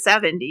into the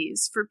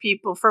 70s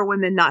for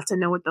women not to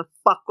know what the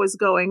fuck was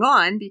going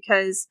on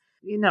because,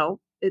 you know,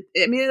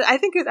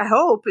 I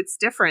hope it's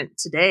different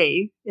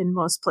today in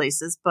most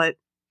places, but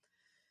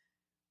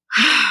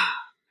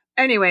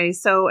anyway,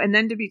 and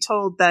then to be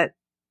told that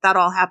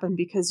all happened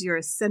because you're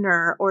a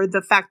sinner, or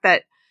the fact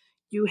that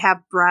you have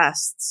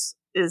breasts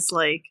is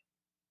like,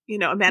 you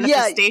know, a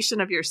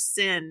manifestation of your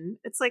sin.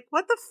 It's like,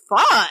 what the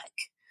fuck?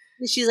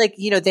 She's like,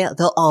 you know,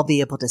 they'll all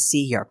be able to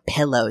see your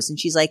pillows. And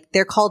she's like,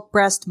 they're called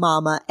breast,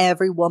 mama.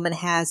 Every woman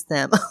has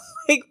them.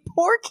 Like,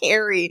 poor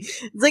Carrie.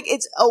 It's like,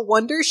 it's a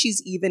wonder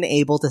she's even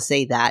able to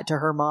say that to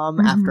her mom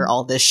after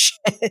all this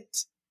shit.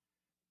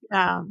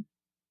 Yeah.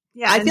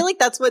 I feel like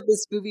that's what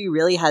this movie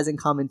really has in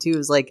common too,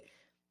 is like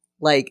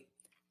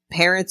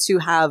parents who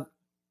have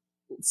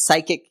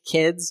psychic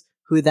kids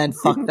who then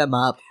fuck them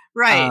up.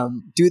 Right.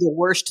 Do the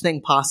worst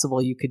thing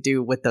possible you could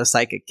do with those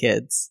psychic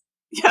kids.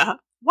 Yeah.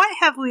 What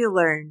have we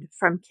learned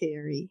from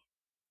Carrie?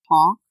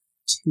 Talk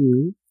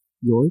to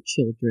your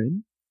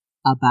children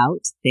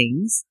about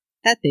things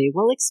that they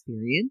will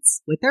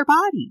experience with their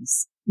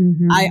bodies.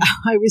 Mm-hmm.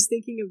 I was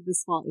thinking of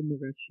this while in the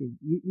restroom.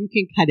 You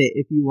can cut it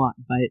if you want,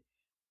 but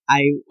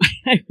I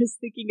was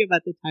thinking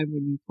about the time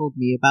when you told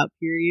me about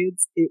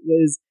periods. It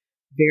was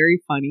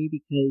very funny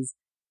because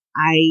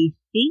I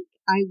think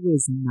I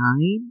was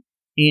 9,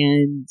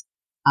 and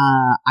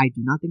I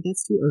do not think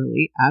that's too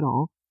early at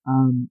all.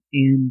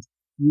 And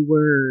you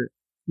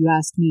you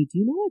asked me, do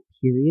you know what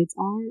periods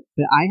are?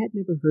 But I had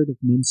never heard of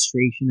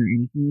menstruation or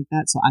anything like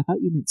that. So I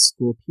thought you meant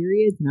school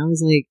periods. And I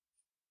was like,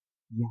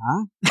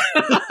 yeah,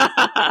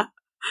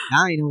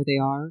 now I know what they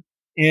are.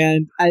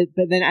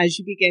 But then as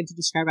you began to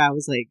describe it, I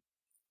was like,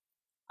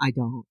 I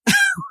don't.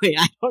 Wait,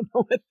 I don't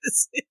know what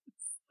this is.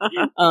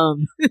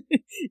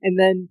 And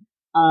then,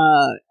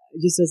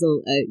 just as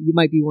you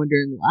might be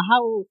wondering,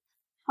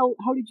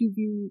 how did you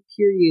view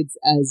periods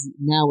as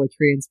now a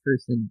trans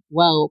person?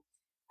 Well,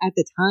 at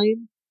the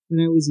time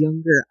when I was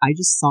younger, I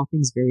just saw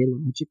things very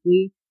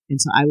logically. And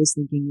so I was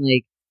thinking,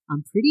 like,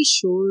 I'm pretty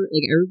sure,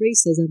 like, everybody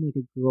says I'm like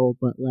a girl,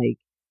 but like,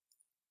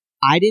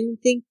 I didn't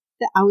think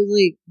that. I was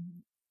like,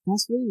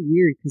 that's really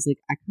weird because like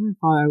I kind of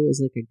thought I was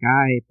like a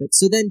guy. But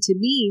so then to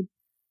me,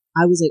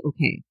 I was like,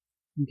 okay,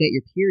 you get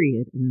your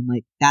period, and I'm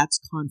like, that's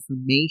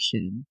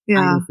confirmation. Yeah.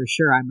 I know for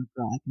sure I'm a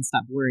girl. I can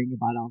stop worrying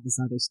about all this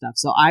other stuff.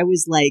 So I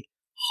was like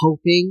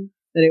hoping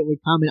that it would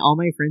come, and all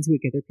my friends who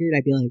would get their period,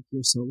 I'd be like,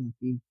 you're so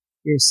lucky.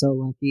 You're so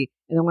lucky.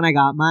 And then when I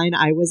got mine,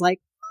 I was like,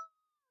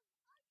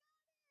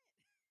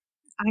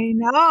 I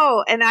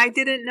know. And I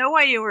didn't know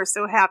why you were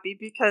so happy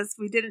because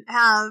we didn't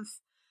have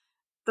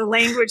the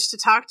language to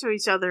talk to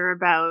each other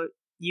about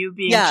you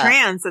being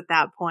trans at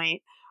that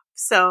point.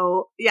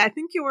 So, yeah, I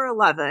think you were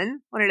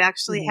 11 when it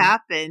actually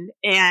happened,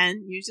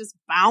 and you just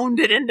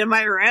bounded into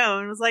my room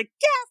and was like,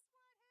 guess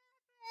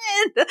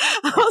what happened?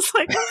 I was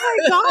like, oh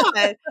my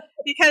God.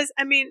 Because,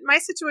 I mean, my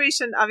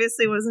situation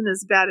obviously wasn't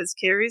as bad as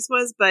Carrie's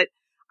was, but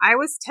I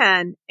was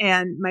 10,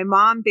 and my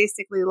mom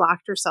basically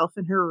locked herself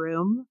in her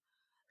room.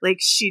 Like,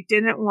 she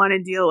didn't want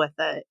to deal with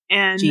it.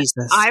 And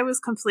Jesus. I was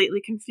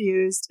completely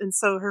confused. And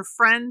so her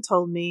friend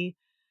told me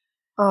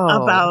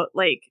about,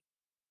 like,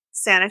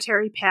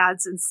 sanitary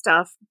pads and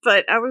stuff.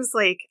 But I was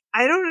like,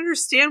 I don't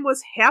understand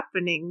what's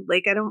happening.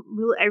 Like,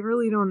 I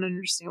really don't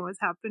understand what's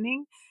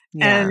happening.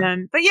 Yeah.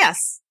 And, but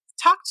yes,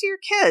 talk to your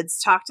kids.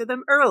 Talk to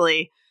them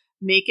early.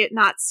 Make it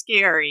not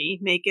scary.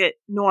 Make it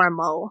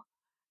normal.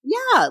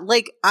 Yeah.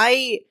 Like,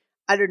 I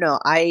don't know.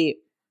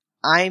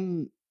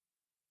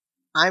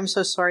 I'm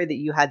so sorry that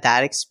you had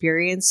that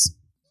experience,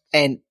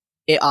 and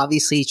it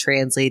obviously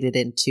translated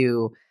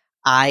into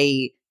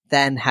I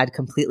then had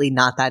completely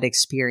not that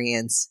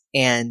experience,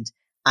 and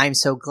I'm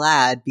so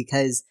glad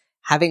because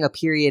having a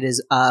period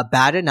is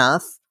bad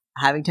enough.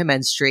 Having to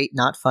menstruate,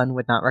 not fun,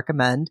 would not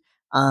recommend.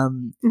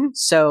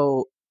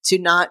 So to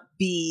not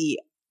be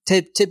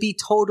to be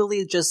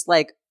totally just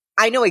like,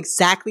 I know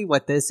exactly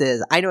what this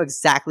is. I know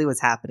exactly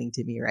what's happening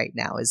to me right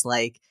now is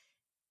like,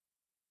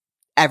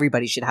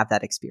 everybody should have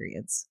that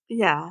experience.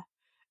 Yeah.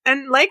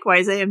 And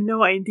likewise, I have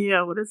no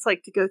idea what it's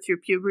like to go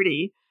through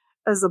puberty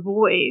as a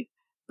boy.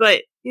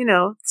 But, you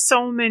know,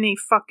 so many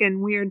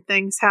fucking weird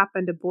things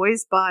happen to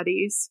boys'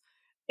 bodies.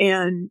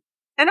 And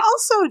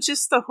also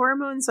just the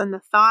hormones and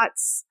the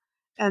thoughts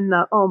and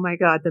the, oh my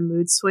God, the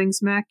mood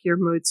swings, Mac. Your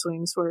mood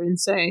swings were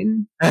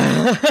insane.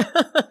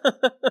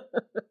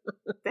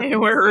 They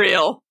were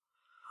real.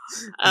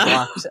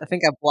 I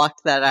think I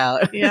blocked that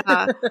out.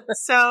 Yeah.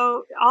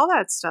 So all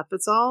that stuff,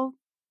 it's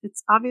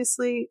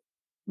obviously,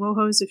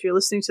 Wohos, if you're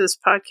listening to this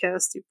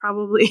podcast, you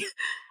probably,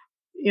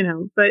 you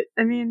know, but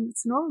I mean,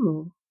 it's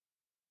normal.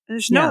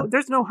 There's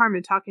no harm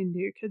in talking to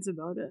your kids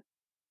about it.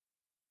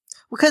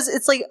 Because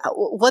it's like,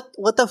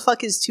 what the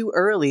fuck is too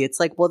early? It's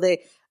like, well,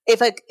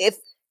 if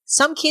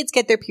some kids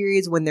get their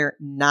periods when they're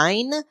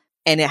 9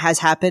 and it has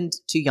happened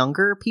to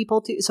younger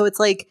people too. So it's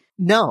like,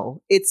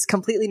 no, it's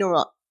completely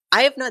normal.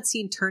 I have not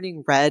seen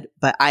Turning Red,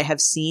 but I have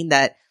seen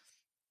that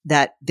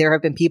there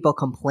have been people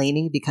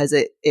complaining because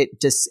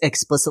it just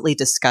explicitly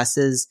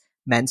discusses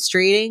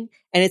menstruating.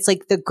 And it's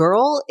like the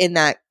girl in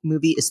that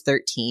movie is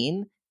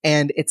 13,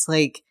 and it's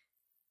like,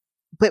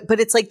 but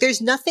it's like,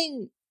 there's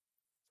nothing,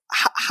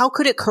 how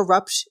could it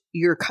corrupt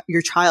your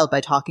child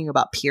by talking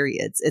about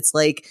periods? It's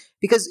like,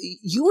 because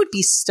you would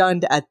be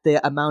stunned at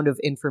the amount of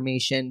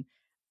information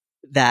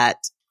that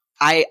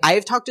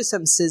I've talked to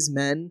some cis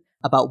men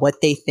about what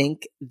they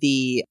think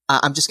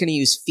I'm just going to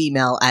use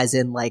female as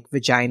in like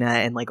vagina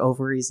and like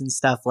ovaries and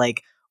stuff,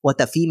 like what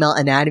the female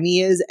anatomy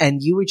is.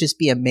 And you would just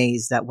be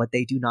amazed at what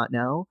they do not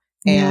know.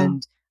 Yeah.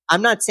 And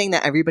I'm not saying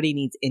that everybody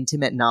needs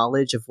intimate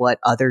knowledge of what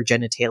other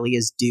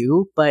genitalias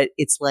do, but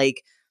it's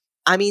like,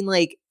 I mean,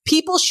 like,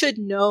 people should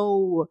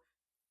know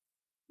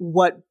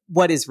what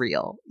is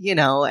real, you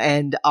know,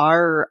 and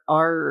our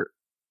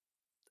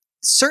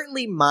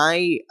certainly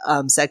my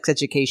sex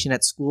education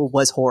at school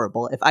was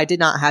horrible. If I did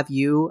not have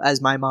you as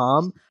my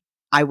mom,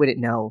 I wouldn't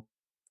know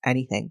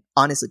anything,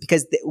 honestly,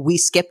 because we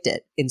skipped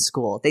it in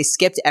school. They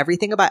skipped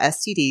everything about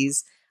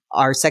STDs.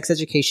 Our sex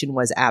education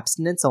was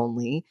abstinence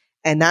only.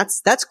 And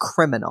that's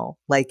criminal.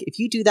 Like, if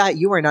you do that,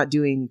 you are not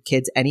doing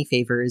kids any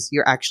favors.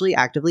 You're actually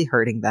actively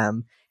hurting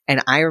them.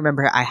 And I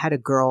remember I had a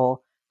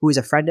girl who was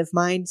a friend of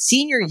mine,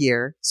 senior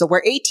year. So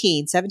we're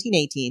 17,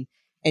 18.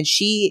 And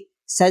she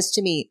says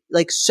to me,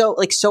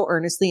 so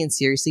earnestly and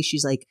seriously,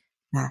 she's like,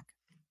 Mac,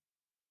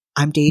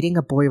 I'm dating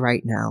a boy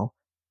right now.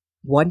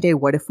 One day,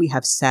 what if we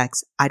have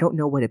sex? I don't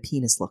know what a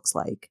penis looks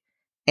like.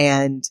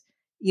 And,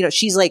 you know,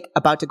 she's like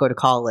about to go to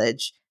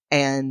college.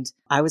 And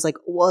I was like,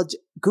 well,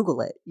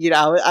 Google it.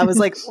 I was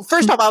like,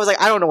 first off, I was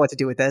like, I don't know what to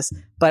do with this.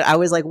 But I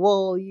was like,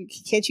 well,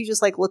 can't you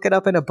just like look it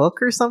up in a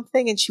book or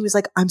something? And she was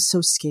like, I'm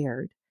so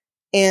scared.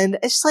 And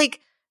it's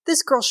like,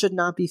 this girl should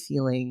not be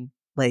feeling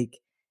like,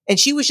 and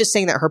she was just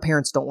saying that her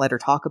parents don't let her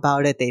talk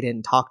about it. They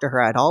didn't talk to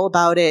her at all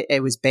about it.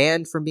 It was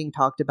banned from being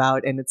talked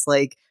about. And it's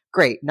like,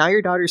 great. Now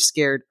your daughter's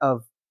scared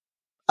of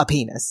a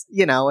penis,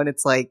 and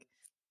it's like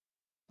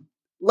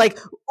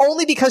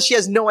only because she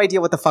has no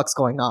idea what the fuck's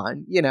going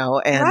on, and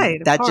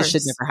Right, that course. just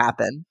should never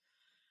happen.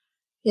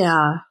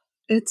 Yeah,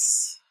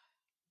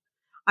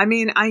 I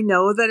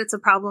know that it's a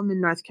problem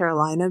in North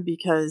Carolina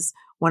because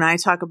when I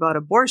talk about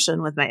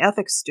abortion with my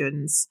ethics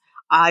students,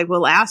 I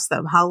will ask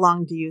them, how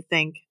long do you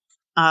think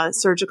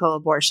surgical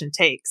abortion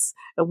takes?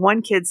 And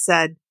one kid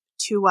said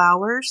 2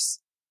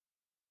 hours.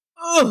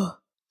 Ugh.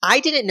 I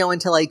didn't know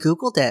until I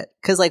Googled it.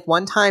 Because like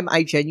one time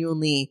I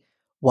genuinely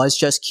was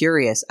just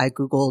curious. I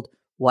Googled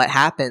what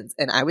happens,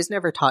 and I was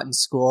never taught in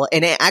school.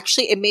 And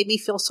it made me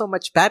feel so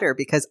much better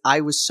because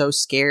I was so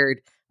scared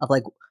of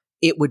like,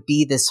 it would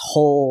be this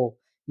whole,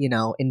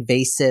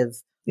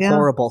 invasive,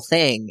 horrible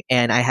thing.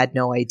 And I had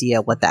no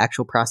idea what the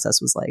actual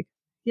process was like.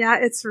 Yeah,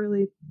 it's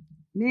really,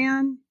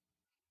 man.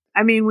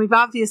 We've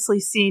obviously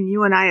seen,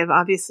 you and I have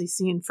obviously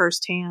seen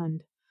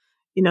firsthand,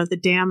 the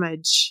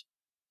damage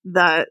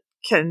that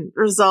can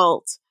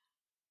result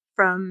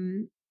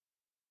from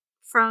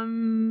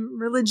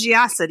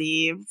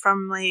religiosity,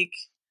 from like,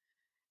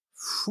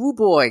 oh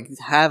boy,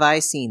 have I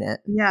seen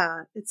it.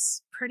 Yeah,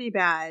 it's pretty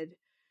bad.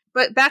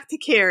 But back to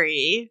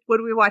Carrie.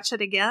 Would we watch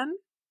it again?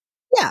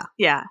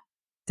 Yeah,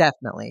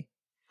 definitely.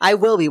 I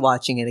will be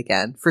watching it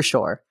again for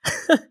sure.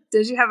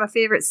 Did you have a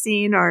favorite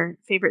scene or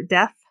favorite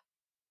death?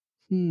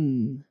 I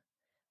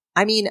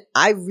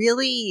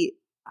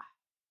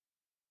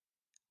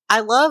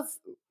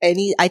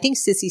think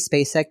Sissy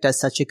Spacek does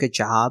such a good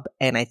job,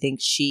 and I think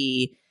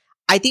she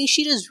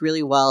does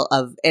really well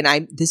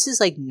this is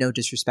like no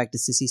disrespect to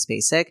Sissy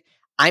Spacek.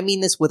 I mean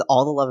this with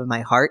all the love in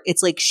my heart.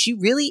 It's like she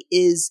really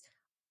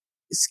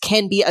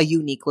can be a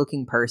unique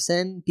looking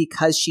person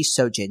because she's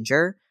so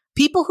ginger.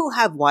 People who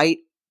have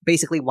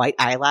basically white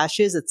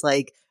eyelashes, it's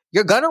like,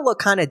 you're gonna look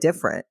kind of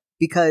different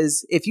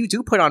because if you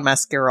do put on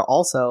mascara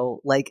also,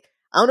 like,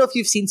 I don't know if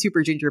you've seen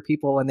super ginger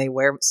people when they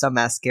wear some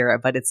mascara,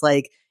 but it's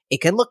like,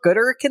 it can look good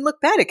or it can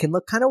look bad. It can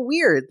look kind of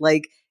weird.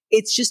 Like,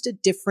 it's just a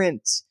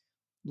different,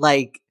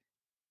 like,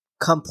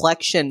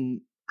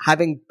 complexion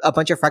having a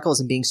bunch of freckles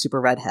and being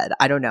super redhead.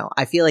 I don't know.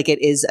 I feel like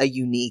it is a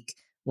unique,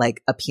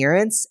 like,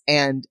 appearance.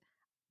 And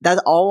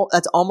that's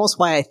almost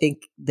why I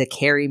think the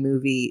Carrie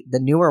movie, the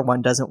newer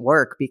one, doesn't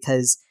work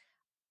because,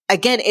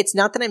 again, it's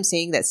not that I'm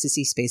saying that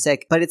Sissy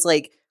Spacek, but it's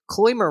like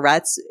Chloe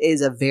Moretz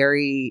is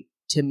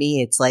to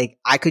me, it's like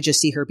I could just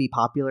see her be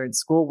popular in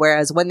school.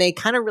 Whereas when they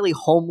kind of really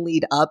home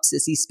lead up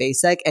Sissy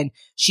Spacek and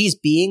she's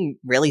being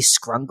really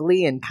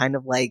scrungly and kind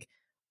of,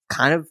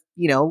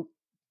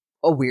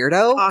 a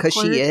weirdo because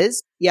she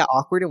is. Yeah,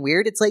 awkward and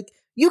weird. It's like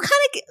you kind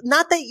of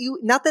not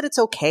that it's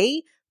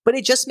okay, but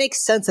it just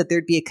makes sense that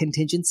there'd be a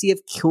contingency of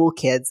cool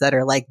kids that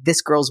are like,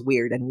 this girl's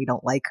weird and we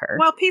don't like her.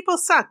 Well, people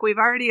suck. We've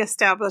already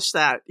established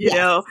that, you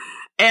know,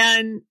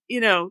 and,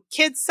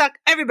 kids suck.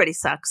 Everybody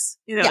sucks,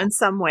 in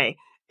some way.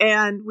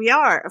 And we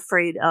are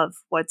afraid of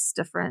what's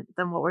different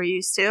than what we're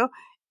used to.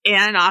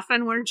 And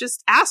often we're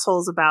just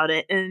assholes about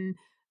it. And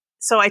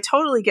so I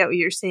totally get what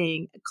you're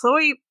saying.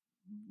 Chloe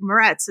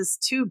Moretz is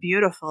too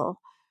beautiful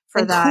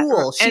for that.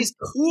 Cool. She's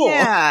cool.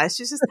 Yeah.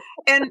 She's just,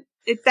 and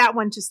that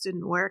one just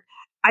didn't work.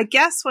 I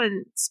guess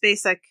when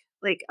Spacek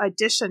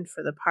auditioned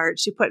for the part,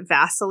 she put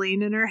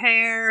Vaseline in her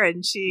hair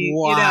and she,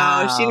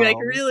 she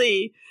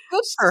really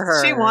good for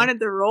her. She wanted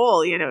the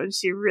role, and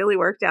she really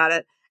worked at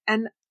it.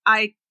 And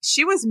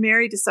she was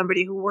married to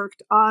somebody who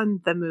worked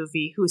on the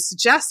movie who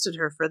suggested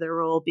her for the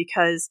role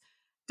because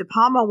De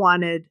Palma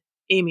wanted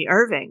Amy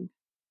Irving.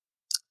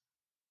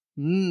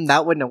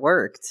 That wouldn't have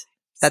worked.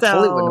 That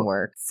totally wouldn't have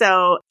worked.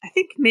 So I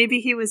think maybe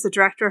he was a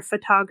director of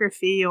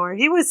photography or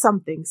he was some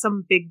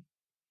big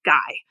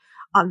guy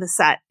on the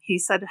set. He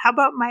said, how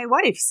about my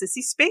wife,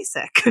 Sissy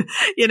Spacek?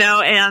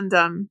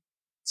 And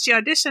she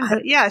auditioned,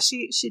 but yeah,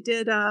 she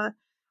did. I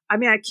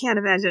can't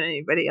imagine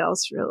anybody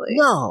else really.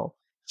 No,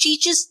 she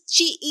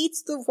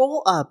eats the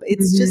role up.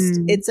 It's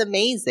just, it's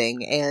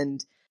amazing.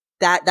 And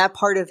that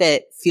part of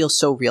it feels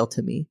so real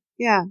to me.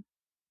 Yeah.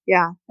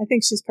 Yeah. I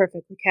think she's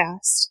perfectly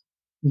cast.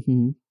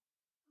 Mm-hmm.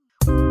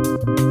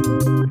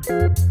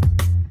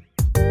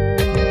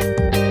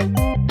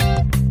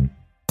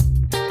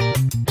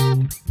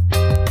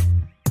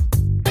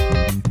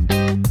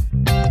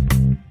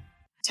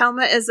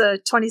 Thelma is a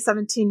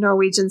 2017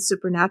 Norwegian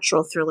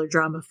supernatural thriller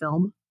drama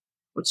film,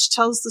 which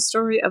tells the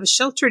story of a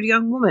sheltered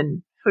young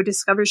woman who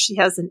discovers she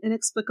has an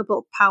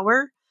inexplicable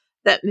power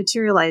that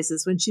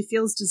materializes when she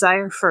feels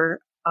desire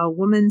for a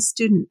woman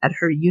student at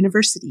her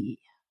university.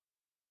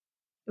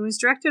 It was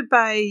directed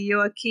by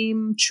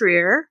Joachim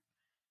Trier,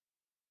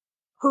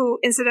 who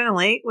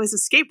incidentally was a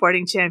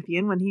skateboarding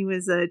champion when he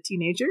was a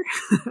teenager.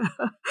 Good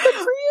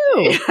for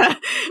you. Yeah.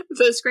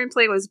 The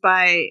screenplay was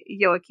by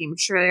Joachim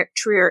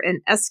Trier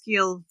and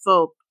Eskil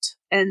Vogt,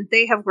 and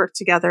they have worked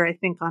together, I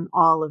think, on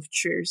all of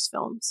Trier's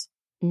films.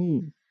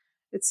 Mm.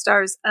 It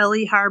stars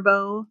Ellie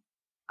Harbo,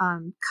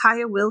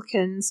 Kaya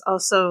Wilkins,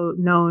 also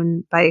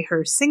known by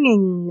her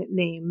singing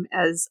name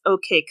as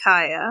OK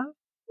Kaya.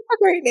 A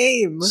great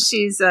name.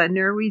 She's a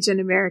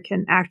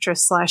Norwegian-American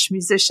actress /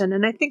 musician,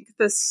 and I think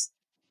this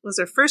was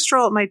her first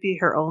role. It might be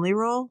her only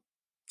role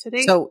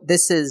today. So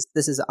this is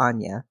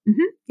Anya.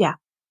 Mm-hmm. Yeah.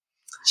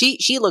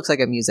 She looks like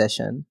a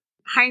musician.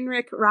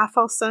 Heinrich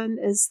Raffalson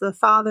is the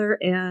father,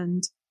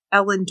 and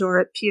Ellen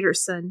Dorrit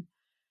Peterson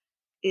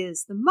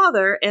is the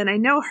mother. And I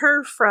know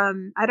her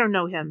from, I don't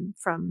know him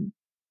from.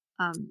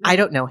 I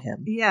don't know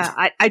him.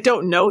 Yeah, I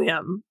don't know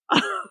him.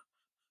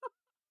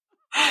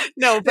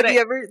 No, but have you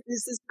ever,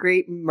 there's this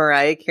great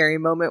Mariah Carey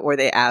moment where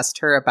they asked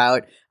her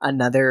about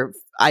another,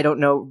 I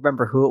don't know,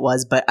 remember who it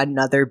was, but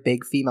another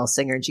big female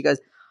singer. And she goes,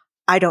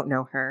 I don't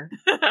know her.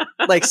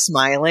 Like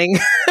smiling.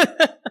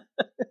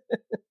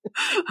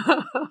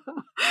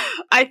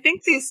 I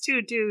think these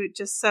two do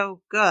just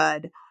so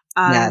good.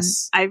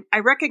 Yes. I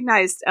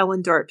recognized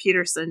Ellen Dorrit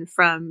Peterson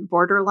from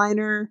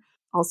Borderliner,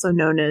 also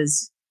known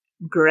as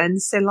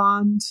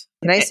Grenseland.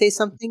 Can I say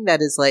something that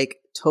is like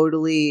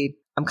totally,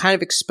 I'm kind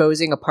of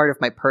exposing a part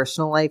of my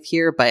personal life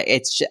here, but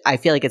I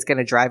feel like it's going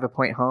to drive a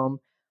point home.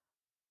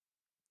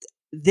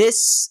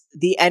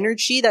 The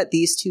energy that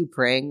these two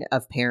bring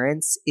of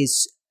parents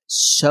is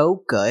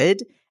so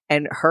good.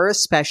 And her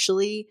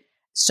especially,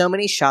 so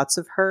many shots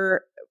of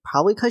her,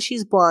 probably because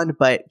she's blonde,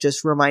 but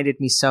just reminded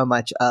me so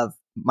much of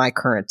my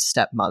current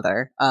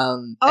stepmother.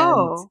 And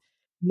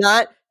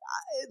not,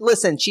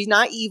 listen, she's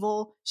not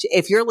evil.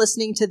 If you're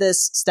listening to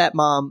this,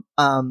 stepmom,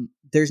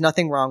 there's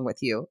nothing wrong with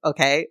you,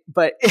 okay?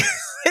 But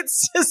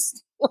it's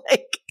just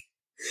like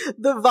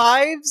the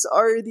vibes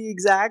are the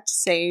exact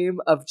same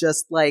of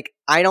just like,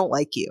 I don't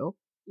like you.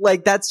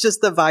 Like that's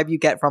just the vibe you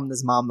get from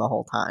this mom the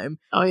whole time.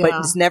 Oh yeah. But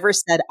it's never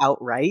said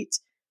outright,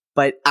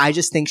 but I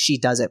just think she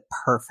does it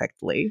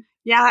perfectly.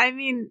 Yeah, I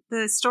mean,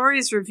 the story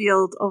is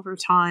revealed over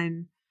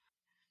time,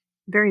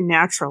 very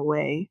natural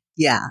way.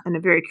 Yeah. In a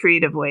very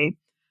creative way.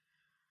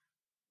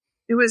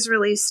 It was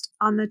released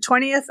on the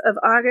 20th of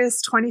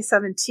August,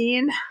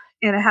 2017,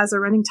 and it has a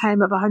running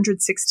time of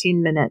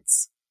 116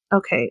 minutes.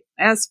 Okay,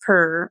 as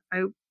per,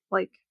 I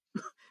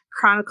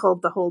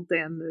chronicled the whole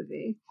damn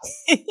movie.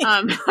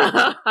 All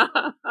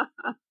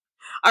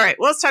right,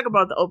 well, let's talk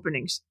about the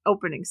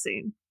opening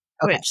scene,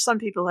 okay. Which some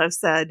people have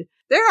said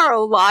there are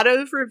a lot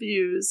of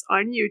reviews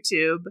on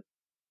YouTube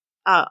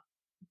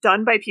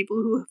done by people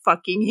who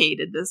fucking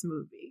hated this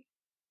movie.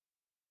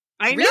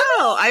 I Really?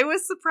 know, I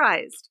was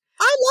surprised.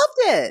 I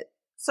loved it.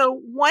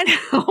 So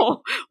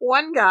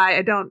one guy,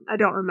 I don't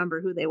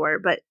remember who they were,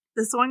 but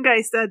this one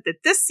guy said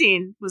that this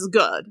scene was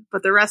good,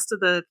 but the rest of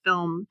the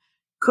film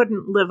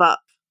couldn't live up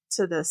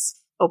to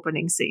this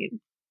opening scene.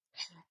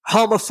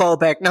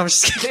 Homophobic. No, I'm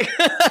just kidding.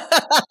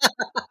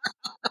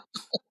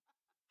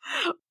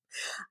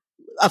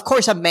 Of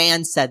course, a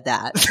man said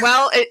that.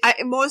 Well,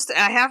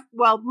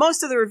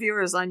 most of the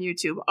reviewers on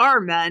YouTube are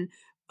men,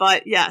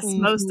 but yes,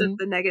 most of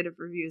the negative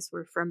reviews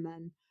were from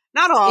men.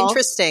 Not all.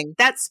 Interesting.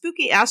 That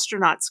spooky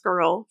astronauts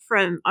girl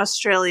from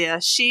Australia,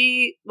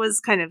 she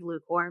was kind of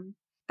lukewarm.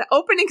 The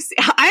opening scene,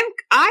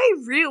 I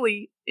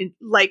really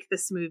like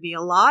this movie a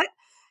lot.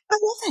 I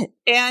love it.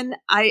 And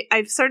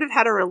I've sort of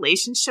had a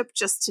relationship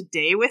just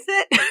today with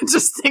it,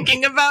 just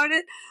thinking about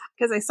it,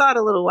 because I saw it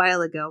a little while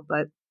ago.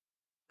 But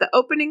the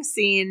opening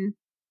scene,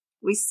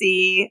 we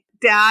see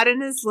Dad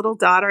and his little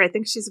daughter, I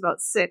think she's about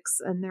 6,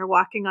 and they're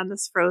walking on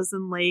this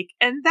frozen lake.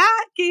 And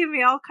that gave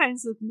me all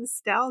kinds of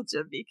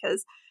nostalgia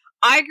because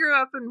I grew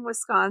up in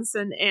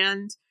Wisconsin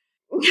and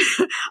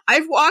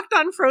I've walked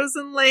on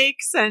frozen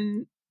lakes,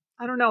 and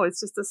I don't know, it's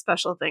just a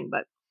special thing.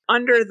 But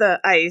under the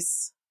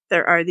ice,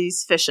 there are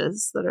these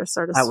fishes that are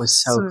sort of that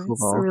was so cool.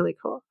 It's really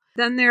cool.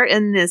 Then they're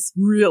in this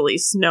really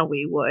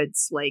snowy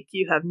woods, like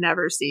you have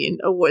never seen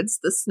a woods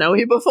this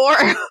snowy before.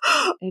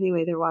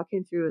 Anyway, they're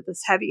walking through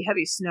this heavy,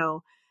 heavy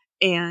snow,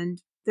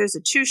 and there's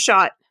a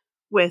 2-shot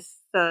with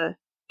the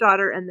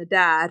daughter and the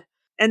dad,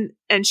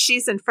 and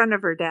she's in front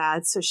of her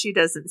dad, so she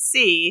doesn't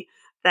see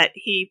that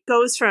he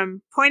goes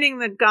from pointing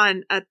the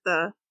gun at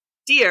the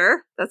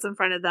deer that's in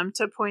front of them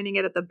to pointing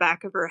it at the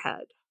back of her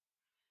head.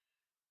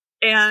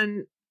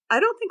 And I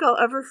don't think I'll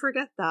ever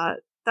forget that.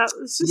 That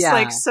was just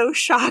like so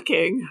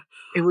shocking.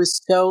 It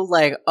was so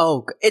like,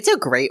 oh, it's a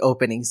great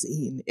opening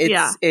scene.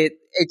 It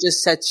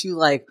just sets you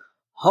like,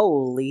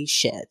 holy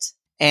shit.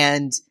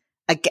 And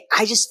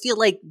I just feel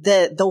like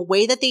the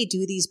way that they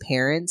do these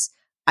parents,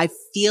 I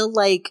feel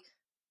like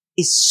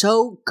is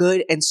so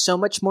good and so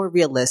much more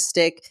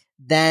realistic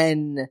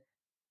than,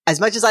 as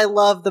much as I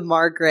love the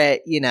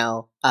Margaret,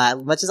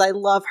 as much as I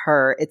love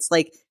her, it's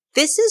like,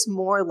 this is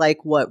more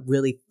like what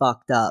really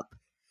fucked up.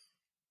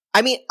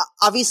 I mean,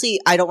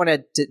 obviously, I don't want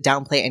to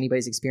downplay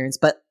anybody's experience,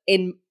 but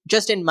in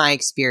my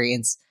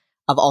experience,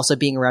 of also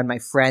being around my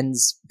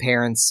friends'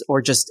 parents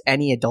or just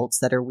any adults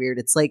that are weird.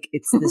 It's like,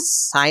 it's this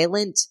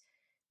silent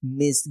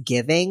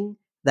misgiving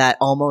that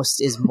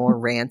almost is more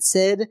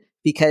rancid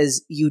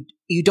because you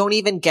don't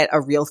even get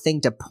a real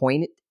thing to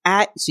point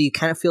at. So you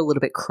kind of feel a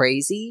little bit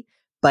crazy,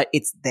 but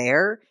it's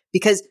there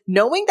because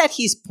knowing that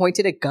he's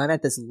pointed a gun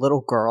at this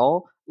little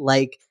girl,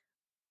 like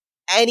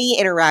any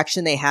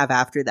interaction they have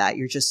after that,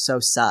 you're just so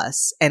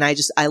sus. And I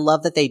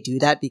love that they do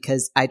that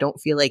because I don't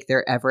feel like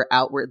they're ever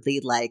outwardly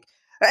like,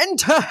 and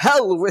to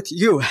hell with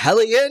you,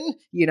 Hellion.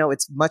 You know,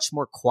 it's much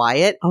more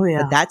quiet. Oh,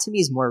 yeah. But that to me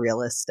is more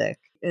realistic.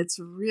 It's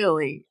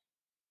really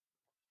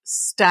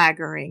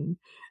staggering.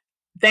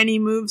 Then he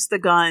moves the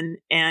gun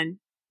and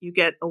you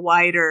get a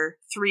wider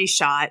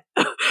 3-shot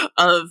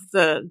of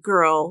the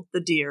girl,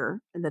 the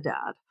deer, and the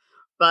dad.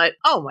 But,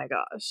 oh my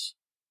gosh.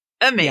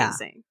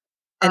 Amazing.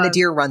 Yeah. And the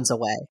deer runs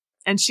away.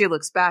 And she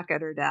looks back at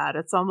her dad.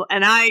 It's almost,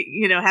 and I,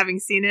 having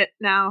seen it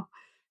now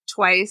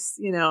twice,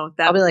 that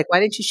I'll be like, why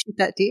didn't you shoot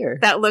that deer?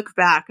 That look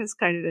back is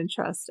kind of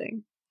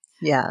interesting.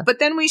 Yeah. But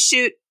then we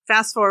shoot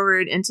fast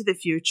forward into the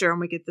future and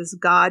we get this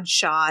God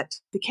shot.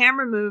 The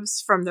camera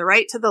moves from the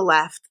right to the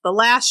left. The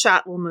last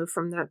shot will move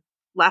from the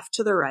left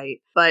to the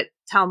right. But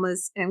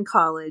Thelma's in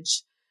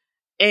college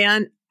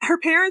and her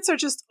parents are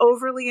just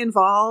overly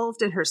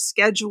involved in her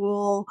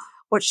schedule,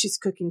 what she's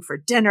cooking for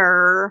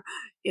dinner,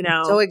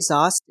 So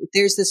exhausted.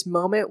 There's this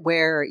moment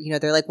where,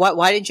 they're like,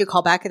 why didn't you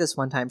call back at this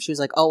one time? She was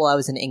like, oh, well, I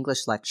was in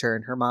English lecture.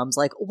 And her mom's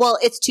like, well,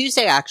 it's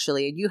Tuesday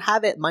actually. And you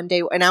have it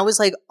Monday. And I was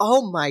like,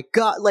 oh my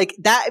God, like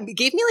that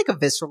gave me like a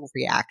visceral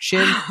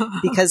reaction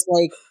because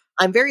like,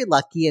 I'm very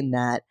lucky in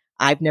that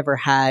I've never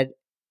had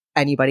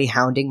anybody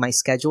hounding my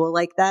schedule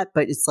like that.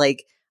 But it's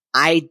like,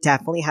 I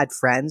definitely had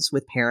friends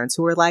with parents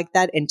who were like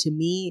that. And to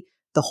me,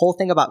 the whole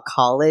thing about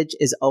college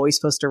is always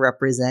supposed to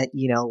represent,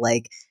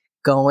 like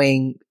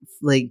going,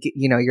 like,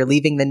 you're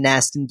leaving the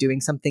nest and doing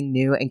something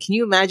new. And can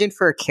you imagine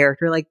for a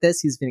character like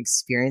this who's been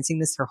experiencing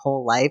this her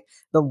whole life,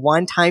 the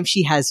one time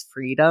she has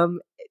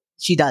freedom,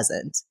 she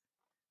doesn't.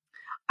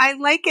 I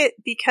like it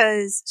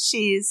because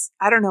she's,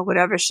 I don't know,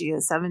 whatever she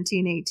is,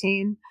 17,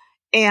 18.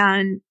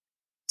 And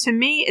to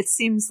me, it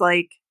seems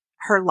like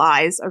her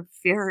lies are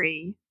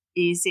very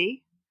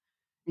easy,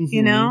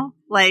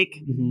 like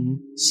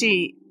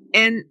she,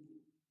 and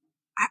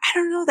I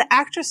don't know, the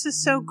actress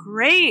is so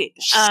great.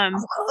 I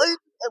love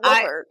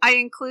her. I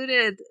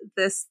included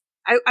this.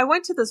 I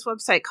went to this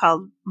website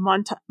called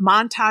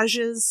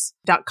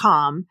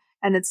montages.com,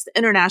 and it's the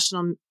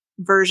international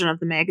version of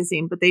the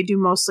magazine, but they do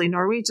mostly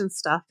Norwegian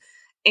stuff.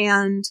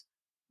 And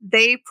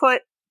they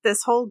put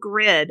this whole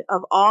grid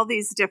of all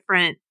these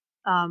different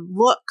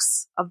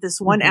looks of this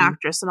one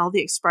actress and all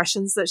the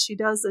expressions that she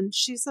does. And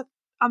she's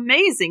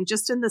amazing.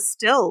 Just in the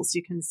stills,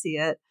 you can see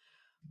it.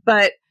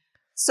 But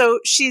so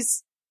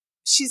she's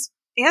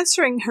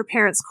answering her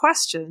parents'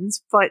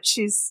 questions, but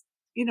she's,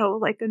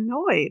 like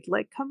annoyed,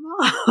 like, come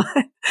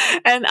on.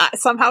 And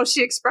somehow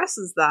she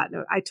expresses that.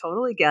 I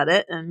totally get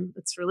it. And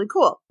it's really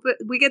cool. But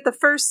we get the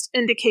first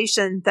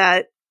indication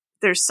that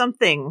there's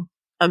something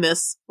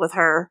amiss with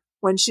her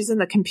when she's in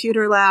the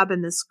computer lab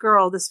and this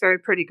very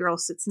pretty girl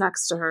sits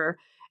next to her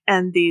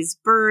and these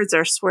birds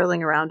are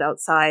swirling around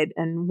outside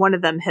and one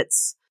of them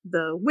hits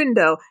the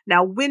window.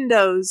 Now,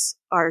 windows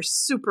are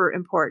super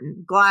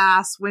important.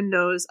 Glass,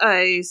 windows,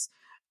 ice,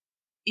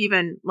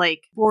 even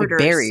like borders,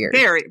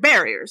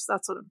 barriers.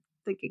 That's what I'm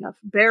thinking of.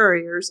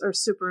 Barriers are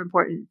super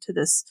important to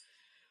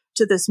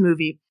this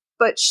movie.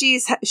 But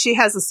she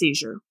has a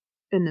seizure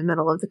in the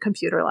middle of the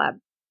computer lab.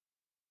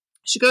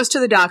 She goes to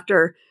the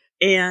doctor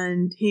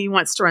and he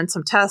wants to run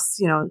some tests,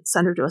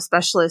 send her to a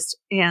specialist,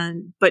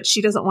 but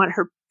she doesn't want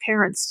her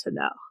parents to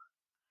know.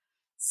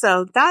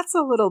 So that's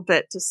a little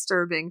bit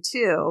disturbing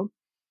too.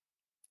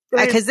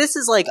 Because this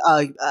is like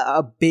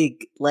a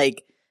big,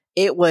 like,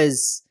 it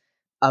was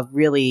a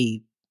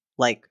really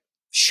like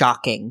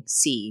shocking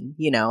scene.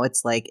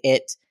 It's like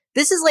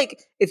this is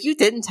like, if you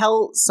didn't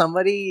tell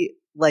somebody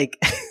like,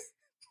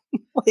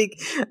 like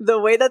the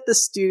way that the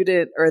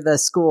student or the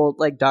school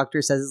like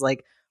doctor says is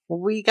like, well,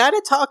 we got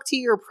to talk to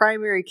your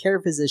primary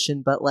care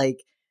physician, but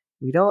like,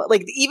 we don't,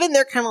 like, even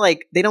they're kind of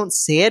like, they don't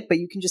say it, but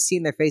you can just see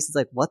in their faces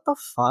like, what the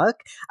fuck?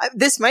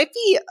 This might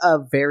be a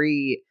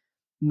very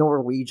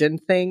Norwegian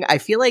thing. I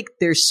feel like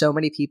there's so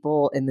many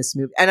people in this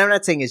movie, and I'm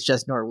not saying it's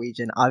just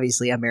Norwegian.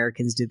 Obviously,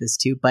 Americans do this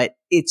too, but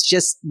it's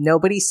just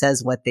nobody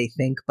says what they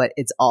think, but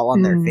it's all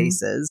on their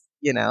faces,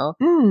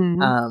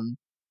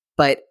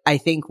 But I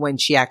think when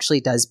she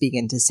actually does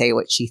begin to say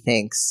what she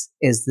thinks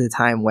is the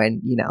time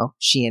when,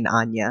 she and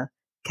Anya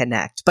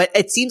connect. But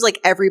it seems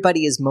like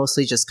everybody is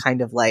mostly just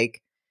kind of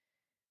like,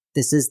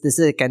 this is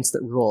against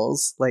the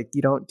rules. Like,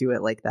 you don't do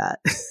it like that.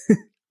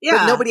 Yeah.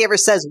 But nobody ever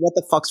says, what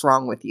the fuck's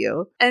wrong with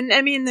you? And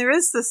I mean, there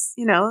is this,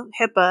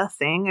 HIPAA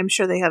thing. I'm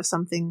sure they have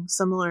something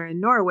similar in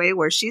Norway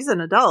where she's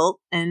an adult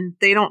and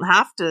they don't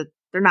have to,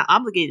 they're not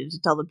obligated to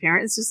tell the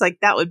parent. It's just like,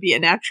 that would be a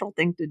natural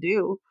thing to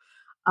do.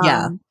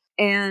 Yeah.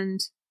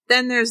 And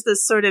then there's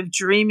this sort of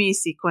dreamy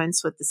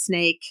sequence with the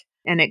snake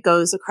and it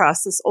goes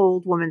across this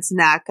old woman's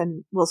neck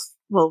and we'll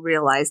will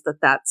realize that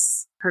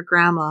that's her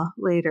grandma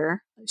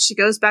later. She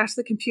goes back to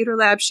the computer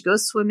lab. She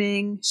goes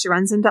swimming. She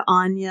runs into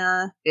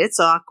Anya. It's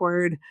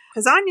awkward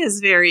because Anya's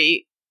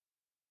very,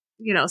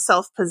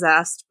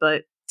 self-possessed,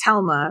 but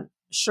Thelma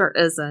sure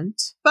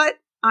isn't. But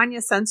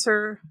Anya sends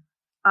her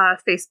a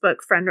Facebook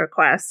friend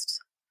request.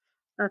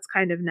 That's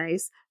kind of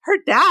nice. Her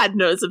dad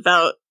knows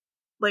about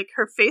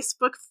her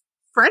Facebook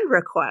friend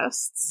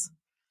requests.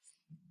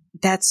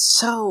 That's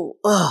so,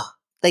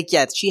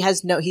 she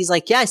has he's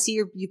like, yeah, I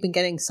see you've been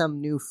getting some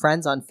new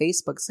friends on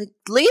Facebook. It's like,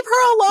 leave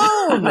her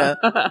alone.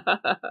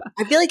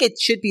 I feel like it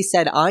should be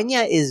said,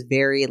 Anya is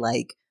very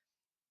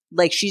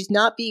she's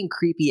not being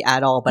creepy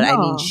at all, but no. I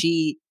mean,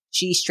 she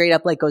straight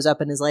up goes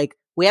up and is like,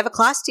 we have a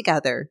class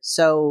together,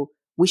 so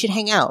we should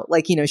hang out.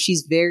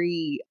 She's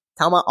very,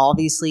 Thelma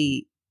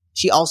obviously,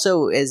 she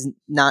also is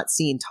not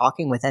seen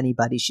talking with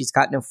anybody. She's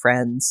got no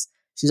friends.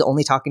 She's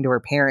only talking to her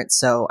parents.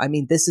 So, I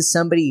mean, this is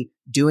somebody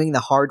doing the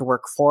hard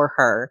work for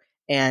her.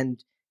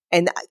 And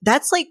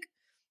that's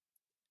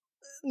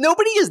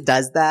nobody just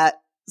does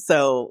that.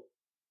 So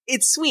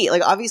it's sweet.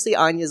 Obviously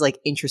Anya's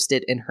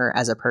interested in her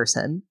as a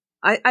person.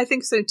 I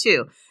think so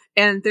too.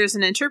 And there's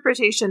an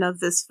interpretation of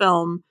this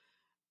film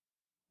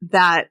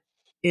that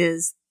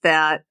is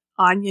that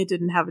Anya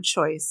didn't have a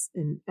choice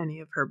in any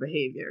of her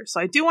behavior. So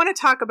I do want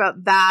to talk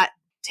about that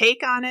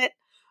take on it.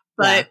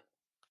 But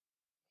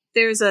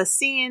there's a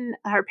scene,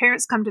 her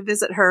parents come to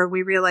visit her.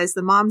 We realize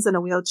the mom's in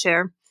a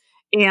wheelchair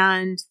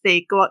and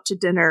they go out to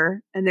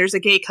dinner and there's a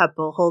gay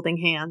couple holding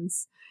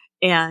hands.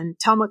 And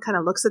Thelma kind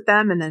of looks at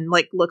them and then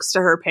looks to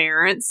her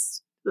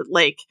parents.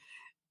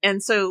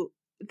 And so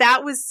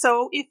that was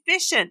so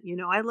efficient.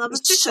 I love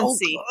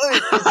efficiency.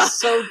 It's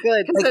so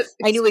good.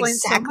 I knew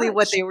exactly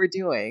what they were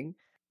doing.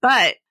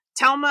 But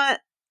Thelma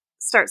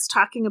starts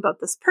talking about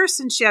this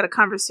person she had a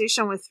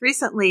conversation with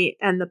recently,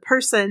 and the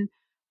person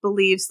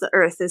believes the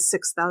Earth is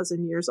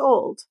 6,000 years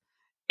old.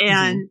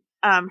 And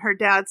her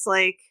dad's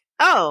like,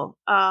 so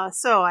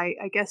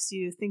I guess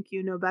you think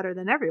you know better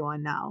than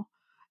everyone now.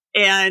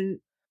 And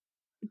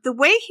the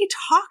way he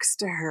talks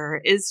to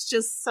her is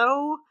just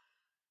so,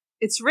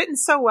 it's written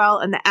so well,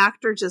 and the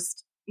actor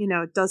just,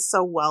 does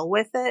so well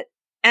with it.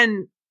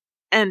 And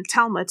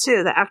Thelma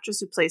too, the actress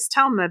who plays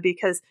Thelma,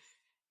 because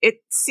it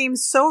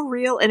seems so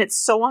real and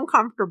it's so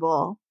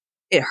uncomfortable.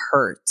 It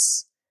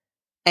hurts.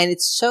 And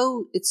it's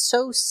so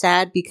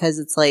sad because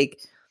it's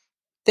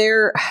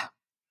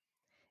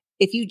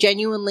if you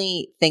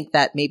genuinely think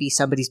that maybe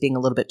somebody's being a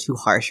little bit too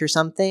harsh or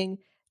something,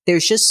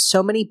 there's just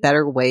so many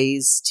better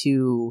ways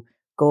to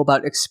go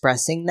about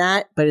expressing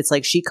that. But it's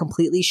she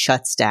completely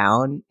shuts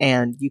down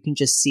and you can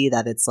just see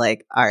that it's all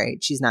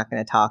right, she's not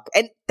going to talk.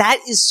 And that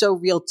is so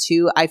real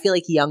too. I feel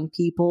like young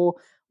people,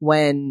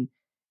 when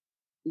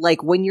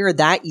you're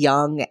that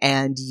young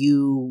and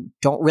you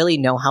don't really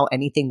know how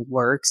anything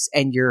works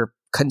and you're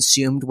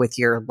consumed with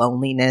your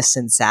loneliness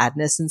and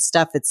sadness and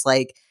stuff, it's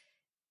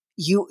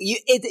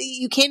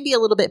you can be a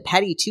little bit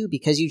petty too,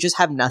 because you just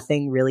have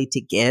nothing really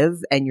to give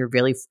and you're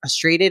really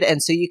frustrated.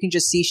 And so you can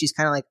just see she's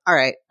kind of all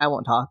right, I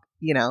won't talk,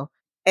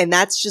 and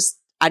that's just,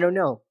 I don't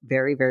know,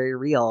 very, very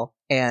real.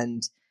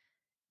 And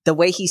the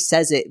way he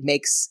says it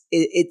makes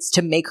it's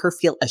to make her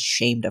feel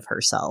ashamed of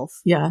herself.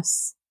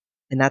 Yes.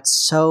 And that's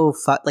so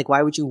fun.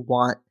 Why would you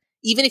want,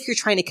 even if you're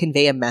trying to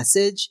convey a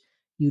message,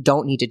 you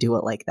don't need to do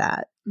it like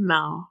that.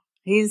 No,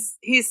 he's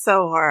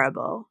so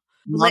horrible.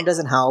 Mom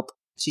doesn't help.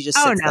 She just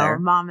sits there.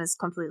 Mom is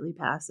completely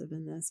passive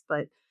in this.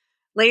 But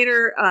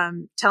later,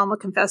 Thelma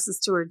confesses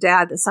to her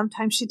dad that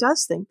sometimes she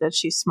does think that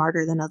she's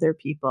smarter than other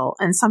people.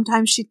 And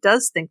sometimes she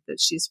does think that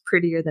she's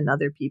prettier than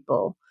other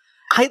people.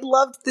 I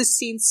loved this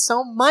scene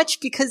so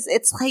much because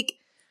it's and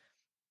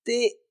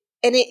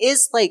it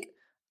is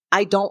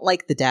I don't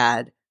like the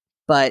dad,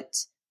 but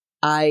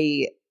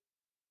I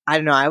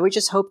don't know. I would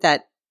just hope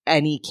that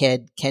any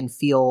kid can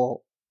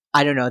feel,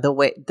 I don't know, the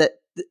way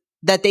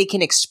that they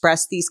can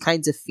express these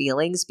kinds of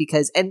feelings,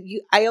 because,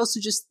 I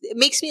also just, it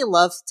makes me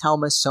love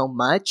Thelma so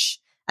much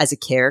as a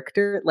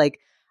character.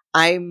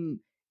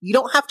 You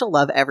don't have to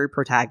love every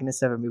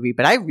protagonist of a movie,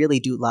 but I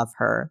really do love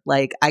her.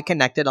 I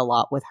connected a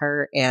lot with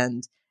her,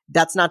 and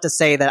that's not to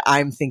say that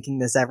I'm thinking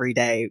this every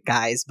day,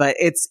 guys, but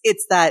it's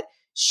that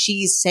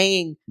she's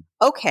saying,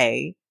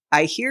 okay,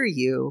 I hear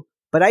you,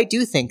 but I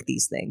do think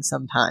these things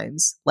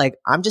sometimes.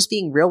 I'm just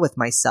being real with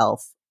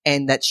myself,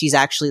 and that she's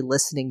actually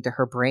listening to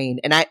her brain.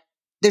 And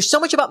there's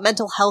so much about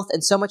mental health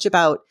and so much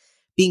about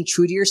being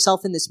true to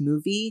yourself in this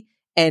movie.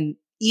 And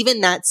even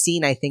that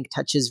scene, I think,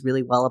 touches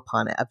really well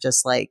upon it, of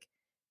just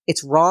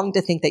it's wrong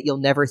to think that you'll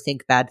never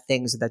think bad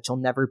things, or that you'll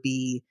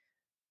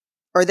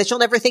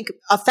never think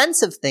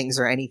offensive things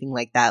or anything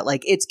like that.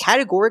 It's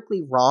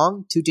categorically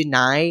wrong to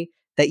deny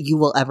that you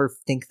will ever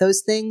think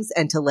those things,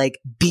 and to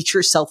beat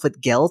yourself with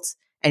guilt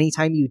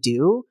anytime you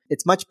do.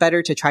 It's much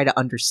better to try to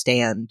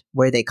understand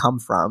where they come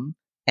from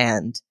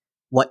and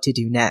what to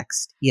do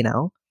next,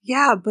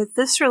 Yeah, but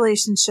this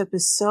relationship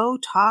is so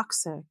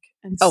toxic.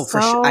 And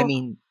for sure. I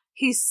mean,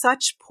 he's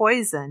such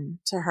poison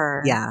to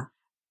her. Yeah.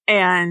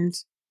 And,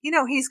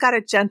 he's got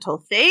a gentle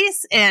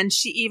face. And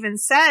she even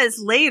says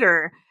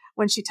later,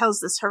 when she tells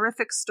this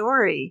horrific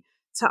story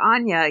to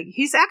Anya,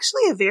 he's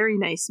actually a very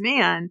nice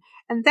man.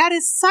 And that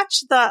is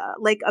such the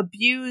like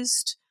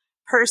abused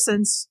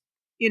person's,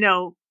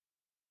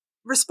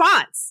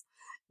 response.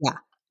 Yeah.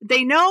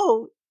 They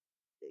know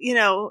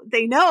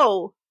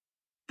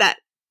that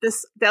the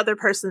other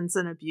person's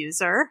an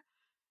abuser.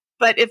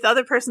 But if the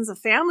other person's a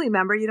family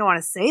member, you don't want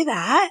to say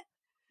that.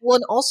 Well,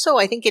 and also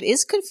I think it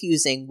is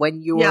confusing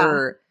when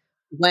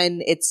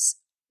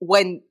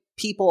when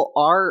people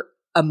are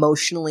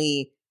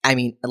emotionally, I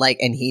mean, like,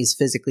 and he's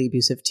physically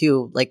abusive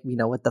too, like,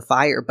 with the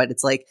fire, but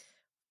it's like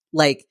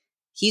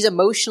he's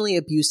emotionally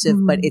abusive,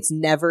 but it's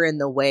never in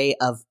the way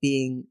of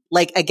being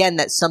like, again,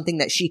 that's something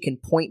that she can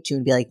point to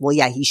and be like, well,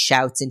 yeah, he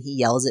shouts and he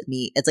yells at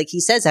me. It's like, he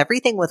says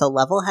everything with a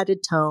level-headed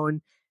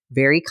tone,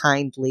 very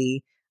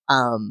kindly.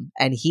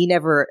 And he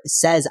never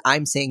says,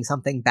 I'm saying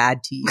something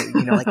bad to you,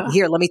 like,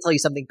 here, let me tell you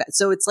something bad.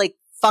 So it's like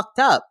fucked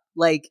up.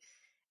 Like,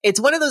 it's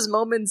one of those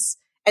moments.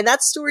 And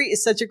that story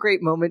is such a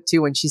great moment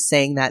too, when she's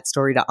saying that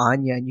story to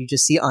Anya and you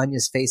just see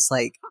Anya's face,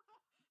 like,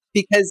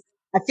 because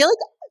I feel like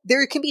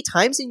there can be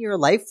times in your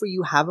life where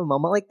you have a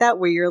moment like that,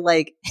 where you're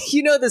like,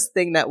 this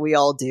thing that we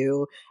all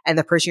do. And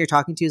the person you're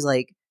talking to is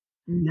like,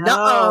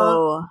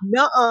 no.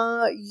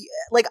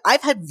 Like,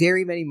 I've had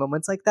very many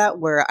moments like that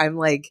where I'm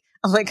like,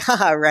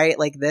 haha, right?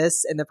 Like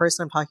this. And the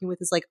person I'm talking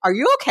with is like, are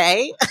you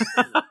okay?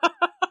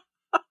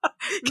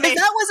 Because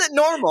that wasn't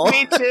normal.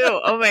 Me too.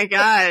 Oh my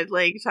God.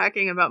 Like,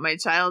 talking about my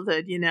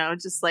childhood,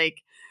 just like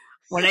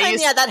when I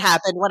used that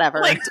happened, whatever.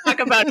 Like,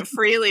 talk about it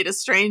freely to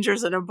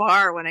strangers in a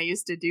bar when I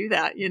used to do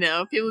that,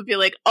 people would be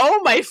like,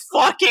 oh my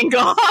fucking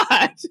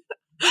God.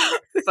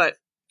 But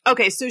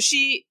okay. So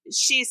she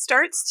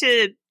starts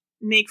to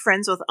make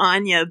friends with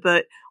Anya,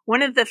 but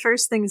one of the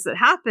first things that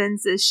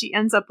happens is she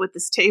ends up with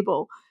this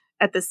table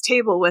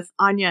with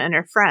Anya and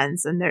her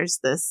friends. And there's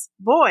this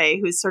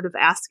boy who's sort of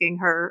asking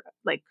her,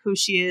 like, who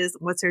she is,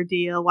 what's her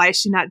deal, why is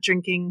she not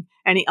drinking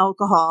any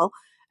alcohol?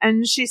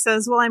 And she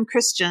says, well, I'm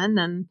Christian,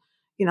 and,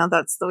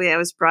 that's the way I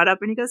was brought up.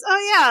 And he goes,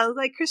 oh, yeah,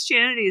 like,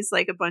 Christianity is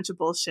like a bunch of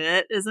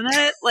bullshit, isn't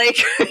it? Like,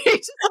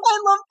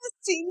 I love this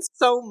scene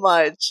so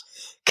much.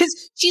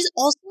 Because she's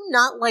also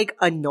not, like,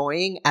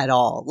 annoying at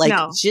all. Like,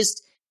 no.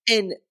 Just,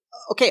 and,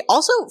 okay,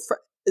 also,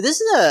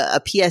 this is a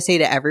PSA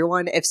to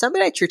everyone. If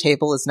somebody at your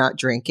table is not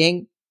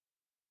drinking,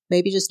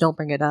 maybe just don't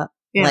bring it up.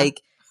 Yeah.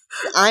 Like,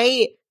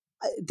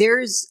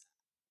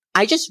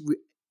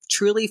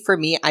 truly for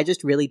me, I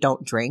just really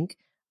don't drink.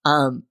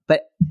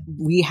 But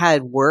we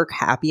had work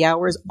happy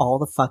hours all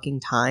the fucking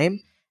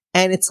time.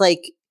 And it's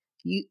like,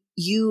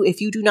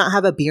 if you do not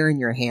have a beer in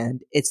your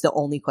hand, it's the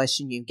only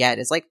question you get.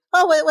 It's like,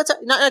 oh, what's up?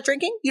 Not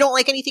drinking? You don't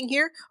like anything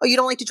here? Oh, you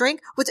don't like to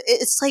drink?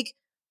 It's like,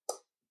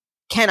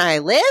 can I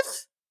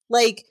live?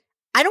 Like,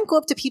 I don't go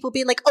up to people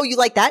being like, oh, you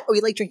like that? Oh,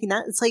 you like drinking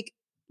that? It's like,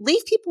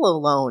 leave people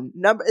alone.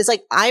 It's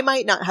like, I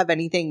might not have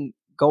anything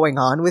going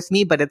on with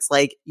me, but it's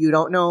like, you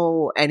don't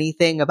know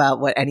anything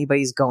about what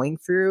anybody's going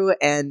through.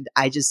 And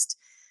I just,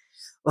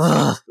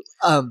 but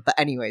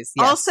anyways,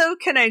 yes. Also,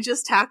 can I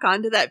just tack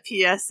on to that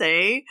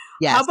PSA?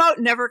 Yes. How about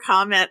never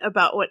comment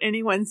about what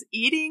anyone's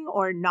eating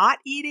or not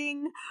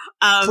eating?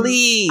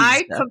 Please.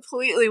 I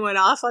completely went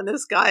off on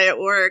this guy at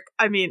work.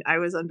 I mean, I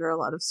was under a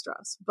lot of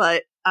stress,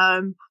 but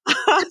good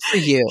for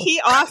you.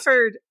 He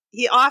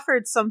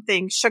offered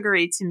something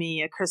sugary to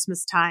me at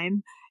Christmas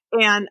time,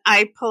 and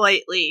I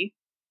politely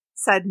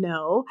said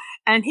no,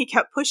 and he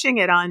kept pushing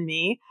it on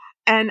me,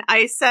 and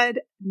I said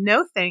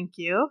no, thank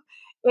you,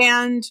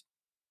 and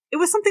it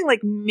was something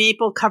like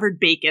maple covered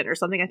bacon or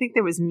something. I think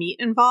there was meat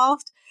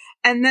involved.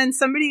 And then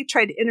somebody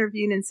tried to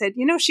intervene and said,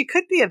 she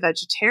could be a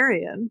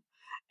vegetarian.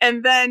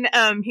 And then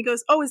he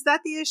goes, oh, is that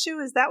the issue?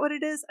 Is that what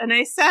it is? And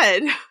I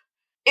said,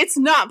 it's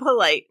not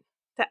polite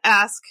to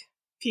ask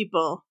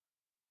people,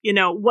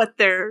 what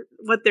their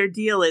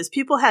deal is.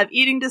 People have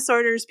eating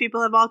disorders.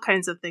 People have all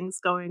kinds of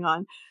things going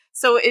on.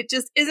 So it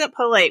just isn't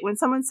polite. When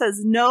someone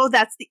says no,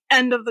 that's the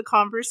end of the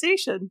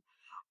conversation.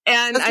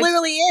 And that's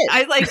literally it.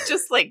 I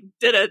just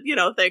did a,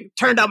 thing,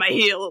 turned on my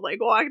heel, and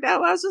walked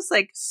out. I was just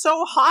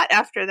so hot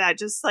after that.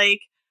 Just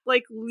like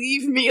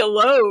leave me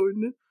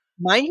alone.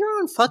 Mind your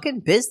own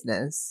fucking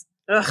business.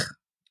 Ugh.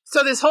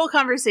 So this whole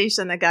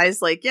conversation, the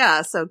guy's like,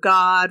 yeah, so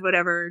God,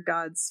 whatever,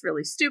 God's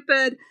really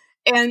stupid.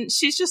 And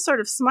she's just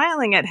sort of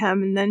smiling at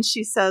him. And then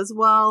she says,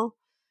 well,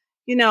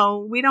 we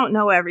don't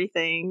know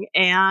everything.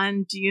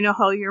 And do you know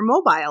how your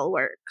mobile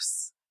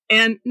works?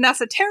 And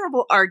that's a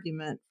terrible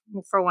argument,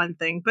 for one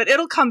thing, but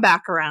it'll come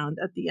back around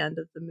at the end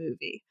of the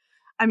movie.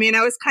 I mean, I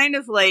was kind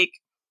of like,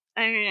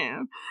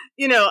 people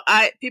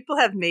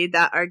have made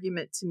that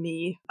argument to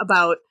me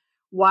about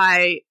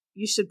why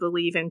you should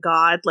believe in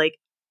God. Like,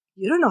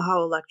 you don't know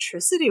how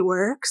electricity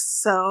works.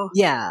 So,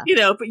 yeah,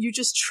 but you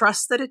just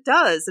trust that it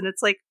does. And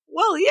it's like,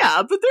 well,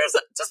 yeah, but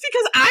just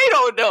because I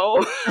don't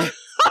know.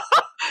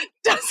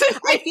 I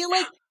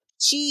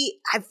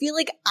feel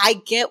like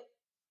I get,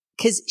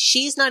 because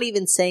she's not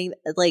even saying,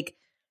 like,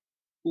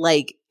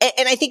 like,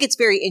 and I think it's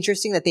very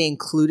interesting that they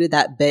included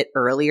that bit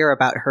earlier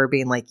about her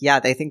being like, yeah,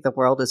 they think the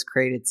world was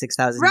created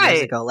 6,000 years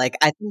Right. ago. Like,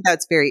 I think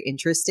that's very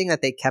interesting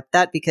that they kept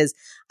that, because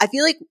I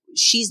feel like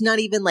she's not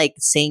even like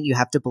saying you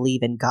have to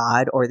believe in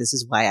God or this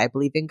is why I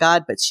believe in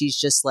God, but she's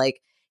just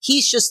like,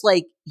 he's just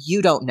like,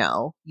 you don't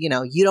know, you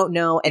don't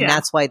know. And Yeah.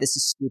 that's why this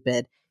is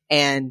stupid.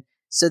 And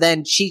so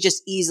then she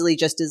just easily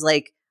just is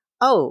like,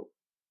 oh,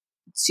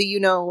 so you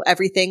know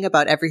everything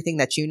about everything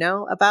that you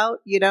know about,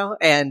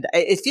 and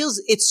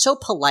it's so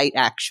polite,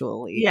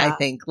 actually. Yeah. I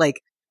think,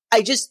 like,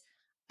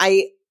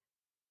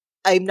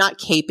 I'm not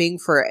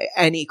caping for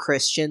any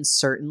Christians,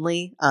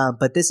 certainly,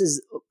 but this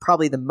is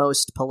probably the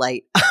most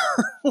polite.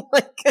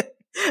 Like,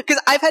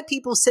 because I've had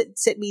people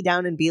sit me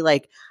down and be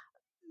like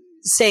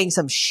saying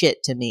some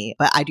shit to me,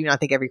 but I do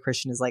not think every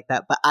Christian is like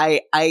that. But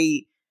I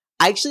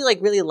actually like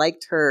really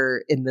liked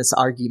her in this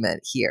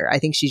argument here. I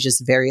think she's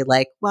just very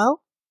like,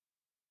 well,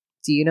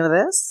 do you know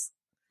this?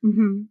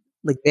 Mm-hmm.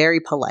 Like, very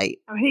polite.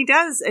 Oh, he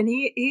does, and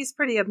he's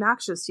pretty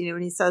obnoxious,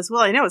 and he says,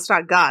 "Well, I know it's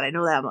not God. I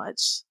know that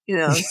much."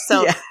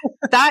 So Yeah.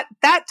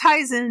 that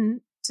ties in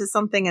to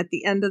something at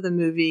the end of the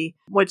movie,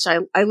 which I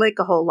like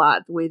a whole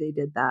lot, the way they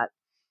did that.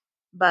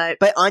 But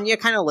Anya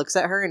kind of looks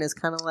at her and is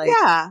kind of like,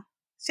 yeah,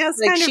 she has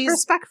like, kind of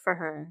respect for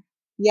her.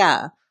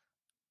 Yeah.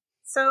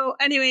 So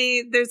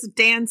anyway, there's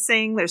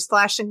dancing, there's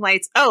flashing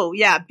lights. Oh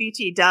yeah,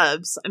 BT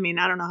dubs. I mean,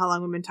 I don't know how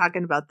long we've been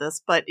talking about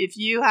this, but if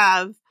you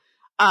have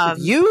if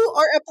you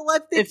are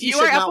epileptic, if you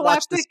should are not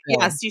watch this epileptic,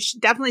 film. yes, you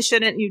definitely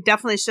shouldn't. You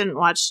definitely shouldn't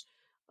watch.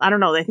 I don't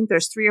know. I think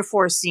there's 3 or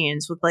 4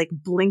 scenes with like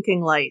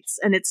blinking lights,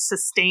 and it's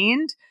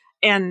sustained.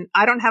 And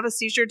I don't have a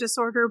seizure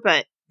disorder,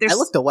 but I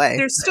looked away.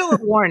 There's still a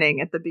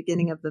warning at the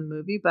beginning of the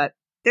movie, but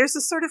there's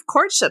a sort of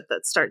courtship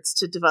that starts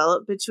to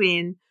develop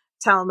between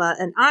Thelma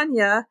and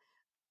Anya.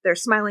 They're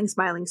smiling,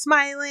 smiling,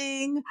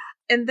 smiling,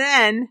 and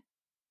then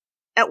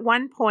at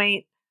one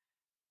point,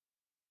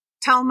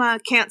 Thelma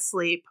can't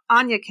sleep,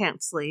 Anya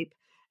can't sleep.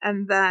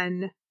 And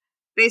then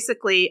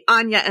basically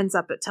Anya ends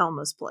up at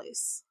Thelma's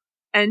place.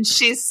 And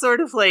she's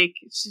sort of like,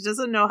 she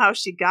doesn't know how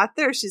she got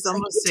there. She's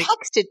almost like, like,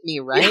 you texted me,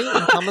 right? Yeah.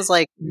 And Thelma's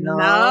like,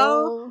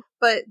 no.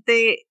 But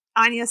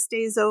Anya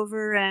stays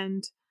over,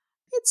 and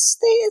it's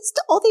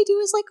all they do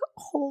is like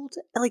hold,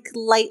 like,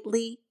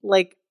 lightly,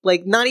 like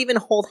not even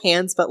hold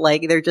hands, but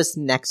like they're just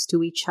next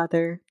to each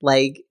other.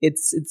 Like,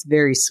 it's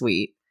very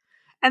sweet.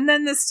 And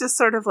then this just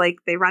sort of like,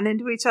 they run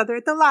into each other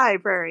at the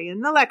library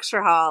and the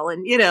lecture hall,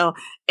 and,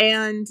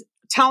 and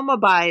Thelma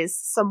buys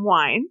some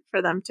wine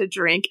for them to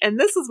drink. And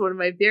this is one of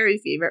my very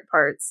favorite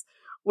parts,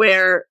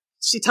 where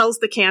she tells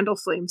the candle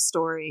flame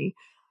story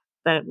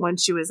that when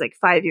she was like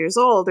 5 years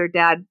old, her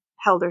dad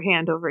held her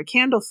hand over a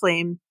candle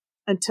flame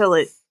until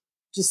it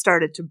just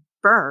started to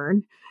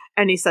burn.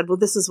 And he said, well,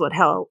 this is what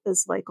hell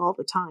is like all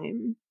the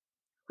time.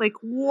 Like,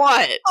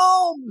 what?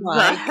 Oh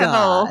my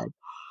God.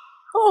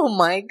 Oh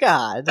my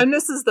God. And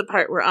this is the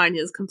part where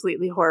Anya's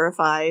completely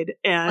horrified.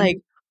 And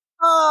like,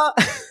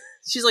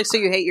 she's like, so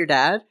you hate your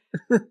dad?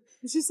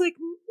 She's like,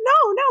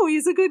 no,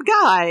 he's a good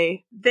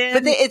guy.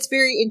 But it's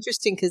very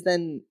interesting because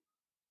then,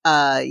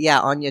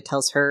 Anya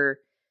tells her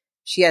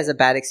she has a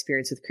bad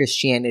experience with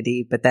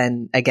Christianity. But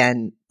then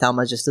again,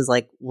 Thelma just is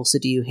like, well, so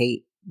do you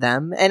hate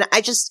them? And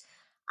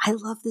I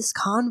love this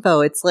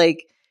convo. It's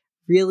like,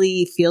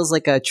 really feels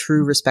like a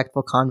true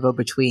respectful convo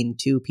between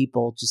two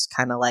people, just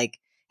kind of like,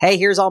 hey,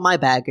 here's all my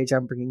baggage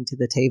I'm bringing to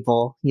the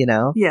table,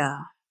 Yeah.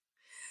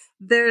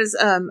 There's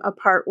a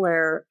part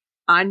where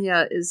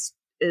Anya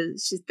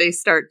they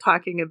start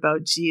talking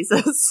about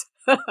Jesus.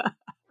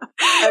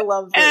 I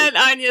love this. And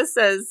Anya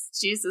says,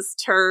 Jesus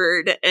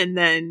turd. And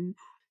then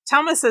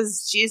Thelma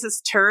says,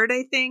 Jesus turd,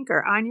 I think,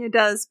 or Anya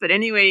does. But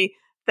anyway,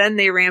 then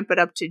they ramp it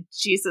up to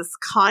Jesus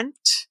cunt.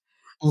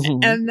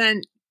 Mm-hmm. And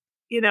then,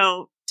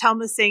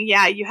 Thelma's saying,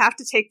 yeah, you have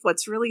to take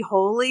what's really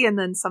holy and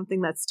then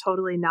something that's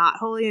totally not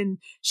holy. And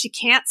she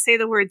can't say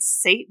the word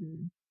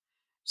Satan.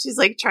 She's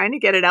like trying to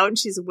get it out, and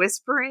she's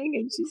whispering,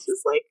 and she's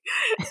just like,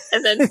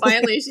 and then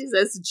finally she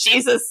says,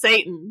 Jesus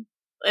Satan.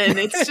 And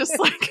it's just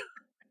like,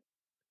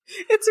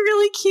 it's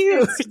really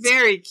cute. It's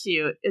very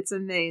cute. It's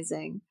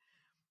amazing.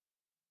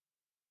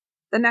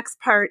 The next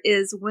part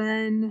is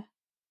when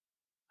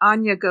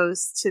Anya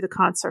goes to the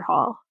concert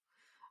hall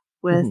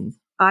with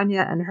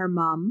Anya and her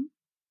mom.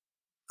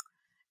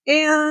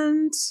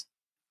 And,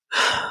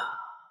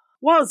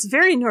 well, it's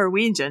very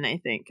Norwegian, I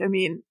think. I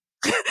mean,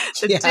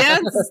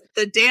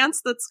 the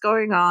dance that's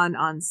going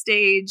on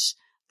stage,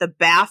 the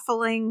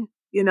baffling,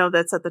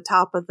 that's at the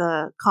top of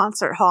the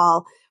concert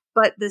hall.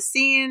 But the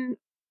scene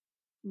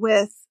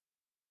with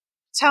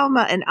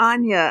Thelma and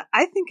Anya,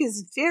 I think,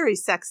 is very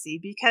sexy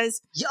because,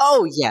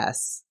 oh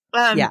yes,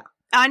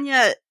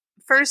 Anya,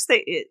 first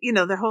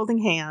they're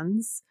holding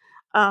hands,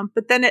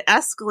 but then it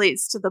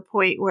escalates to the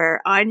point where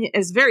Anya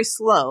is very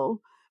slow.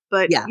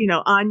 But,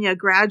 Anya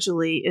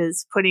gradually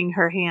is putting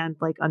her hand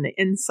like on the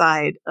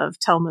inside of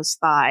Thelma's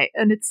thigh.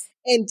 And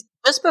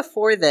just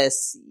before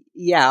this,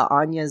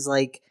 Anya's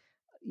like,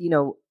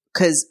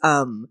 because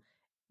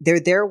they're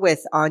there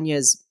with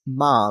Anya's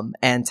mom,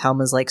 and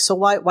Thelma's like, so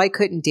why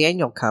couldn't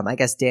Daniel come? I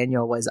guess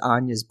Daniel was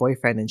Anya's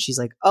boyfriend, and she's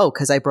like, oh,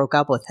 because I broke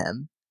up with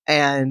him.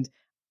 And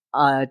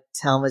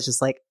Thelma's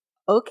just like,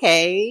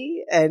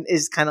 okay, and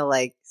is kind of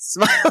like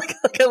smiling,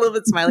 like a little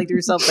bit smiling to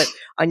herself. But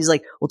Anya's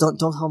like, well, don't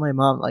tell my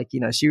mom. Like,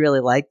 she really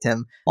liked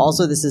him.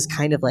 Also, this is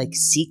kind of like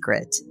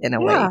secret in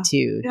a way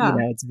too. Yeah.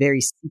 It's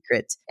very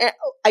secret. And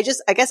I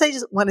guess I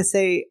just want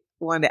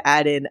to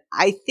add in,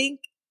 I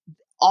think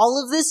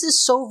all of this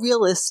is so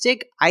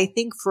realistic. I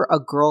think for a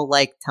girl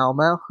like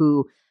Thelma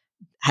who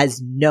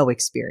has no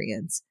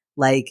experience,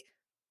 like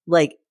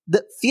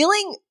the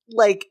feeling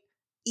like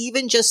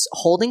even just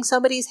holding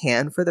somebody's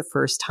hand for the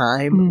first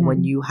time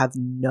when you have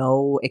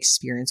no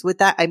experience with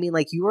that. I mean,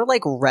 like, you were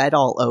like red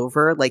all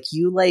over, like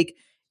you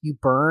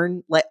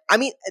burn. Like, I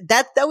mean,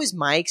 that was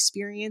my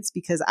experience,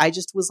 because I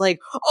just was like,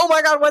 oh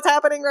my God, what's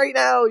happening right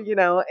now?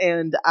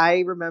 And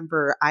I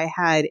remember I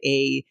had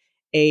a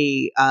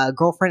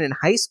girlfriend in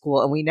high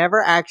school, and we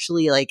never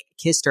actually like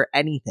kissed or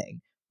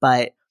anything,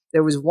 but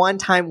there was one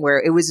time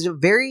where it was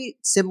very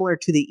similar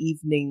to the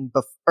evening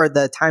or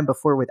the time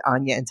before with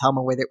Anya and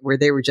Thelma, where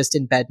they were just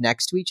in bed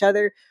next to each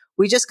other.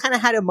 We just kind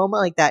of had a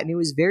moment like that, and it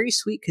was very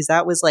sweet, because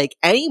that was like,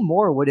 any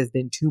more would have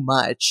been too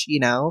much,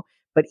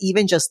 but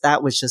even just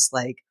that was just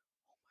like,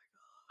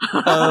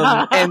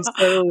 and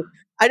so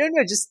I don't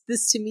know, just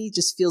this to me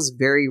just feels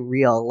very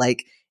real.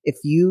 Like, if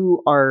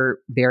you are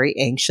very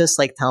anxious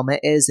like Thelma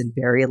is, and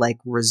very like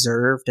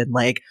reserved and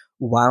like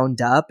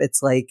wound up,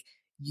 it's like,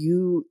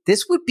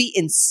 this would be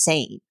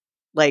insane.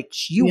 Like,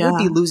 you would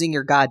be losing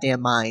your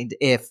goddamn mind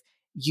if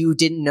you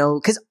didn't know.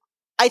 Because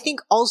I think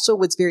also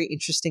what's very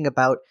interesting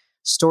about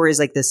stories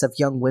like this of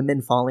young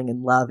women falling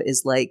in love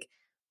is like,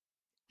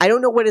 I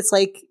don't know what it's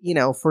like,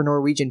 for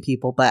Norwegian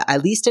people, but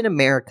at least in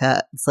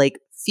America, it's like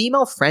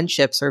female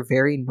friendships are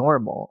very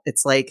normal.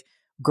 It's like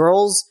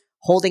girls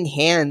holding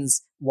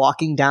hands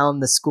walking down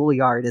the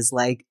schoolyard is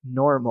like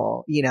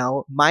normal.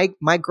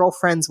 My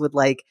girlfriends would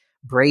like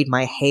braid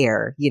my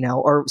hair,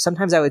 or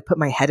sometimes I would put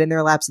my head in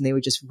their laps and they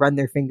would just run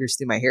their fingers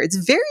through my hair.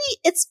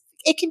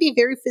 It can be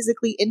very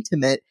physically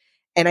intimate.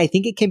 And I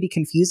think it can be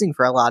confusing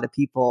for a lot of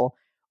people.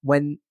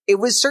 When it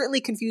was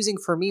certainly confusing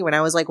for me when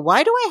I was like,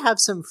 why do I have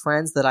some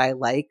friends that I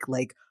like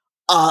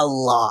a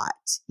lot,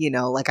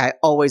 like I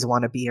always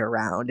want to be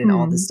around and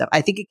all this stuff.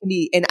 I think it can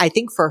be, and I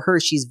think for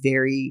her, she's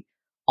very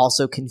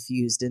also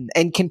confused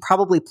and can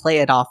probably play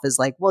it off as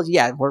like, well,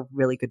 yeah, we're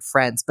really good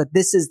friends. But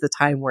this is the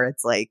time where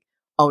it's like,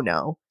 oh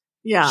no.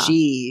 Yeah.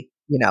 She,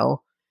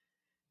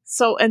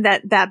 So, and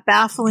that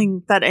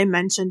baffling that I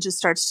mentioned just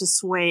starts to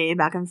sway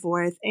back and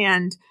forth.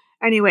 And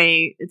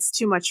anyway, it's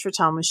too much for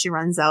Thelma. She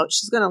runs out.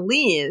 She's going to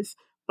leave,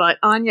 but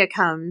Anya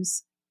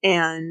comes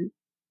and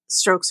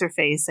strokes her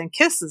face and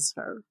kisses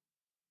her.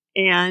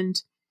 And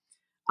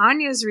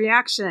Anya's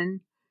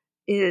reaction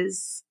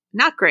is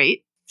not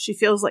great. She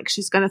feels like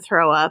she's going to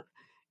throw up.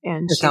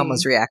 And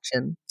Thelma's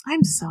reaction.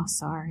 I'm so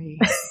sorry.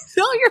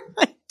 No, you're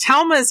right.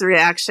 Thelma's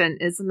reaction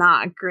is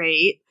not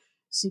great.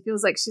 She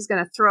feels like she's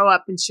going to throw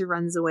up, and she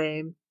runs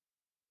away.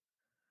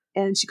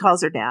 And she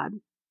calls her dad.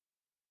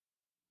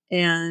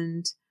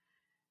 And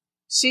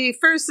she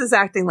first is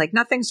acting like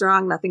nothing's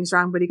wrong.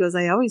 But he goes,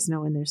 I always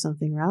know when there's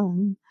something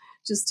wrong.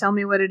 Just tell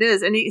me what it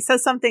is. And he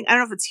says something, I don't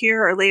know if it's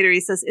here or later.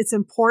 He says, it's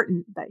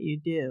important that you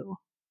do.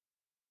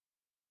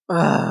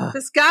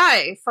 This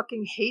guy,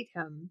 fucking hate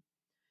him.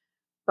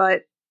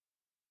 But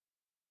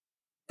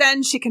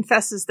then she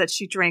confesses that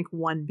she drank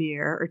 1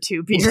 beer or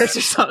 2 beers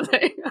or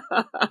something.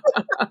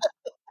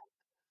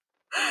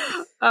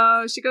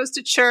 She goes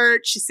to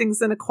church. She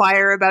sings in a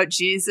choir about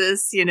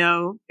Jesus,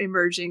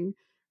 emerging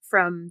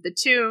from the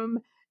tomb.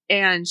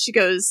 And she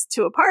goes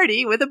to a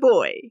party with a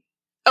boy.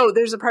 Oh,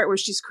 there's a part where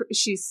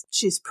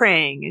she's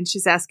praying and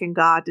she's asking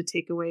God to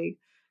take away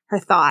her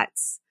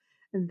thoughts.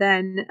 And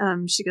then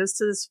she goes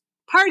to this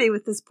party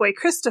with this boy,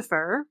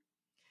 Christopher,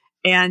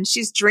 and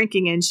she's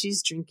drinking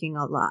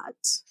a lot.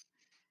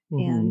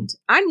 Mm-hmm. And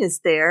Anya's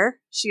there.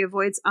 She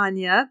avoids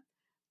Anya,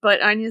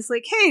 but Anya's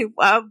like, hey,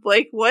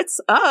 what's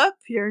up?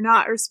 You're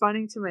not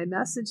responding to my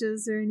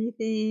messages or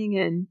anything.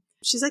 And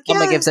she's like, yeah.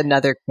 Thelma gives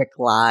another quick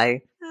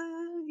lie.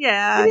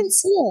 Yeah. I didn't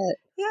see it.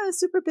 Yeah,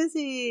 super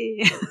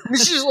busy.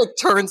 She just like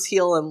turns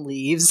heel and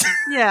leaves.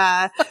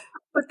 Yeah.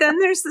 But then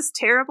there's this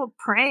terrible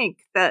prank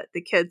that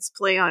the kids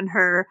play on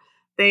her.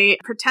 They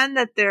pretend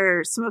that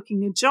they're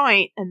smoking a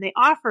joint and they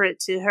offer it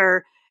to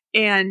her,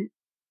 and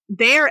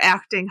they're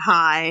acting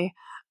high.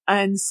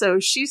 And so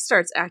she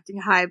starts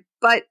acting high,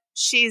 but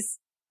she's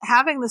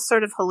having this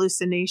sort of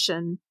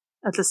hallucination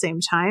at the same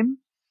time.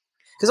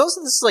 Because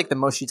also this is like the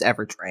most she's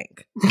ever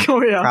drank.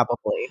 Oh, yeah.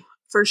 Probably.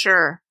 For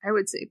sure. I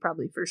would say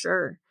probably for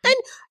sure. And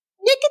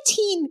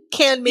nicotine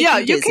can make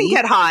you dizzy. You can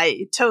get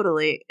high,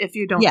 totally, if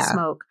you don't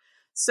smoke.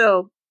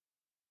 So,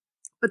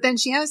 but then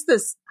she has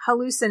this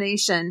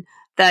hallucination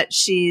that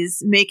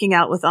she's making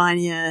out with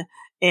Anya,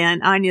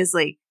 and Anya's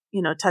like,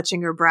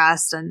 touching her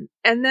breast, and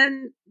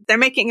then they're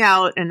making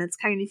out, and it's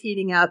kind of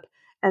heating up,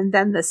 and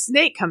then the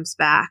snake comes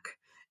back,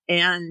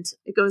 and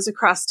it goes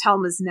across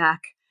Thelma's neck,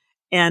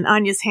 and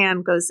Anya's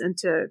hand goes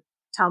into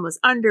Telma's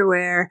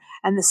underwear,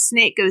 and the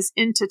snake goes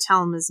into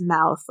Telma's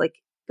mouth, like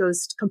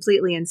goes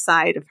completely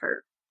inside of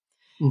her.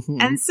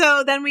 Mm-hmm. And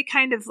so then we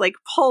kind of like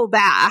pull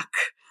back,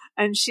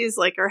 and she's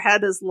like, her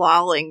head is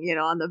lolling,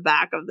 on the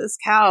back of this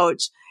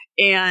couch.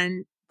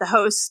 And the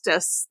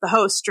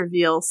host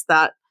reveals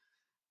that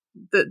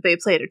they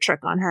played a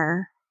trick on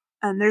her.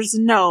 And there's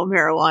no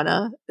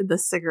marijuana in the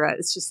cigarette.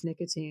 It's just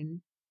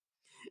nicotine.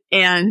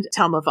 And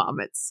Telma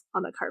vomits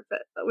on the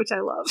carpet, which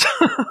I love.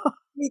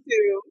 Me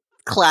too.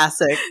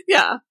 Classic.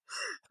 Yeah.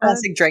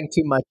 Classic drank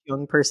too much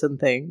young person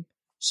thing.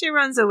 She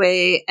runs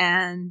away,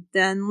 and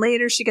then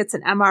later she gets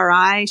an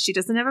MRI. She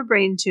doesn't have a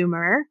brain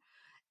tumor,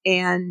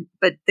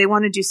 but they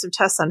want to do some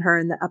tests on her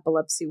in the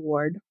epilepsy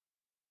ward.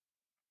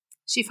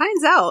 She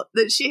finds out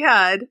that she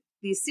had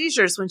these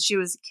seizures when she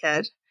was a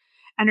kid,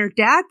 and her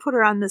dad put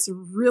her on this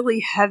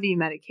really heavy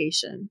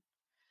medication.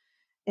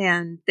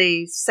 And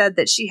they said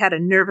that she had a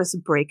nervous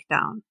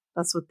breakdown.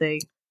 That's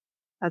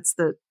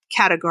the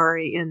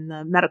category in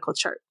the medical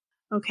chart.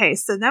 Okay,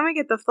 so then we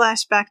get the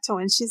flashback to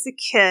when she's a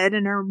kid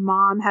and her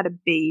mom had a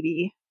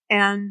baby.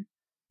 And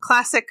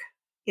classic,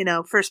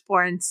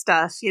 firstborn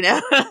stuff,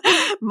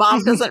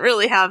 mom doesn't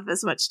really have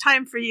as much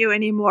time for you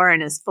anymore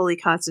and is fully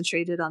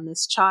concentrated on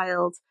this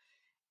child.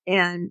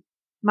 And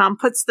mom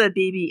puts the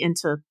baby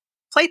into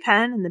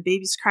playpen, and the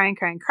baby's crying.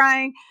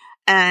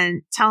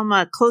 And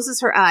Telma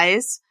closes her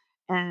eyes,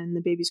 and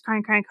the baby's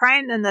crying,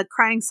 and the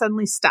crying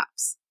suddenly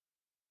stops.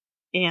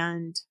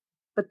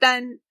 But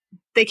then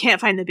they can't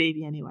find the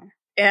baby anywhere.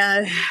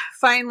 And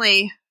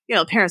finally,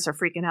 parents are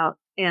freaking out.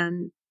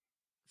 And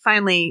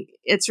finally,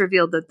 it's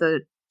revealed that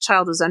the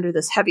child was under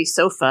this heavy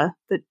sofa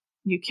that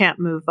you can't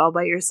move all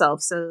by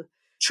yourself. So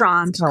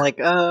Trond, it's kind of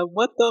like,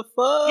 what the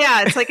fuck?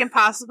 Yeah, it's like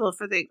impossible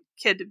for the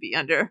kid to be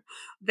under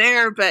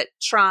there. But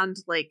Trond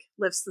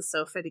lifts the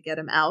sofa to get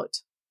him out.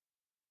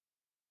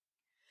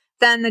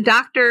 Then the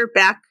doctor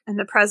back in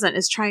the present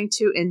is trying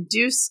to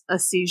induce a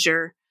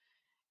seizure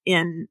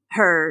in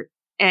her,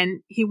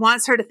 and he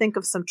wants her to think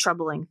of some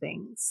troubling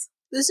things.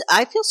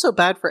 I feel so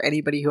bad for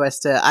anybody who has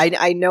to.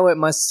 I know it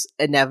must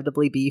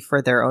inevitably be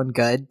for their own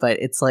good, but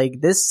it's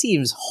like, this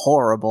seems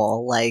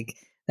horrible, like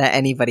that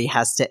anybody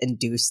has to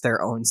induce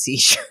their own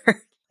seizure.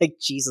 Like,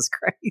 Jesus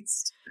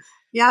Christ.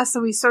 Yeah,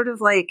 so we sort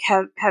of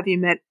have you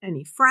met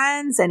any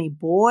friends, any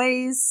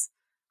boys?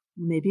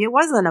 Maybe it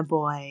wasn't a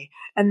boy.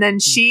 And then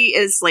she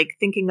is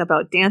thinking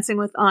about dancing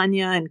with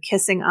Anya and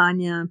kissing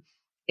Anya.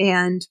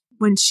 And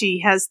when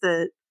she has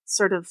the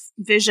sort of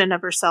vision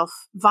of herself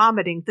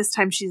vomiting, this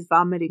time she's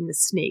vomiting the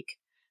snake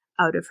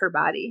out of her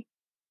body.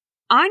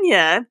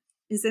 Anya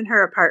is in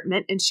her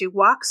apartment, and she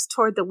walks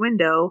toward the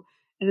window,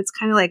 and it's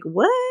kind of like,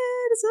 what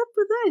is up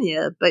with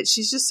Anya? But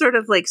she's just sort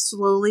of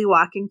slowly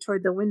walking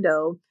toward the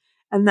window.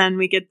 And then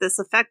we get this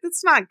effect.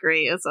 It's not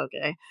great. It's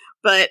okay.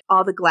 But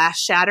all the glass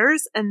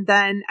shatters. And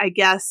then I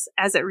guess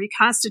as it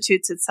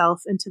reconstitutes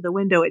itself into the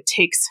window, it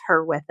takes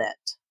her with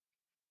it.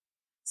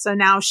 So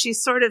now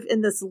she's sort of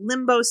in this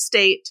limbo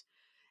state,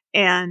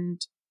 and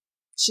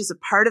she's a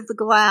part of the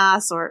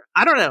glass, or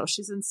I don't know.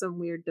 She's in some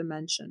weird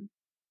dimension.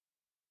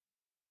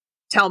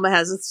 Telma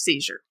has a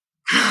seizure.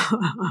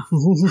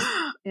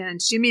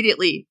 And she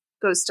immediately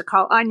goes to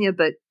call Anya,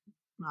 but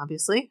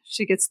obviously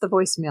she gets the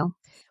voicemail.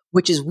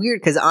 Which is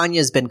weird because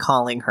Anya's been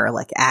calling her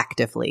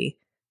actively.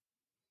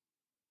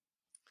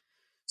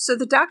 So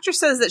the doctor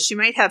says that she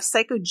might have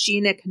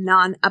psychogenic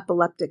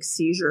non-epileptic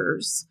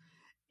seizures,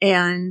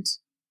 and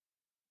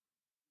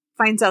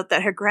finds out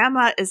that her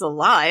grandma is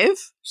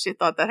alive. She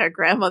thought that her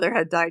grandmother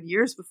had died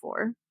years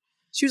before.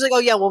 She was like, oh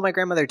yeah, well, my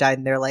grandmother died.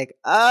 And they're like,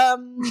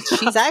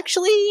 she's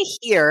actually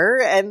here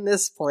in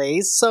this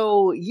place.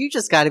 So you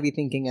just got to be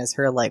thinking as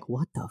her,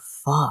 what the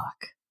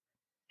fuck?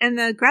 And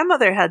the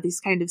grandmother had these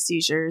kind of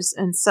seizures.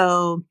 And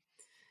so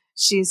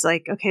she's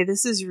like, okay,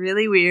 this is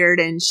really weird.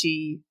 And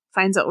she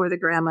finds out where the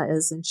grandma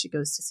is, and she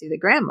goes to see the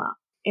grandma.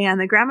 And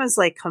the grandma's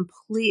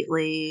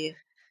completely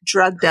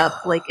drugged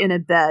up, in a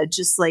bed,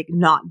 just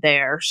not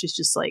there. She's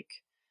just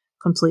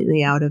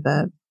completely out of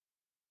it.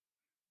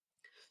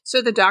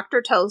 So the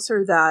doctor tells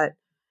her that,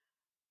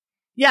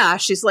 yeah,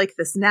 she's like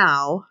this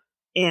now.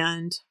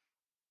 And,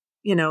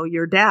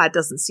 your dad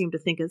doesn't seem to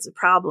think it's a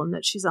problem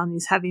that she's on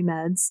these heavy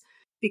meds,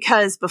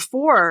 because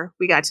before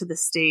we got to the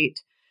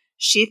state,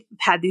 she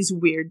had these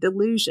weird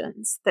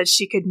delusions that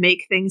she could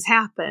make things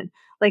happen.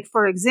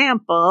 For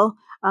example,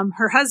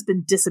 her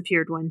husband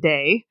disappeared one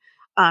day.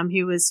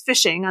 He was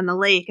fishing on the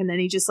lake, and then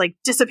he just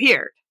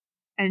disappeared.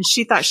 And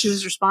she thought she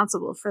was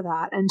responsible for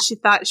that. And she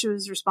thought she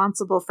was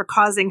responsible for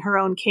causing her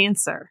own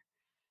cancer.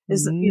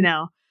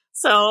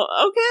 So,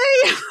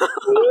 okay.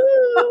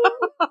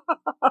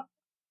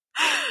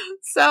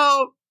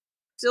 So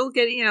still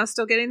getting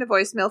the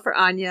voicemail for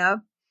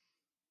Anya.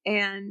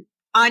 And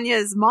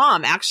Anya's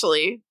mom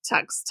actually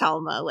texts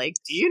Telma,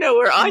 do you know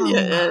where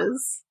Anya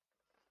is?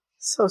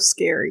 So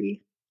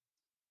scary.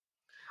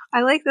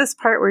 I like this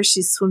part where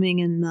she's swimming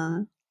in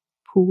the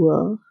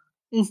pool.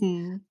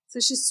 Mm-hmm. So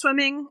she's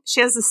swimming.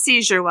 She has a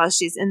seizure while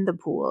she's in the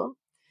pool,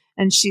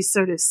 and she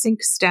sort of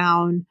sinks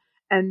down.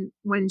 And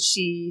when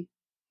she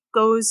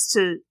goes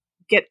to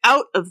get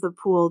out of the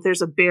pool,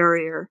 there's a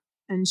barrier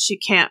and she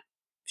can't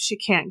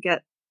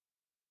get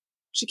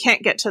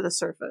to the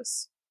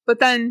surface. But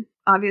then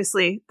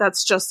obviously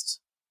that's just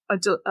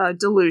a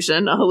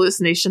delusion, a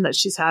hallucination that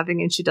she's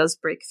having, and she does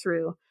break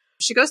through.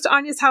 She goes to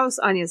Anya's house.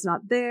 Anya's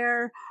not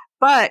there,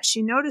 but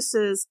she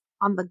notices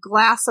on the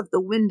glass of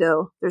the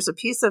window, there's a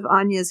piece of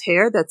Anya's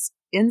hair that's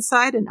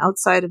inside and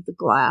outside of the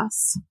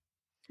glass.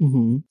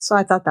 Mm-hmm. So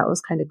I thought that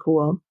was kind of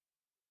cool.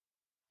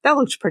 That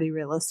looked pretty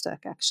realistic,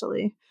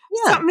 actually.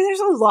 Yeah. So, I mean, there's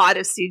a lot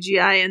of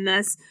CGI in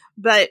this,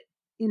 but,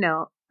 you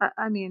know,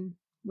 I mean,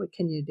 what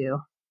can you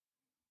do?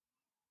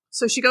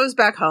 So she goes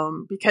back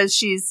home because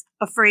she's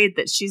afraid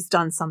that she's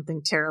done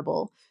something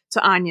terrible to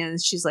Anya.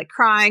 And she's like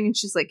crying and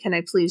she's like, can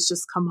I please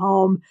just come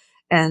home?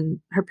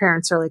 And her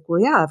parents are like,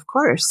 well, yeah, of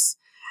course.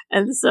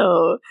 And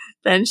so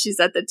then she's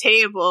at the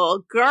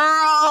table.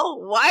 Girl,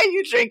 why are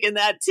you drinking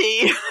that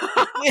tea?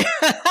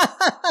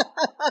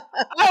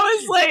 I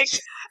was like,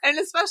 and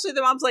especially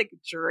the mom's like,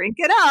 drink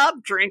it up,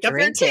 drink up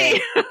your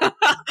tea.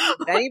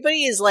 If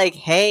anybody is like,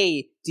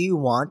 hey, do you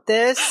want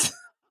this?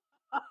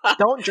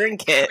 Don't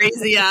drink it.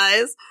 Crazy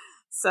eyes.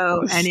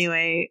 So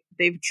anyway,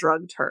 they've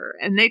drugged her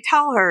and they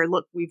tell her,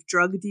 look, we've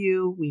drugged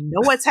you. We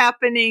know what's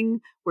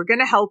happening. We're going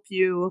to help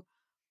you.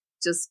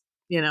 Just,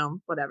 you know,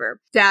 whatever.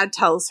 Dad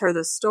tells her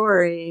the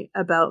story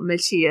about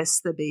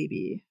Matthias, the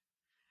baby.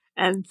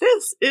 And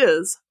this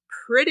is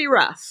pretty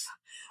rough.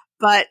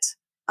 But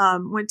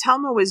when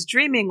Thelma was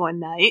dreaming one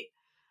night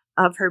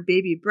of her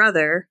baby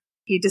brother,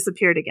 he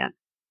disappeared again.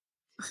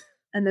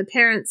 And the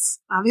parents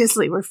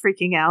obviously were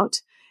freaking out.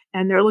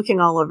 And they're looking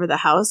all over the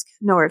house,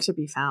 nowhere to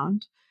be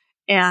found.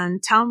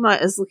 And Thelma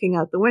is looking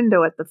out the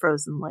window at the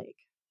frozen lake.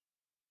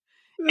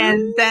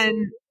 And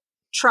then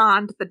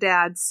Trond, the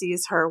dad,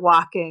 sees her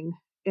walking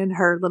in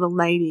her little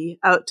nightie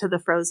out to the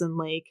frozen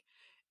lake.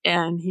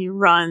 And he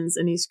runs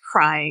and he's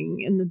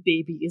crying and the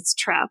baby is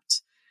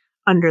trapped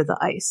under the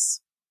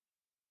ice.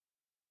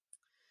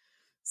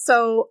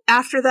 So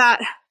after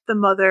that, the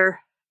mother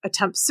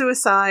attempts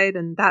suicide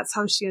and that's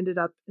how she ended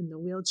up in the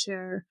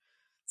wheelchair.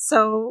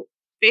 So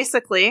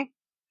basically,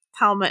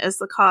 Thelma is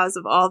the cause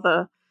of all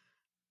the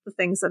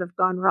things that have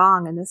gone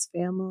wrong in this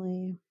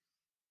family.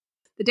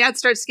 The dad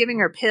starts giving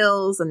her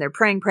pills and they're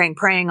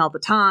praying all the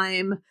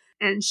time.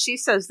 And she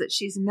says that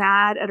she's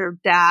mad at her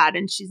dad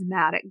and she's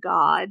mad at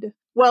God.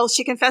 Well,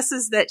 she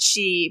confesses that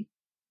she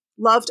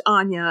loved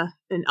Anya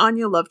and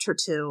Anya loved her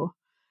too.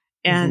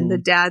 And the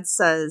dad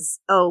says,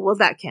 oh, well,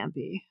 that can't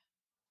be.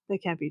 That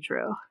can't be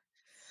true.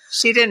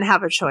 She didn't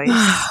have a choice.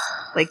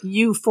 Like,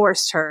 you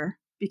forced her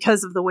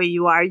because of the way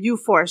you are. You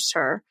forced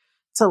her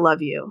to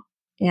love you.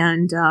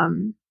 And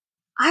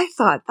I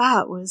thought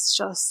that was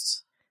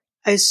just...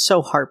 It's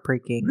so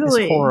heartbreaking.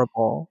 Really, it's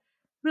horrible.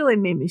 Really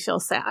made me feel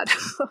sad.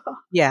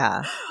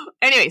 Yeah.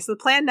 Anyway, so the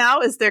plan now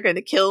is they're going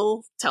to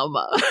kill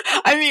Thelma.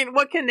 I mean,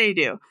 what can they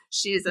do?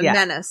 She's a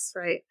menace,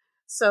 right?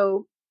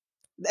 So...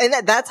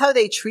 And that's how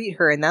they treat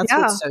her. And that's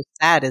what's so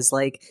sad is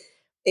like,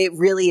 it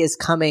really is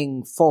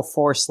coming full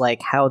force,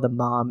 like how the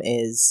mom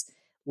is.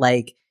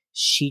 Like,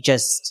 she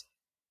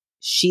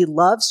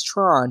loves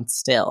Trond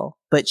still,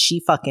 but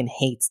she fucking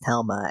hates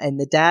Thelma. And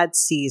the dad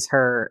sees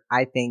her,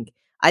 I think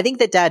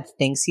the dad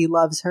thinks he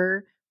loves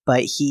her,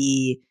 but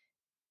he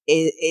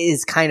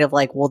is kind of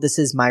like, well, this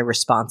is my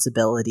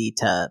responsibility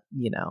to,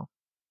 you know,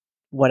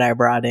 what I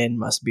brought in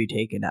must be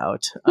taken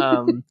out.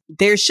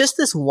 There's just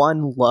this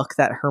one look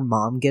that her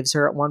mom gives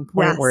her at one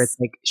point where it's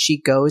like she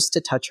goes to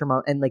touch her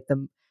mom and like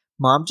the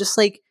mom just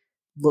like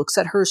looks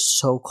at her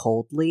so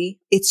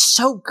coldly. It's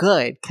so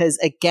good because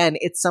again,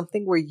 it's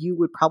something where you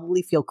would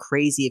probably feel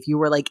crazy if you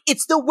were like,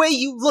 it's the way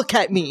you look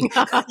at me,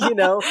 you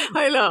know?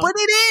 I know. But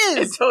it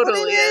is. It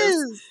totally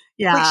is.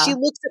 Yeah. Like she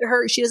looks at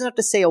her, she doesn't have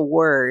to say a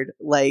word.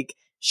 Like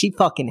she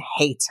fucking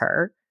hates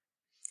her.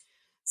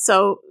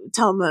 So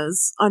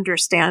Thelma's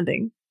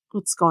understanding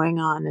what's going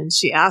on and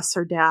she asks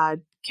her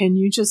dad, can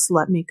you just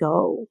let me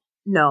go?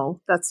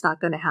 No, that's not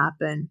going to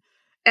happen.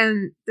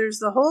 And there's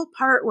the whole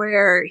part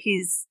where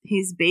he's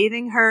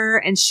bathing her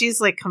and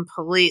she's like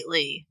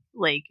completely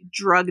like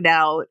drugged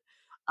out.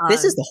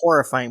 This is the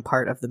horrifying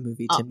part of the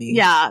movie to me.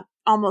 Yeah,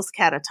 almost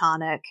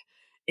catatonic.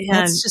 And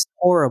that's just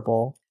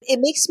horrible. It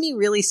makes me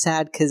really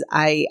sad because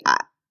I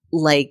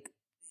like,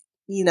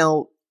 you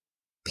know,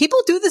 people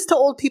do this to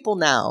old people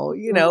now,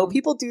 you know,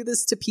 people do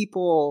this to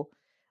people.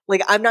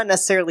 Like, I'm not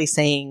necessarily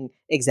saying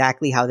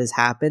exactly how this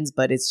happens,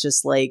 but it's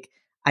just like,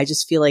 I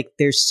just feel like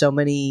there's so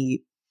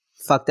many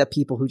fucked up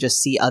people who just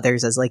see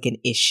others as like an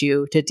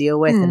issue to deal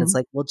with. And it's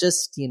like, well,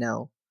 just, you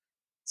know,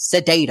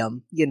 sedate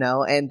them, you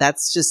know, and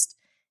that's just,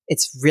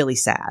 it's really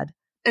sad.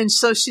 And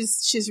so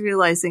she's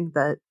realizing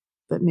that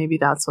maybe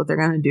that's what they're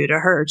going to do to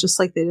her, just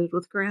like they did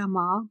with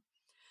grandma.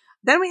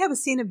 Then we have a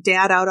scene of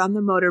dad out on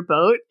the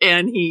motorboat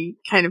and he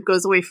kind of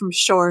goes away from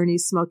shore and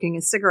he's smoking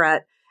a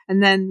cigarette.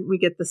 And then we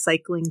get the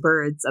cycling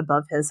birds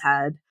above his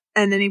head.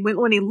 And then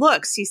when he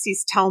looks, he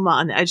sees Thelma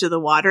on the edge of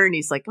the water and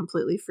he's like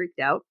completely freaked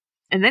out.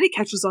 And then he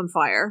catches on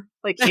fire.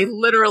 Like he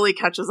literally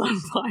catches on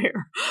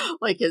fire.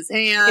 Like his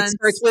hands. It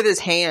starts with his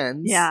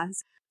hands. Yeah.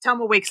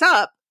 Thelma wakes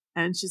up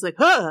And she's like,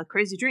 huh,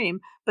 crazy dream.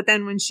 But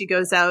then when she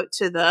goes out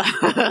to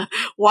the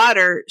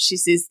water, she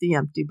sees the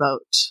empty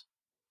boat.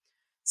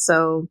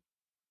 So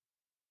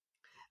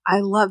I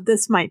love,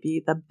 this might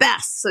be the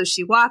best. So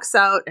she walks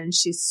out and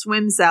she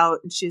swims out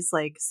and she's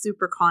like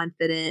super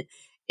confident.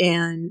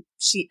 And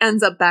she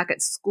ends up back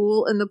at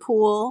school in the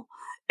pool.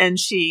 And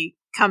she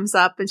comes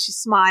up and she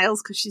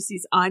smiles because she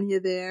sees Anya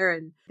there.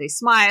 And they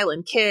smile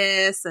and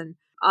kiss. And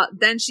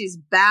then she's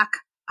back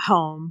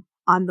home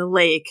on the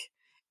lake.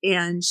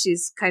 And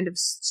she's kind of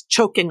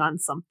choking on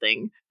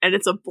something. And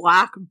it's a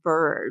black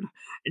bird.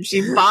 And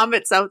she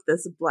vomits out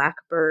this black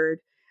bird.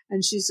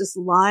 And she's just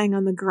lying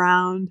on the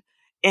ground.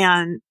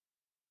 And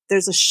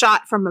there's a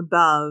shot from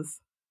above.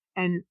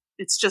 And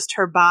it's just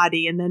her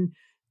body. And then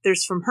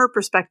there's, from her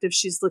perspective,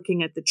 she's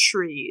looking at the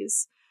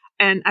trees.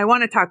 And I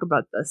want to talk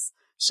about this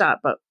shot,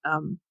 but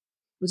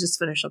we'll just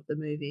finish up the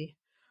movie.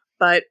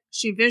 But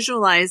she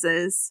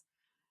visualizes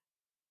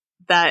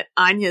that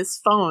Anya's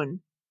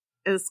phone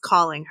is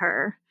calling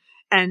her.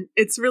 And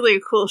it's really a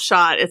cool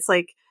shot. It's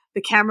like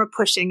the camera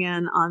pushing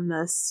in on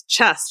this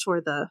chest where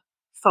the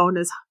phone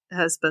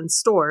has been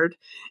stored.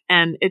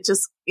 And it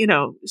just,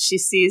 she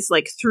sees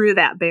like through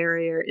that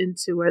barrier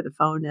into where the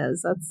phone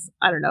is. That's,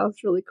 I don't know,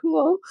 it's really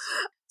cool.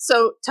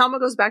 So Thelma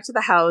goes back to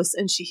the house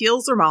and she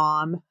heals her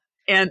mom.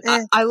 And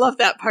I love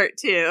that part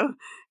too.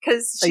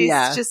 Cause she's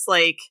just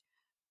like,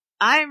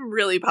 I'm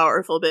really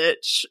powerful,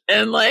 bitch.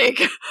 And like,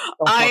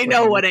 I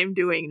know what I'm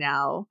doing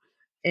now.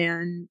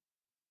 And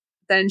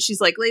then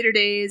she's like later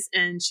days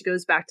and she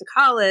goes back to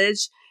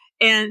college.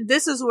 And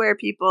this is where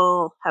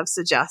people have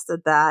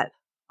suggested that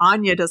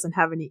Anya doesn't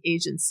have any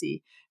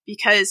agency,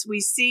 because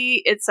we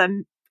see it's a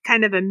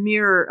kind of a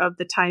mirror of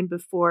the time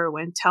before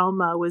when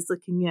Thelma was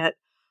looking at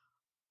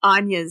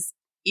Anya's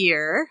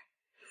ear.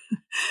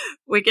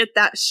 We get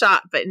that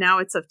shot, but now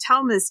it's of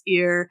Thelma's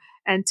ear,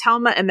 and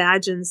Thelma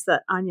imagines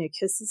that Anya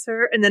kisses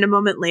her, and then a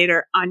moment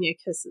later, Anya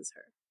kisses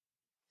her.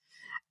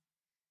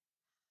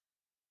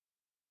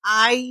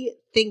 I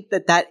think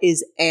that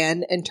is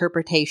an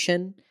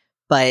interpretation,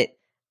 but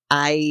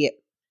I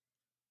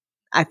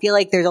feel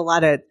like there's a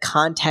lot of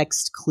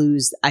context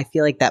clues. I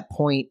feel like that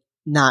point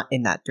not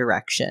in that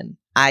direction.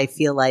 I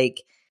feel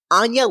like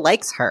Anya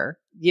likes her,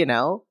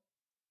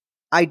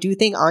 I do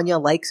think Anya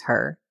likes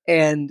her,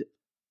 and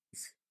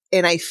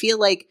I feel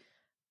like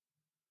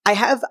I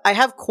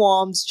have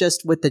qualms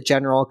just with the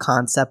general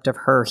concept of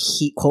her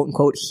quote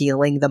unquote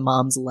healing the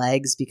mom's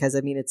legs, because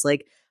I mean it's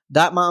like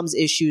that mom's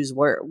issues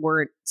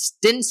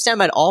didn't stem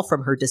at all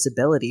from her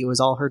disability. It was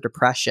all her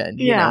depression.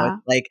 Yeah.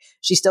 It's like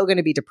she's still going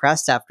to be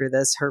depressed after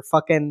this.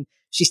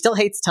 She still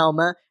hates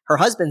Thelma. Her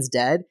husband's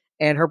dead,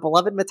 and her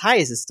beloved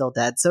Matthias is still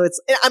dead. So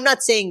I'm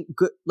not saying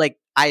good, like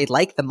I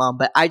like the mom,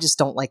 but I just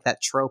don't like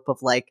that trope of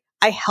like,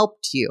 I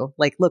helped you.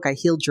 Like, look, I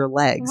healed your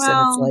legs. Well,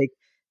 and it's like,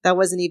 that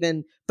wasn't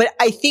even, but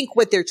I think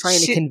what they're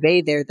trying to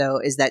convey there though,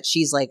 is that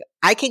she's like,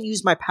 I can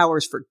use my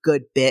powers for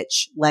good,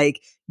 bitch.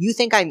 Like, you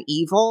think I'm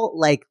evil?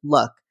 Like,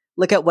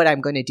 look at what I'm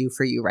going to do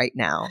for you right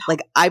now.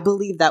 Like, I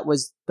believe that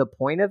was the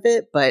point of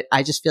it, but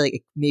I just feel like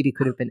it maybe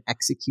could have been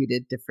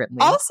executed differently.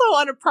 Also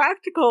on a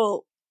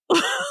practical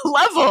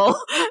level,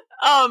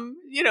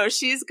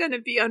 she's going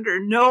to be under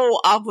no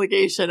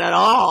obligation at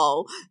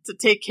all to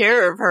take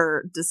care of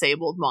her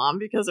disabled mom,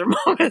 because her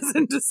mom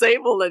isn't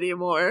disabled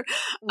anymore.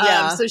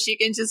 Yeah. So she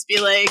can just be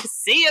like,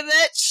 see ya,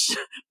 bitch.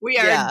 We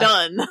are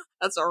done.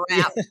 That's a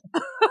wrap.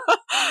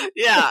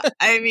 Yeah.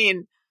 I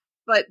mean,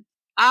 but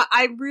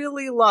I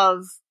really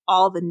love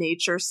all the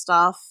nature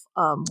stuff.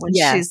 When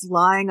she's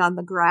lying on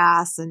the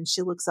grass and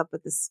she looks up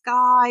at the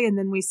sky, and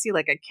then we see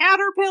like a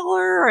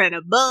caterpillar and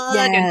a bug.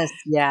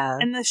 Yes,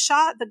 and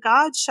the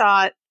God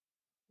shot,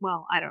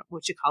 well, I don't know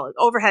what you call it,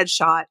 overhead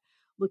shot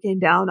looking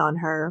down on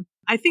her.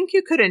 I think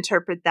you could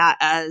interpret that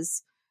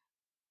as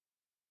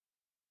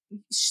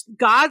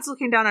God's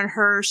looking down on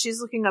her,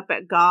 she's looking up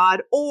at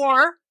God,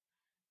 or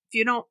if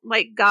you don't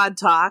like God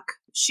talk,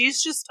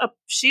 she's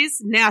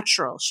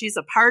natural. She's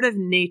a part of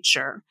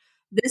nature.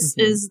 This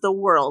is the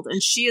world,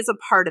 and she is a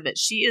part of it.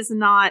 She is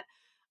not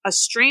a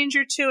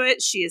stranger to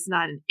it. She is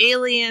not an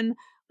alien.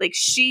 Like,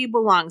 she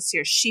belongs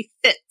here. She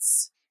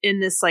fits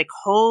in this like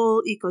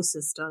whole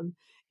ecosystem,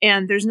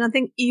 and there's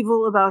nothing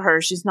evil about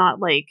her. She's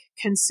not like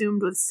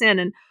consumed with sin.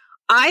 And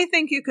I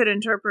think you could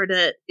interpret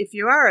it, if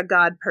you are a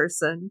God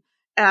person,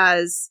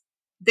 as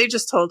they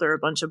just told her a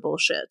bunch of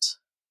bullshit.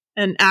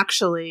 And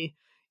actually,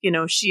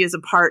 she is a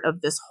part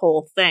of this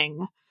whole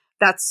thing.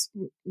 That's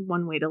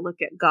one way to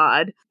look at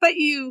God. But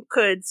you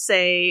could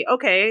say,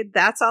 okay,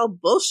 that's all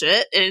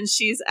bullshit, and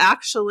she's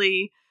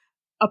actually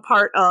a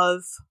part of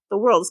the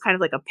world. It's kind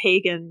of like a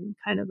pagan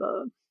kind of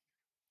a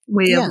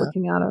way of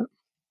looking at it.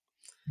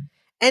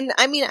 And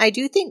I mean, I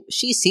do think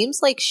she seems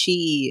like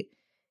she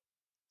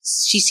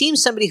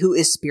seems somebody who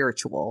is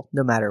spiritual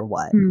no matter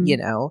what,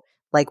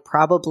 like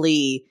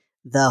probably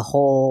the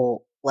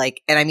whole,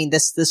 like, and I mean,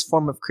 this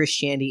form of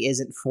Christianity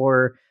isn't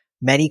for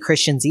many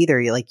Christians either.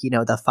 Like,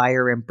 the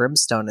fire and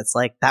brimstone, it's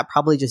like that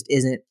probably just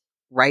isn't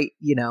right,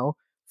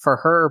 for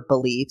her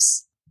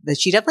beliefs. But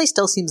she definitely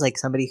still seems like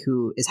somebody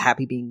who is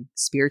happy being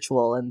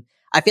spiritual. And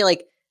I feel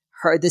like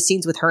the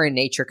scenes with her in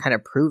nature kind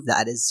of prove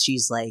that, is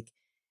she's like,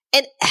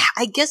 and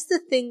I guess the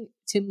thing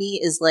to me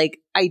is like,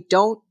 I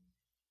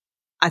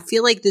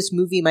feel like this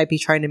movie might be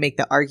trying to make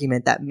the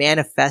argument that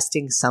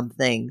manifesting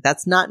something,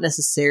 that's not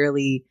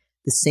necessarily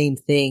the same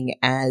thing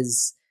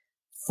as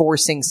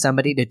forcing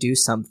somebody to do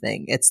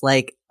something. It's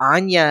like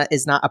Anya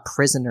is not a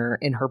prisoner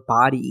in her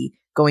body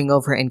going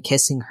over and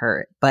kissing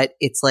her, but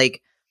it's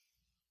like,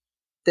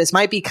 this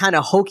might be kind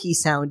of hokey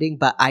sounding,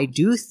 but I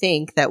do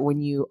think that when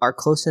you are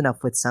close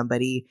enough with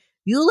somebody,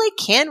 you like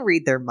can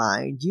read their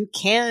mind. You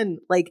can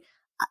like,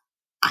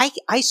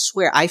 I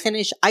swear I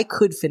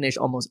could finish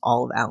almost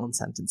all of Alan's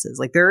sentences.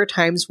 Like there are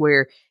times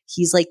where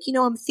he's like,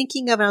 I'm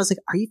thinking of, and I was like,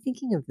 are you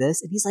thinking of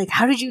this? And he's like,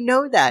 how did you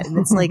know that? And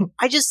it's like,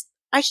 I just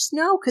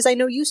know because I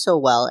know you so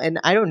well. And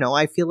I don't know.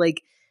 I feel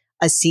like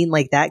a scene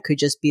like that could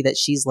just be that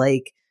she's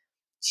like,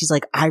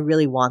 I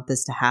really want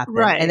this to happen.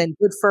 Right. And then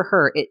good for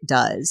her, it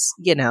does,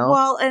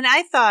 Well, and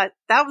I thought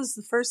that was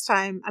the first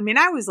time. I mean,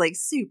 I was like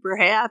super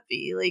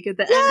happy, like at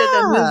the end of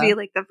the movie,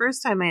 like the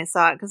first time I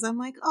saw it, because I'm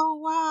like, oh,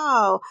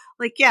 wow.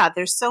 Like, yeah,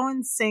 they're so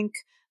in sync.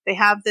 They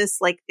have this,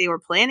 like, they were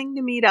planning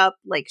to meet up,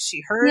 like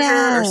she heard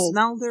her or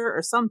smelled her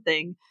or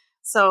something.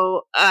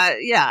 So,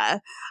 yeah.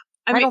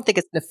 I don't think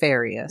it's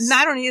nefarious.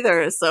 I don't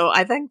either. So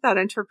I think that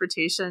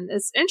interpretation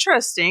is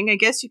interesting. I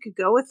guess you could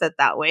go with it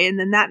that way. And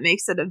then that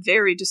makes it a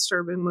very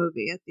disturbing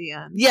movie at the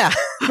end. Yeah.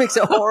 Makes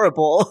it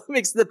horrible.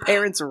 Makes the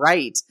parents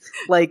right.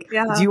 Like,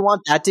 do you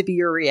want that to be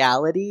your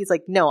reality? It's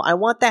like, no, I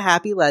want the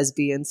happy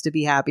lesbians to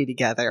be happy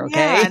together. Okay.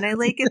 Yeah, and I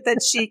like it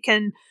that she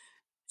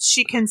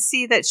can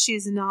see that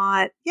she's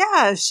not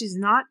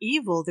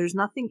evil. There's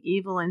nothing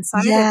evil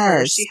inside of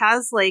her. She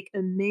has like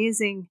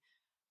amazing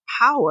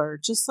power,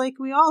 just like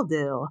we all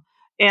do.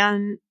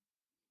 And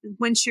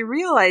when she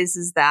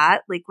realizes that,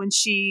 like when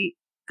she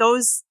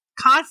goes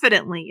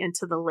confidently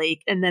into the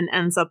lake and then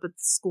ends up at the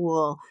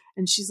school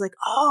and she's like,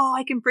 oh,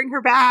 I can bring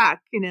her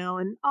back,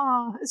 and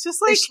it's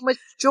just like there's so much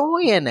joy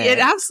in it. It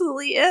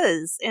absolutely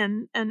is.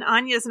 And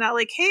Anya's not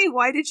like, hey,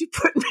 why did you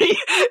put me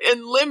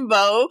in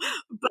limbo?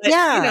 But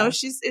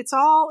it's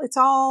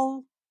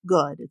all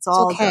good. It's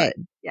all okay.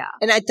 Good. Yeah.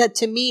 And that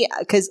to me,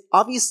 because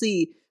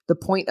obviously the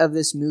point of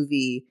this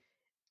movie,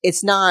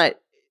 it's not,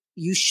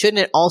 you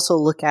shouldn't also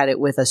look at it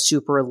with a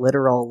super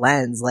literal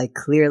lens. Like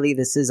clearly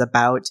this is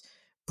about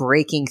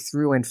breaking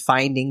through and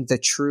finding the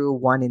true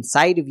one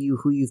inside of you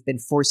who you've been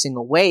forcing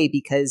away,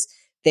 because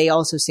they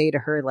also say to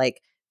her, like,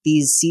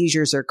 these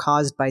seizures are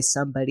caused by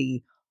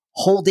somebody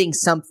holding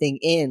something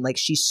in. Like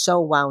she's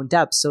so wound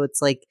up. So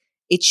it's like,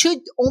 it should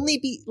only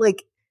be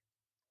like,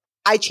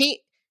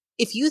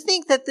 if you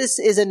think that this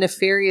is a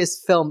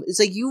nefarious film, it's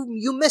like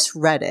you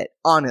misread it,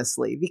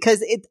 honestly,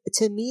 because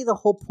to me, the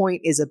whole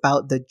point is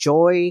about the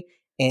joy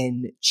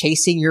in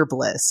chasing your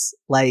bliss.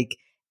 Like,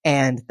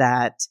 and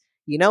that,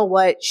 you know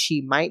what,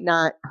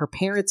 her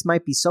parents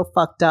might be so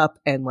fucked up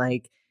and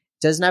like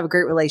doesn't have a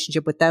great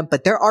relationship with them,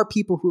 but there are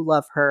people who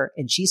love her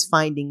and she's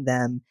finding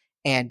them,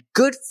 and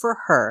good for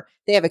her.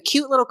 They have a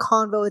cute little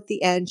convo at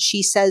the end.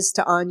 She says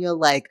to Anya,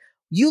 like,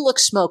 you look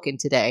smoking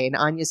today. And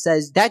Anya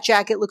says, that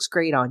jacket looks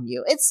great on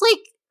you. It's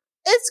like,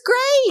 it's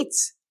great.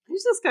 I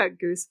just got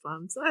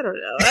goosebumps. I don't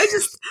know.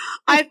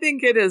 I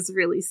think it is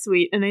really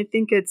sweet. And I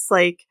think it's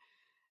like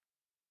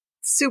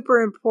super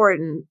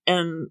important.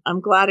 And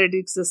I'm glad it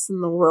exists in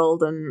the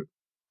world. And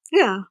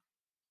yeah.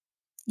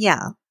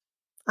 Yeah,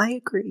 I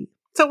agree.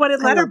 So what did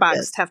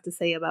Letterboxd have to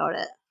say about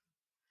it?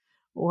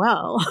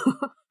 Well,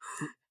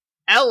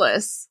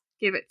 Ellis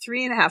gave it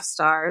 3.5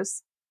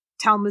 stars.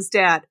 Telma's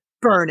dad,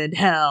 burn in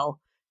hell.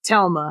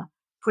 Telma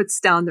puts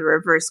down the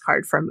reverse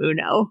card from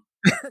Uno.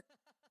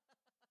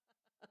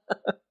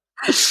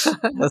 That's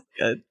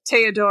good.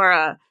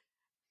 Theodora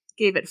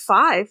gave it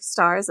 5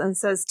 stars and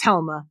says,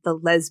 Telma, the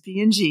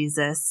lesbian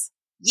Jesus.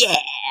 Yeah.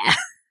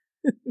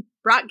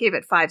 Brock gave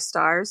it 5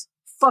 stars.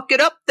 Fuck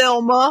it up,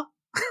 Thelma.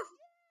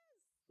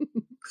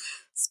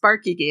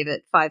 Sparky gave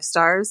it 5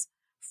 stars.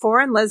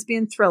 Foreign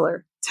lesbian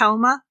thriller.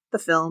 Telma, the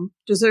film,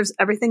 deserves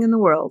everything in the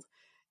world.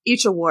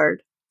 Each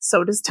award.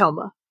 So does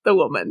Telma, the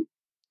woman.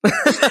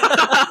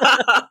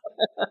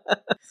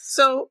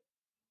 So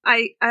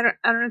I don't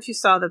know if you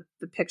saw the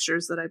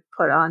pictures that I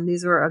put on.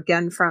 These were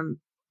again from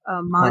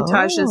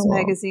Montages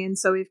magazine.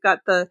 So we've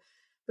got the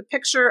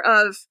picture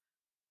of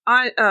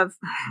why do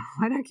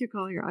I keep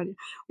calling her Anya?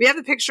 We have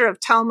the picture of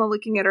Telma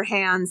looking at her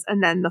hands,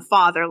 and then the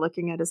father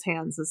looking at his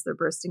hands as they're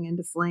bursting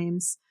into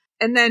flames.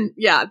 And then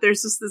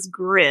there's just this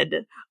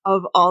grid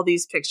of all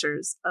these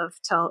pictures of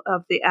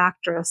the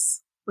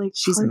actress. Like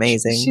she's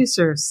amazing. She's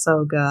just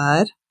so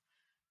good.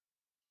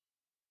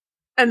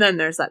 And then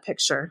there's that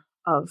picture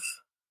of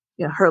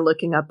her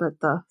looking up at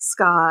the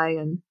sky,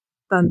 and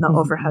then the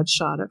overhead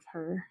shot of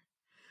her.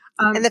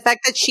 And the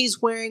fact that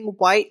she's wearing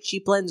white, she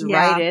blends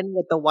right in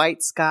with the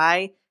white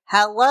sky.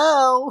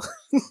 Hello.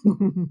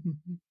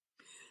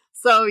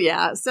 So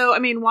I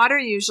mean, water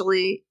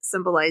usually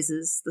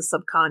symbolizes the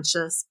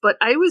subconscious, but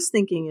I was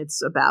thinking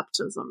it's a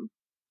baptism.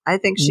 I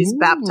think she's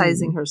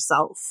baptizing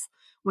herself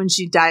when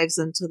she dives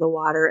into the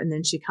water and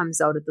then she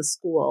comes out at the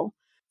school.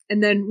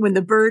 And then when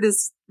the bird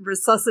is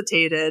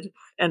resuscitated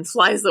and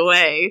flies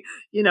away,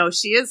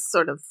 she is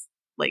sort of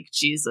like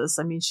Jesus.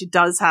 I mean, she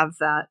does have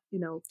that,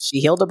 She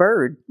healed a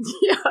bird.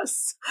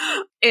 Yes.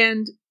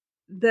 And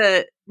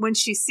when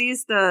she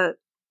sees the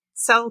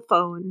cell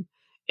phone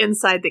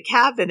inside the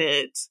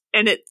cabinet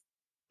and it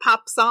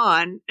pops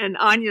on and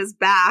Anya's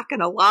back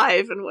and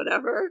alive and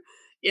whatever,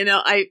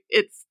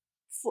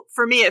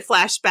 for me, it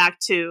flashed back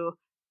to,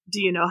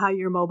 do you know how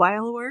your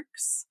mobile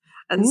works?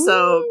 And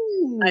so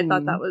I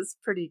thought that was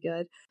pretty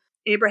good.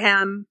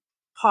 Abraham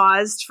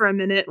paused for a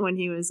minute when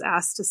he was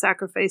asked to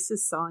sacrifice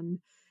his son.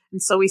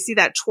 And so we see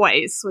that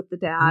twice with the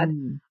dad.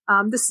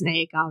 The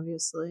snake,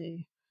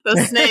 obviously. The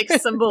snake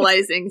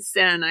symbolizing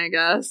sin, I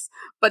guess.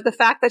 But the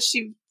fact that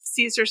she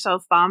sees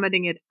herself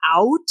vomiting it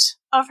out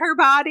of her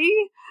body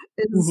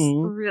is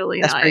really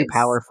nice. That's pretty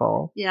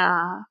powerful.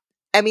 Yeah.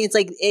 I mean, it's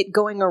like it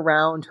going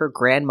around her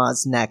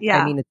grandma's neck.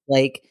 Yeah. I mean, it's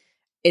like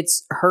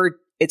it's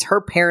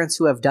her parents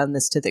who have done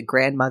this to the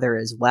grandmother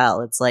as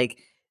well. It's like,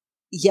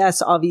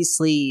 yes,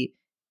 obviously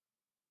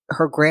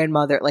her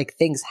grandmother, like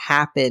things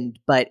happened,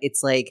 but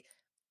it's like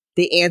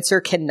the answer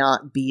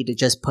cannot be to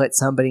just put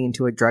somebody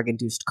into a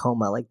drug-induced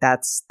coma. Like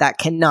that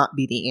cannot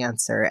be the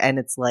answer. And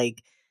it's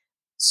like,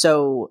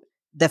 so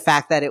the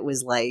fact that it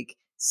was like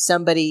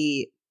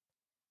somebody,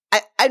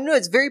 I know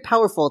it's very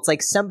powerful. It's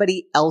like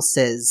somebody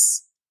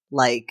else's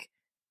like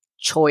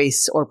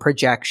choice or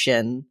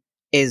projection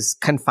is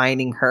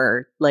confining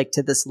her like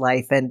to this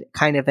life. And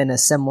kind of in a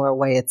similar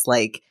way, it's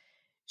like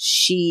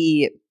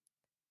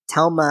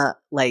Thelma,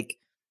 like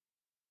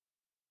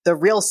the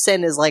real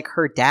sin is like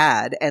her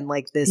dad, and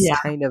like this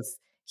kind of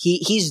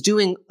he's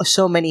doing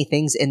so many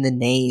things in the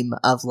name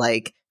of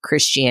like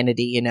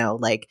Christianity,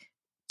 like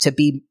to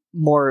be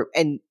more,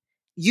 and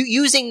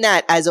using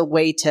that as a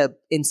way to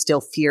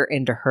instill fear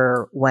into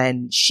her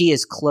when she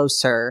is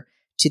closer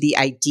to the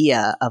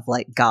idea of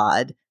like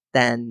God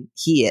than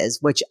he is,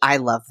 which I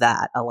love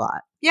that a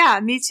lot. Yeah,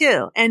 me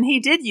too. And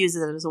he did use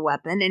it as a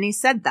weapon, and he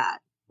said that.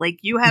 Like,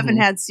 you haven't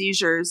had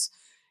seizures,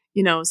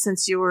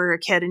 since you were a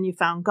kid and you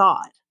found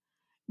God.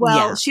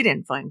 Well, she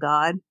didn't find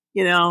God,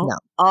 No.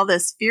 All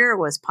this fear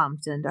was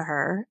pumped into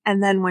her.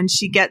 And then when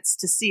she gets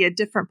to see a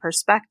different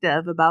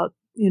perspective about,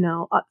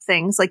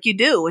 things like you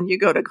do when you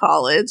go to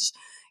college,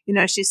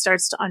 she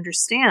starts to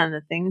understand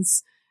that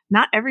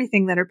not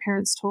everything that her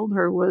parents told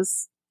her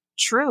was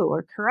true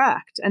or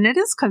correct. And it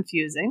is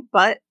confusing,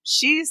 but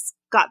she's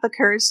got the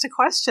courage to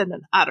question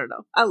it. I don't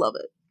know. I love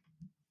it.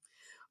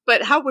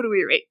 But how would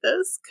we rate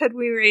this? Could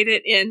we rate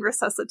it in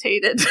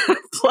resuscitated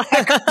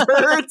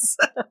blackbirds?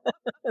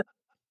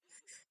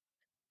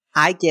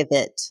 I give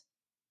it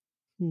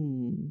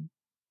 4.5.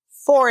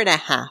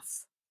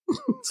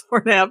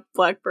 4.5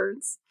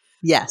 blackbirds.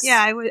 Yes.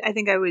 Yeah, I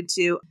think I would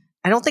too.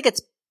 I don't think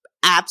it's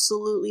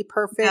absolutely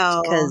perfect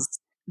because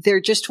there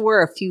just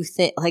were a few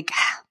things. Like,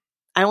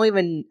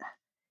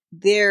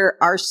 there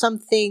are some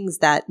things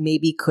that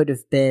maybe could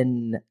have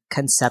been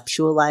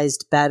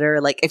conceptualized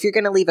better. Like, if you're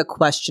going to leave a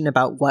question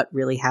about what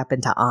really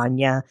happened to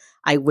Anya,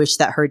 I wish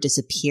that her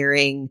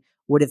disappearing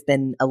would have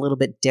been a little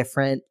bit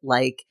different.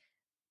 Like,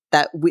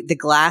 the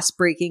glass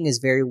breaking is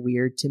very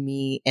weird to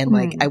me. And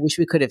like, I wish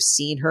we could have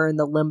seen her in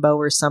the limbo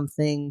or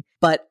something.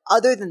 But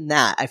other than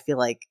that, I feel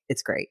like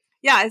it's great.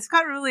 Yeah, it's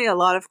got really a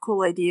lot of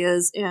cool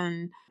ideas.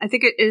 And I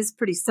think it is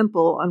pretty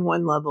simple on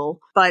one level.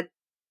 But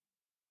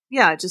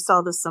yeah, just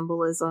all the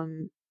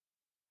symbolism.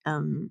 I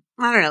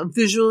don't know,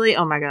 visually,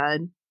 oh my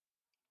God.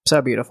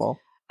 So beautiful.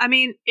 I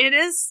mean, it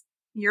is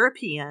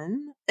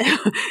European. Yes.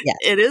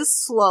 It is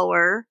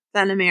slower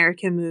than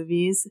American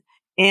movies.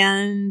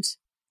 And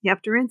you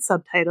have to read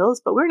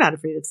subtitles, but we're not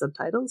afraid of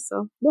subtitles.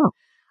 So, no.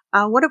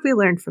 What have we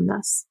learned from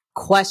this?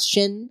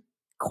 Question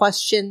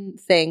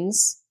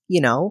things,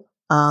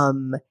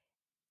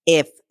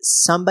 if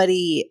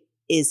somebody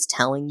is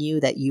telling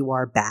you that you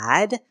are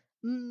bad,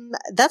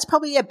 that's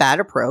probably a bad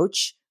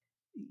approach.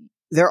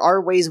 There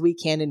are ways we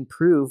can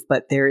improve,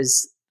 but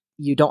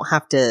you don't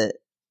have to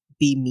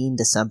be mean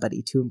to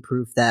somebody to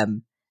improve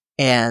them.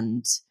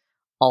 And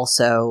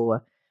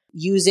also,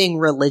 using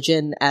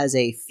religion as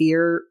a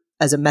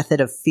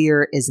method of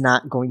fear is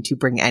not going to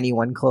bring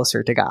anyone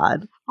closer to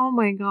God. Oh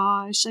my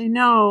gosh, I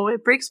know.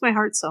 It breaks my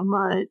heart so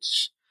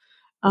much.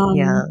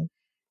 Yeah.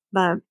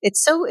 But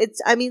it's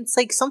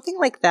like something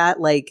like that.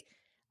 Like,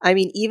 I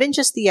mean, even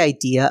just the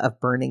idea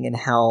of burning in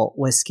hell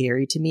was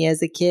scary to me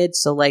as a kid.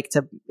 So like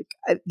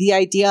the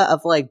idea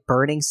of like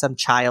burning some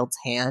child's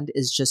hand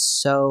is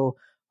just so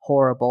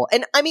horrible.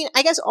 And I mean,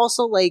 I guess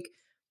also like,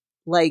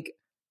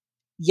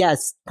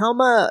 yes,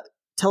 Thelma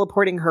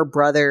teleporting her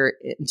brother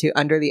into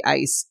under the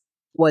ice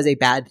was a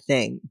bad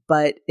thing,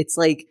 but it's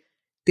like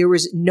there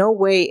was no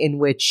way in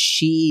which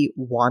she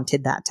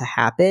wanted that to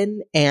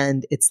happen.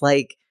 And it's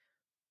like,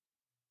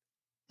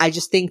 I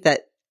just think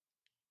that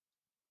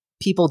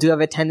people do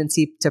have a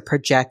tendency to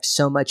project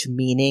so much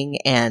meaning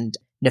and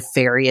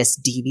nefarious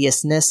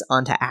deviousness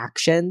onto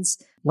actions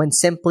when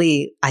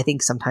simply, I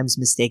think sometimes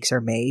mistakes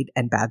are made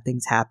and bad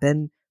things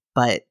happen.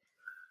 But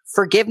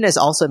forgiveness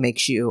also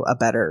makes you a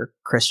better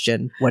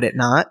Christian, would it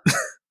not?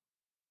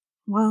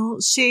 Well,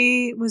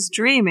 she was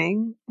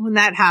dreaming when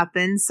that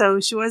happened, so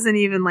she wasn't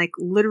even like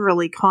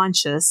literally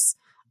conscious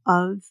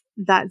of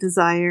that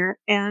desire.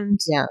 And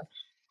Yeah.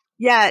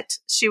 yet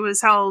she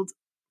was held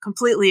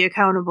completely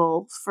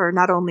accountable for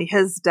not only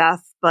his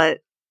death, but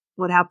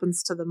what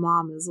happens to the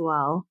mom as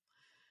well.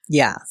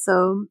 Yeah.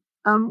 So,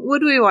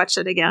 would we watch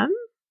it again?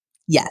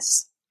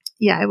 Yes.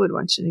 Yeah, I would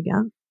watch it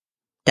again.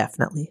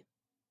 Definitely.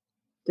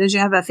 Did you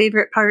have a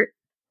favorite part,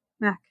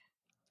 Mac?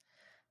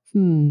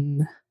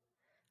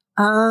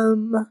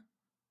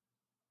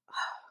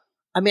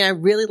 I mean, I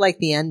really like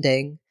the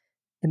ending.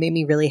 It made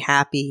me really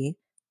happy.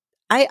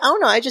 I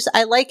don't know.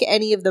 I like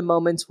any of the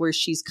moments where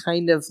she's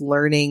kind of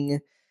learning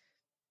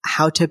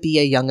how to be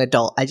a young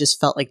adult. I just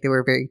felt like they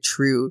were very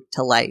true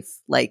to life.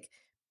 Like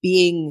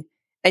being,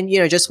 and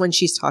just when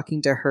she's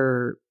talking to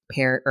her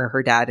parent or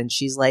her dad and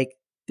she's like,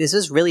 this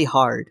is really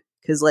hard.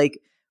 Cause like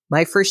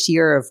my first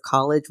year of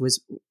college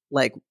was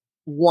like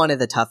one of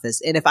the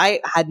toughest. And if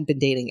I hadn't been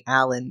dating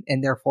Alan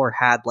and therefore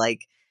had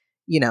like,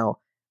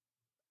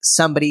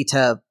 somebody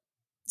to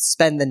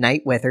spend the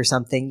night with or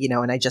something,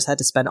 and I just had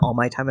to spend all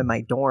my time in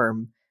my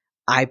dorm,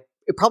 it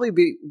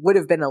probably would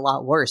have been a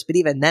lot worse. But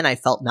even then I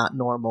felt not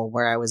normal,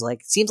 where I was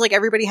like, seems like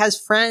everybody has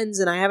friends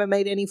and I haven't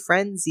made any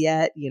friends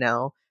yet,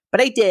 but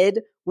I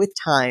did with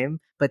time.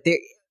 But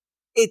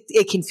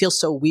it can feel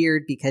so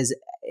weird because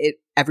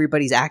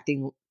everybody's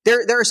acting.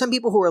 There are some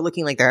people who are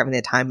looking like they're having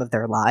the time of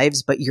their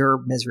lives, but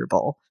you're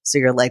miserable. So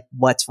you're like,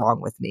 what's wrong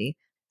with me?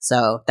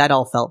 So that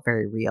all felt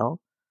very real.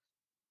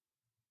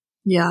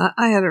 Yeah,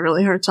 I had a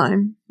really hard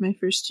time my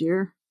first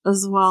year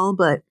as well,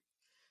 but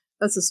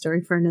that's a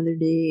story for another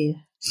day.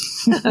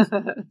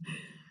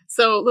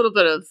 So a little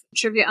bit of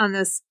trivia on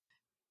this.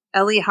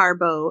 Ellie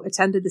Harbo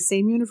attended the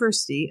same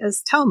university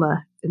as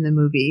Thelma in the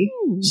movie.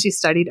 She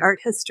studied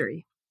art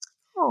history.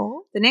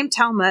 Oh. The name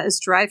Thelma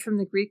is derived from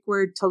the Greek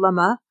word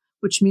telema,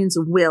 which means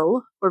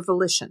will or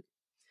volition.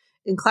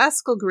 In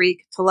classical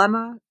Greek,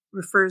 telema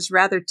refers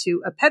rather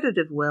to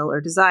appetitive will or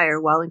desire,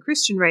 while in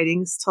Christian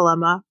writings,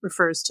 telema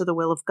refers to the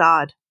will of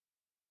God.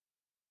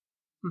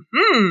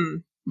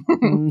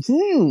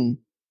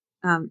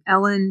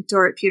 Ellen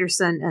Dorrit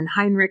Peterson and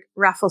Heinrich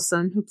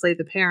Raffleson, who play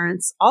the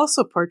parents,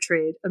 also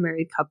portrayed a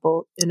married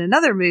couple in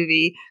another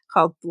movie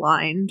called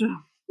Blind.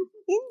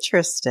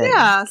 Interesting.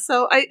 Yeah,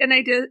 so I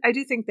do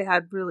think they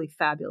had really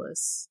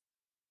fabulous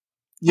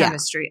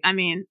chemistry. I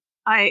mean,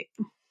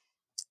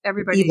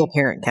 everybody evil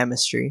parent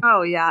chemistry.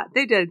 Oh yeah,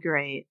 they did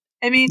great.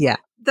 I mean, yeah,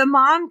 the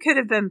mom could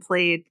have been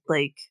played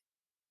like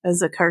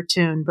as a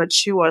cartoon, but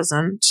she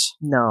wasn't.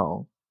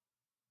 No,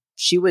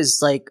 she was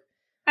like.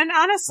 And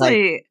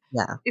honestly,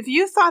 yeah. If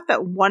you thought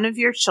that one of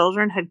your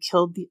children had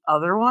killed the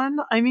other one,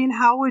 I mean,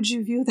 how would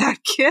you view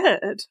that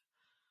kid?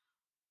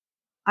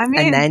 I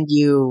mean, and then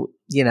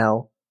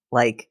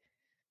like,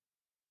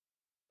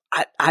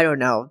 I don't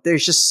know.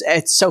 There's just,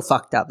 it's so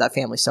fucked up. That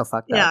family's so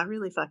fucked up. Yeah,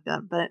 really fucked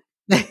up. But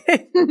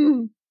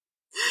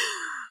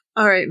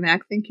all right,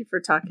 Mac, thank you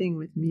for talking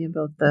with me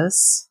about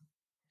this.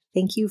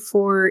 Thank you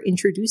for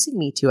introducing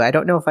me to it. I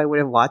don't know if I would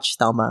have watched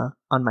Thelma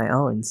on my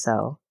own.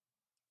 So,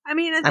 I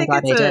mean, I think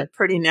it's a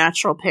pretty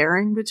natural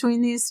pairing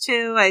between these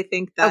two. I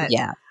think that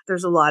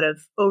there's a lot of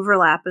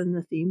overlap in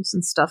the themes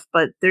and stuff,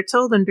 but they're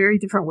told in very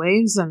different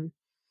ways. And,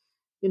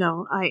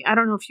 I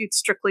don't know if you'd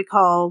strictly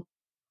call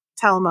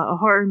Thelma a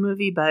horror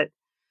movie, but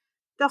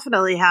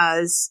definitely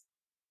has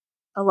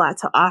a lot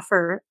to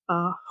offer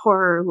a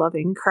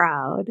horror-loving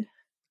crowd.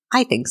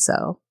 I think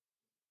so.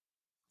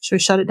 Should we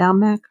shut it down,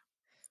 Mac?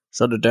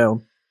 Shut it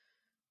down.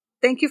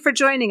 Thank you for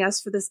joining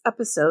us for this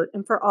episode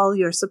and for all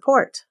your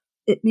support.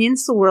 It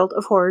means the world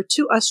of horror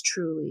to us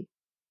truly.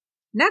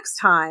 Next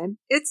time,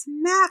 it's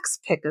Mac's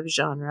pick of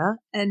genre,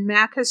 and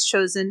Mac has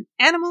chosen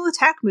animal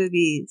attack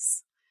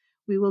movies.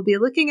 We will be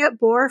looking at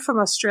Boar from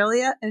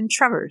Australia and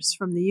Tremors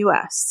from the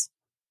US.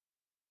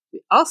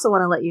 We also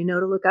want to let you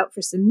know to look out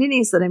for some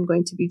minis that I'm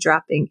going to be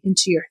dropping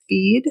into your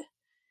feed.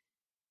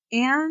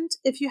 And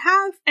if you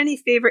have any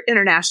favorite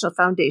international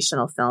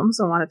foundational films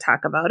and want to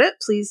talk about it,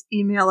 please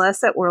email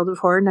us at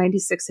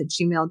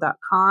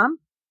worldofhorror96@gmail.com.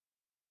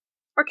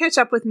 Or catch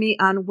up with me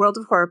on World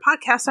of Horror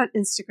Podcast on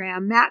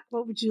Instagram. Matt,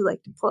 what would you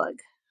like to plug?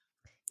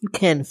 You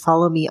can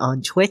follow me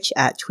on Twitch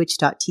at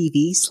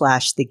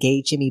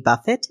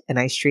twitch.tv/thegayjimmybuffett. And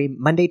I stream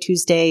Monday,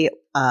 Tuesday,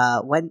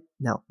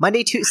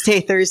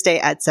 Thursday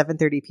at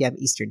 7:30 p.m.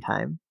 Eastern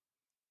Time.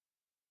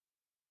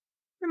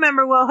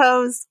 Remember,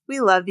 Wohos, we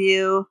love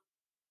you.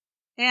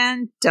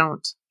 And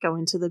don't go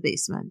into the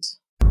basement.